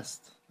the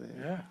test.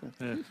 Yeah.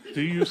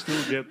 Do you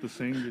still get the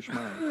same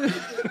geschmack?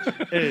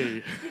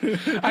 Hey.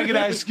 I could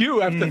ask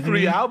you, after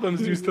 3 albums,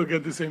 do you still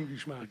get the same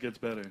geschmack? It gets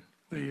better.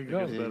 There you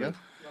go.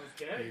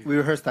 We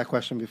rehearsed that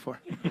question before.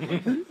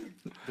 Did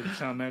it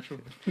sound natural?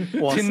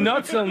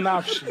 Tinotzel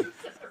nafshi.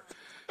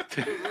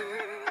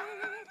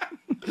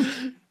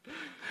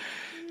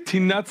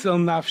 Tinotzel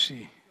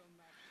nafshi.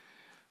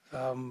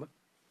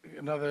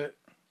 Another,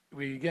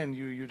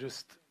 you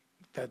just,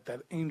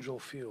 that angel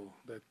feel,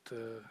 that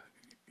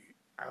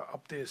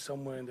up there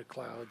somewhere in the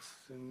clouds,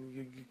 and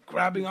you're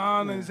grabbing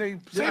on and say,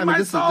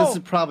 my soul. This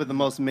is probably the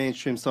most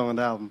mainstream song on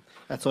the album.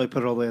 That's why we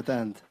put it all the way at the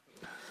end.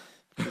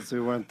 Because we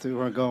weren't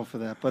going for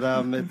that. But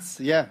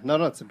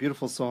it's a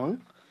beautiful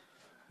song.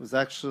 It was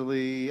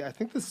actually, I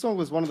think this song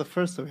was one of the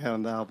first that we had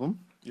on the album.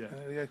 Yeah,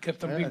 it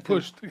kept on being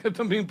pushed. It kept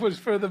on being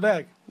pushed further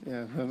back.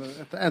 Yeah,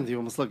 at the end you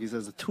almost look. He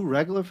says, "Is it too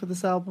regular for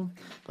this album?"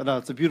 But no,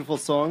 it's a beautiful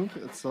song.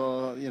 It's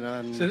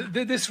And so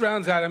this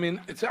rounds out. I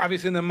mean, it's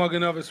obviously in the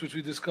Moganovis, which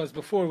we discussed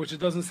before, which it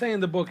doesn't say in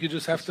the book. You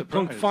just have to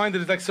find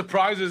it. It's like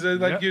surprises.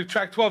 Like you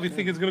track 12, you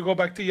think it's going to go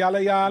back to Yale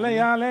Yale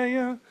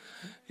Yale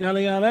Yale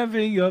Yale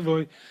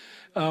Yale.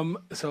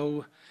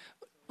 So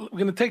we're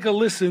going to take a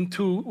listen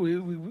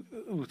to.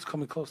 It's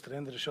coming close to the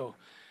end of the show.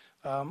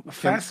 A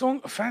fast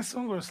song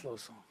or a slow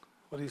song?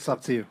 What do you say? It's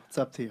up to you. It's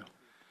up to you.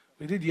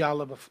 We did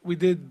Yalla before. We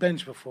did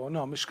Bench before.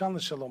 No, Mishkan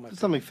Shalom. There's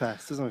something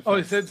fast. Oh,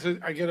 he said, so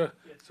I get a...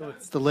 So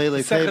it's the Lele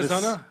Tavis.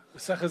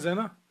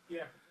 V'sechazena?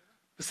 Yeah.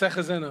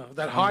 V'sechazena.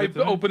 That high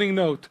opening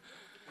note.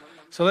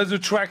 So let's do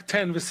track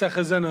 10,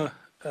 V'sechazena.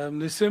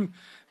 Nisim.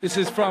 This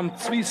is from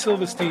tzvi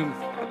Silberstein.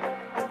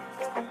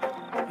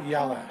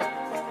 Yalla.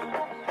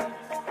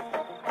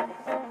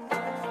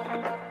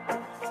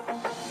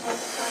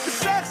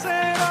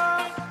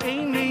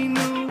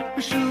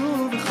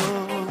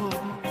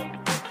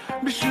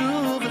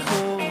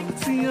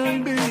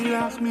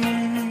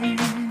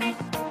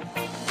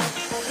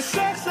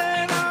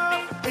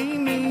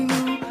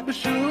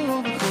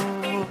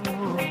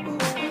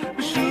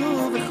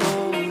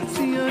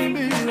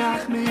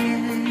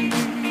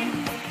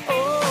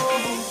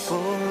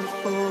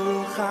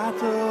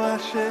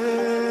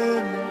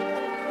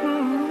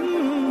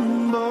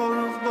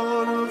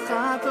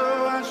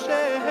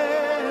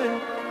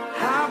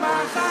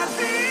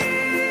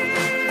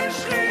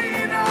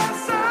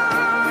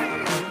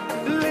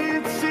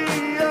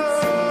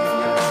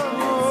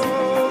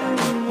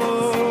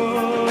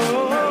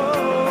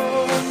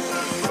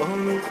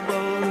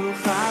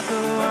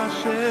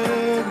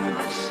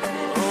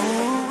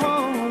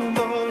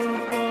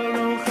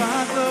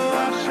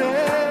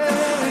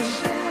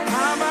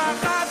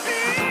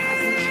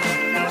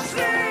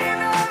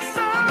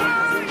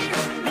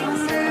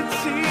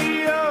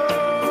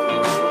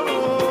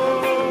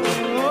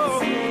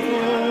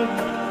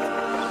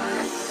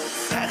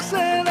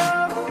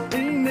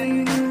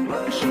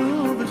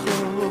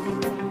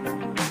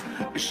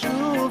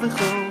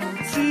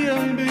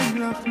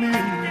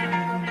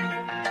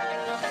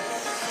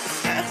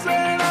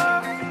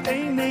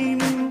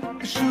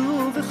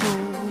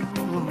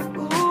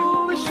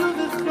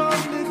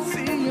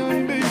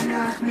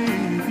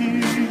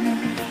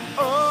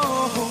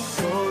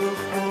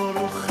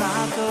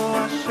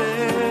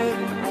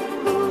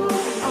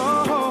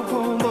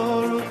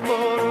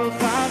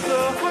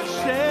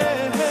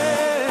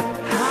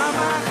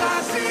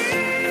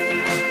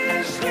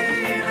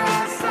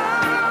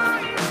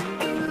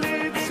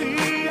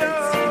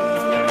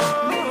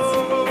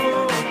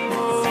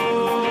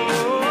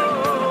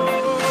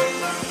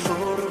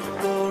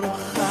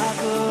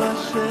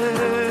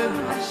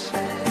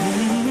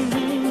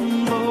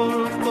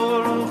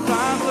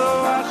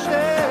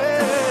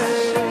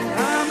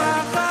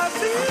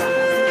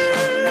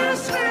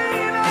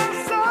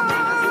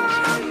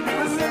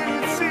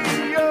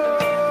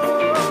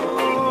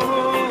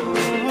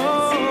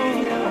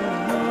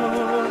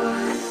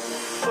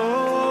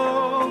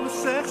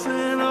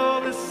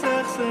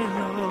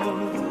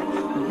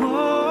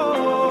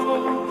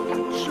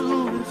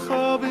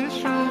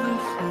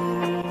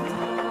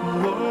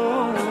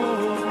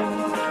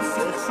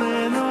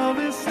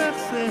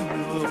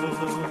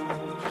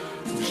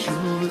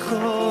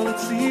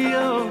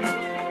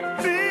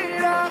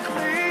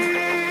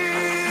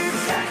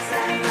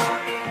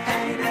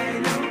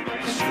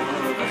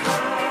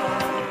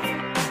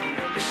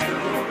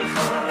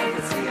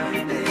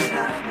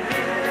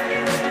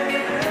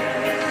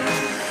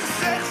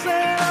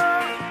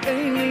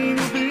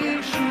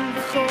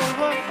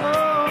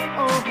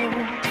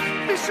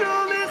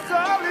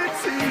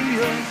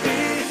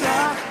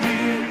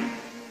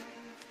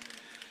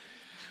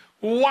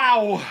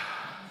 Wow.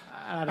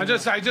 I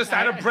just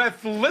out of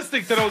breath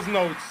listening to those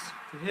notes.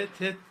 Hit,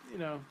 you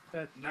know.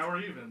 That. Now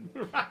we're even.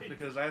 Right.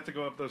 Because I had to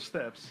go up those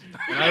steps.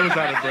 And I was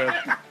out of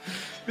breath.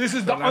 This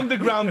is the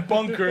underground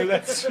bunker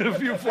that's a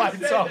few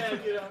flights up.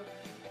 That, you know,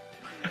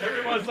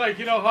 everyone's like,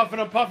 you know, huffing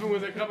and puffing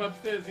when they come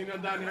upstairs, you know,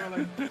 down here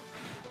like,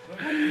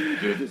 how do you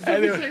do this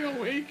every single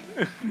week?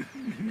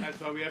 That's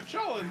why we have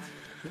Cholins.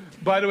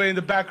 By the way, in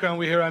the background,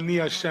 we hear Ani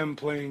Hashem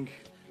playing.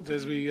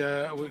 As we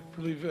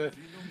believe,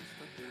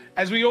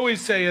 as we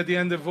always say at the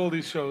end of all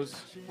these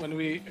shows, when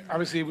we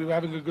were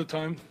having a good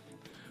time.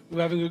 We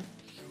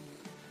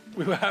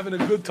were having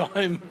a good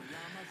time,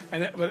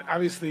 but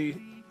obviously,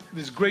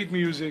 there's great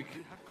music.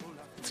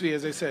 See,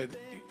 as I said,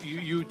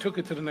 you took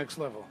it to the next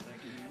level,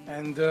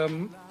 and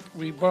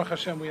we, Baruch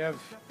Hashem, we have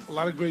a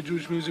lot of great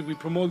Jewish music. We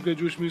promote great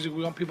Jewish music.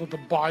 We want people to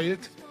buy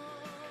it.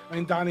 I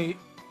mean, Donnie,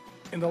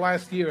 in the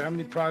last year, how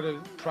many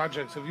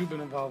projects have you been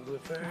involved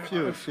with?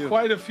 A few.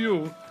 Quite a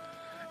few,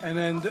 and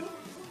then,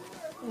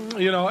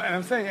 you know, and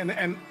I'm saying,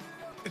 and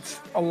it's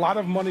a lot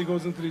of money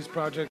goes into these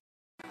projects.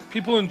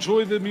 People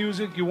enjoy the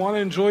music. You want to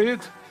enjoy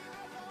it,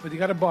 but you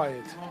got to buy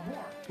it.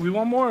 We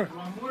want more.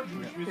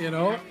 You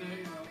know,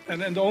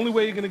 and the only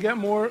way you're going to get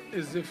more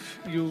is if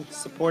you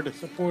support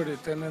it,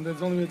 and then that's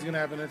the only way it's going to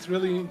happen. It's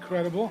really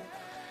incredible,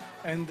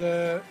 and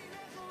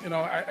you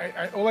know,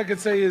 I all I can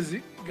say is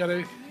you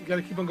gotta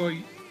keep on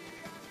going.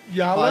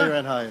 Yalla, higher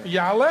and higher.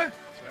 Yalla,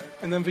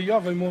 and then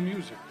v'yaveh, more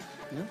music.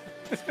 Yeah.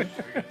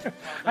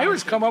 I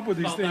always come up with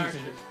these things.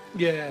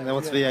 Yeah. And then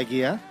what's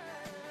v'yagia?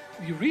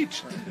 You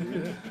reached.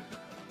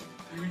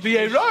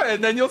 V'yera,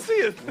 and then you'll see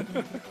it.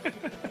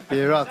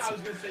 V'yerat. I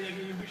was going to say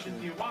we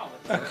should be a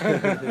wallet.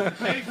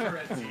 Pay for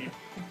it.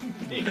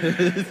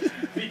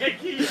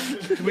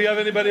 Do we have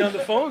anybody on the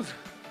phones?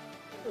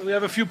 We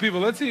have a few people.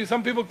 Let's see.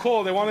 Some people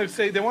call. They want to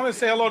say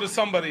hello to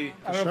somebody.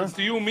 I don't know if it's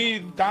to you, me,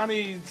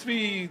 Donnie,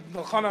 Tzvi,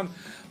 Chanan.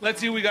 Let's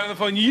see who we got on the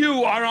phone.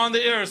 You are on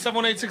the air.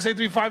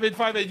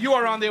 718-683-5858. You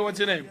are on there. What's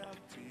your name?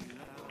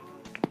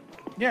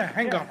 Yeah,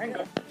 hang on.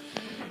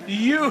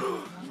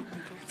 You.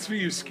 Tzvi,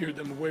 you scared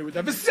them away with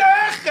that. You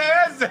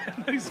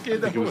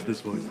scared them away. It was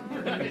this voice.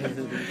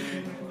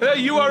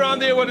 You are on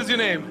there. What is your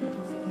name?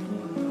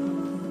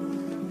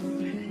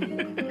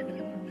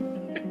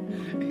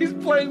 He's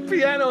playing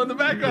piano in the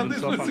background.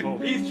 He's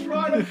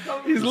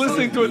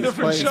listening to a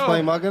different show. He's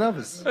playing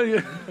Maganavis.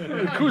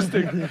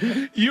 Acoustic.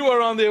 You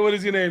are on there. What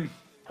is your name?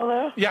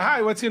 Hello? Yeah,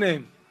 hi. What's your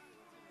name?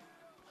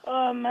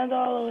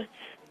 Mandalowitz.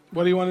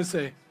 What do you want to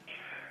say?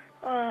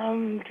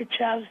 Good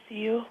Shabbos to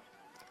you.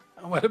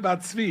 What about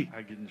Tzvi?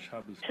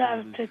 Shabbos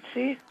to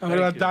Tzvi. And what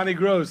about Donnie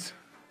Gross?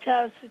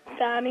 Shabbos to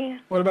Donnie.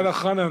 What about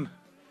Achanan?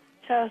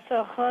 Shabbos to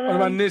Achanan. What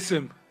about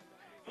Nissim?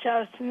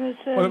 Shabbos to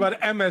Nissim. What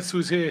about MS,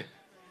 who's here?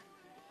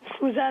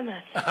 Who's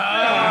MS?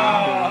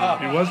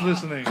 He was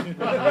listening.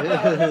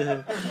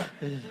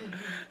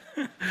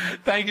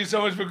 Thank you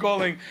so much for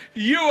calling.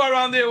 You are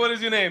on there. What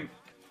is your name?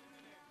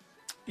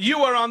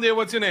 You are on there.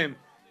 What's your name?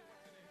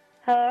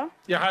 Hello?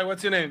 Yeah, hi.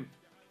 What's your name?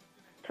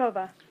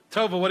 Tova.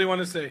 Tova, what do you want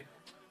to say?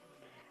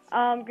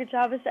 Good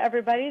Shabbos to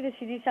everybody. The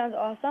CD sounds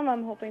awesome.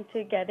 I'm hoping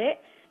to get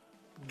it.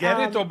 Get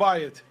it or buy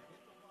it?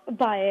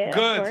 Buy it,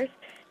 Good. of course.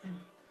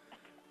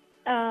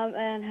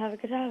 And have a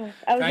good Shabbos.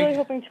 I was really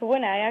hoping to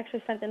win it. I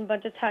actually sent in a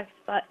bunch of texts,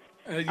 but...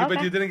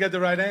 But you didn't get the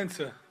right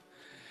answer.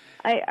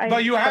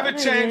 But you have a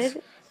chance.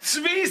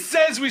 Tzvi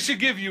says we should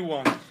give you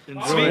one.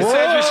 Tzvi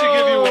says we should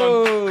give you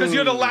one. Because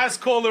you're the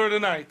last caller of the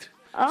night.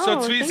 So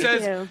Tzvi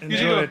says you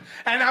should go.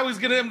 And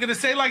I'm gonna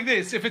say like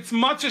this: if it's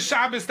Matzah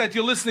Shabbos that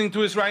you're listening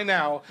to us right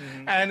now,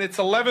 and it's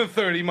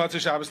 11:30 Matzah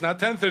Shabbos, not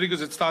 10:30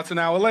 because it starts an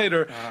hour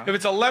later. If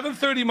it's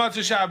 11:30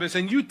 Matzah Shabbos,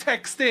 and you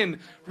text in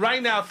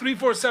right now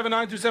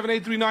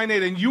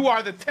 347-927-8398, and you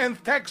are the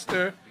 10th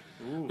texter,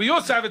 we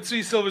also have a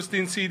Tzvi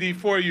Silberstein CD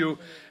for you,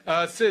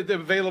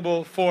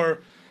 available for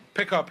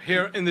pickup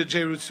here in the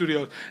JRoot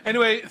studios.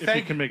 Anyway, if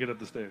you can make it up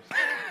the stairs.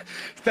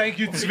 Thank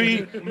you,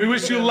 Tzvi. We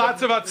wish you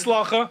lots of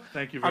atzlacha.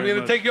 Thank you I'm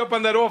going to take you up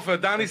on that offer.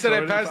 Donnie said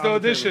I passed the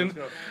audition.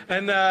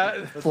 And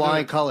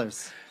flying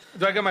colors.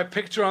 Do I get my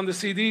picture on the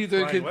CD?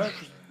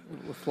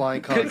 With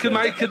flying colors. Could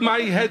my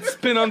head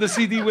spin on the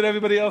CD with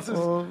everybody else's?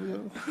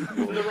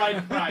 The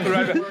right price.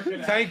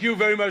 Right. Thank you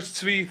very much,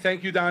 Tzvi.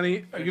 Thank you,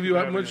 Donnie. I give you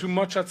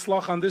much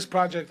hatzlach on this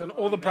project and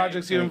all the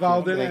projects you're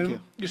involved in. Thank and you.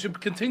 You should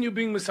continue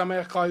being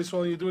Mesamech Klal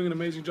Yisrael. You're doing an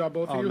amazing job,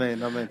 both of you.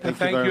 Amen. Thank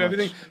you very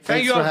everything. much.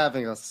 Thanks for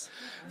having us.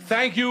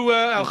 Thank you,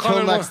 Elchanan.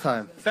 Until next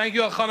time. Thank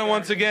you, Elchanan,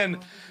 once again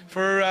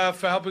for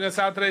helping us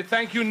out today.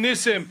 Thank you,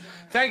 Nissim.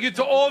 Thank you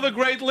to all the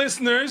great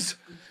listeners.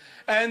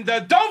 And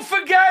don't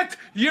forget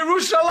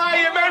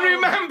Yerushalayim, and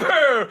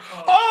remember,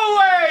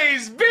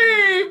 always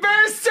be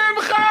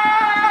besimcha!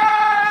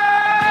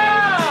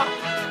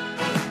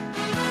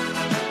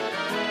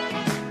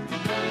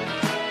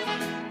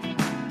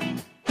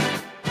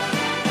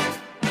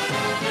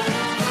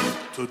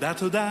 תודה,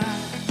 תודה.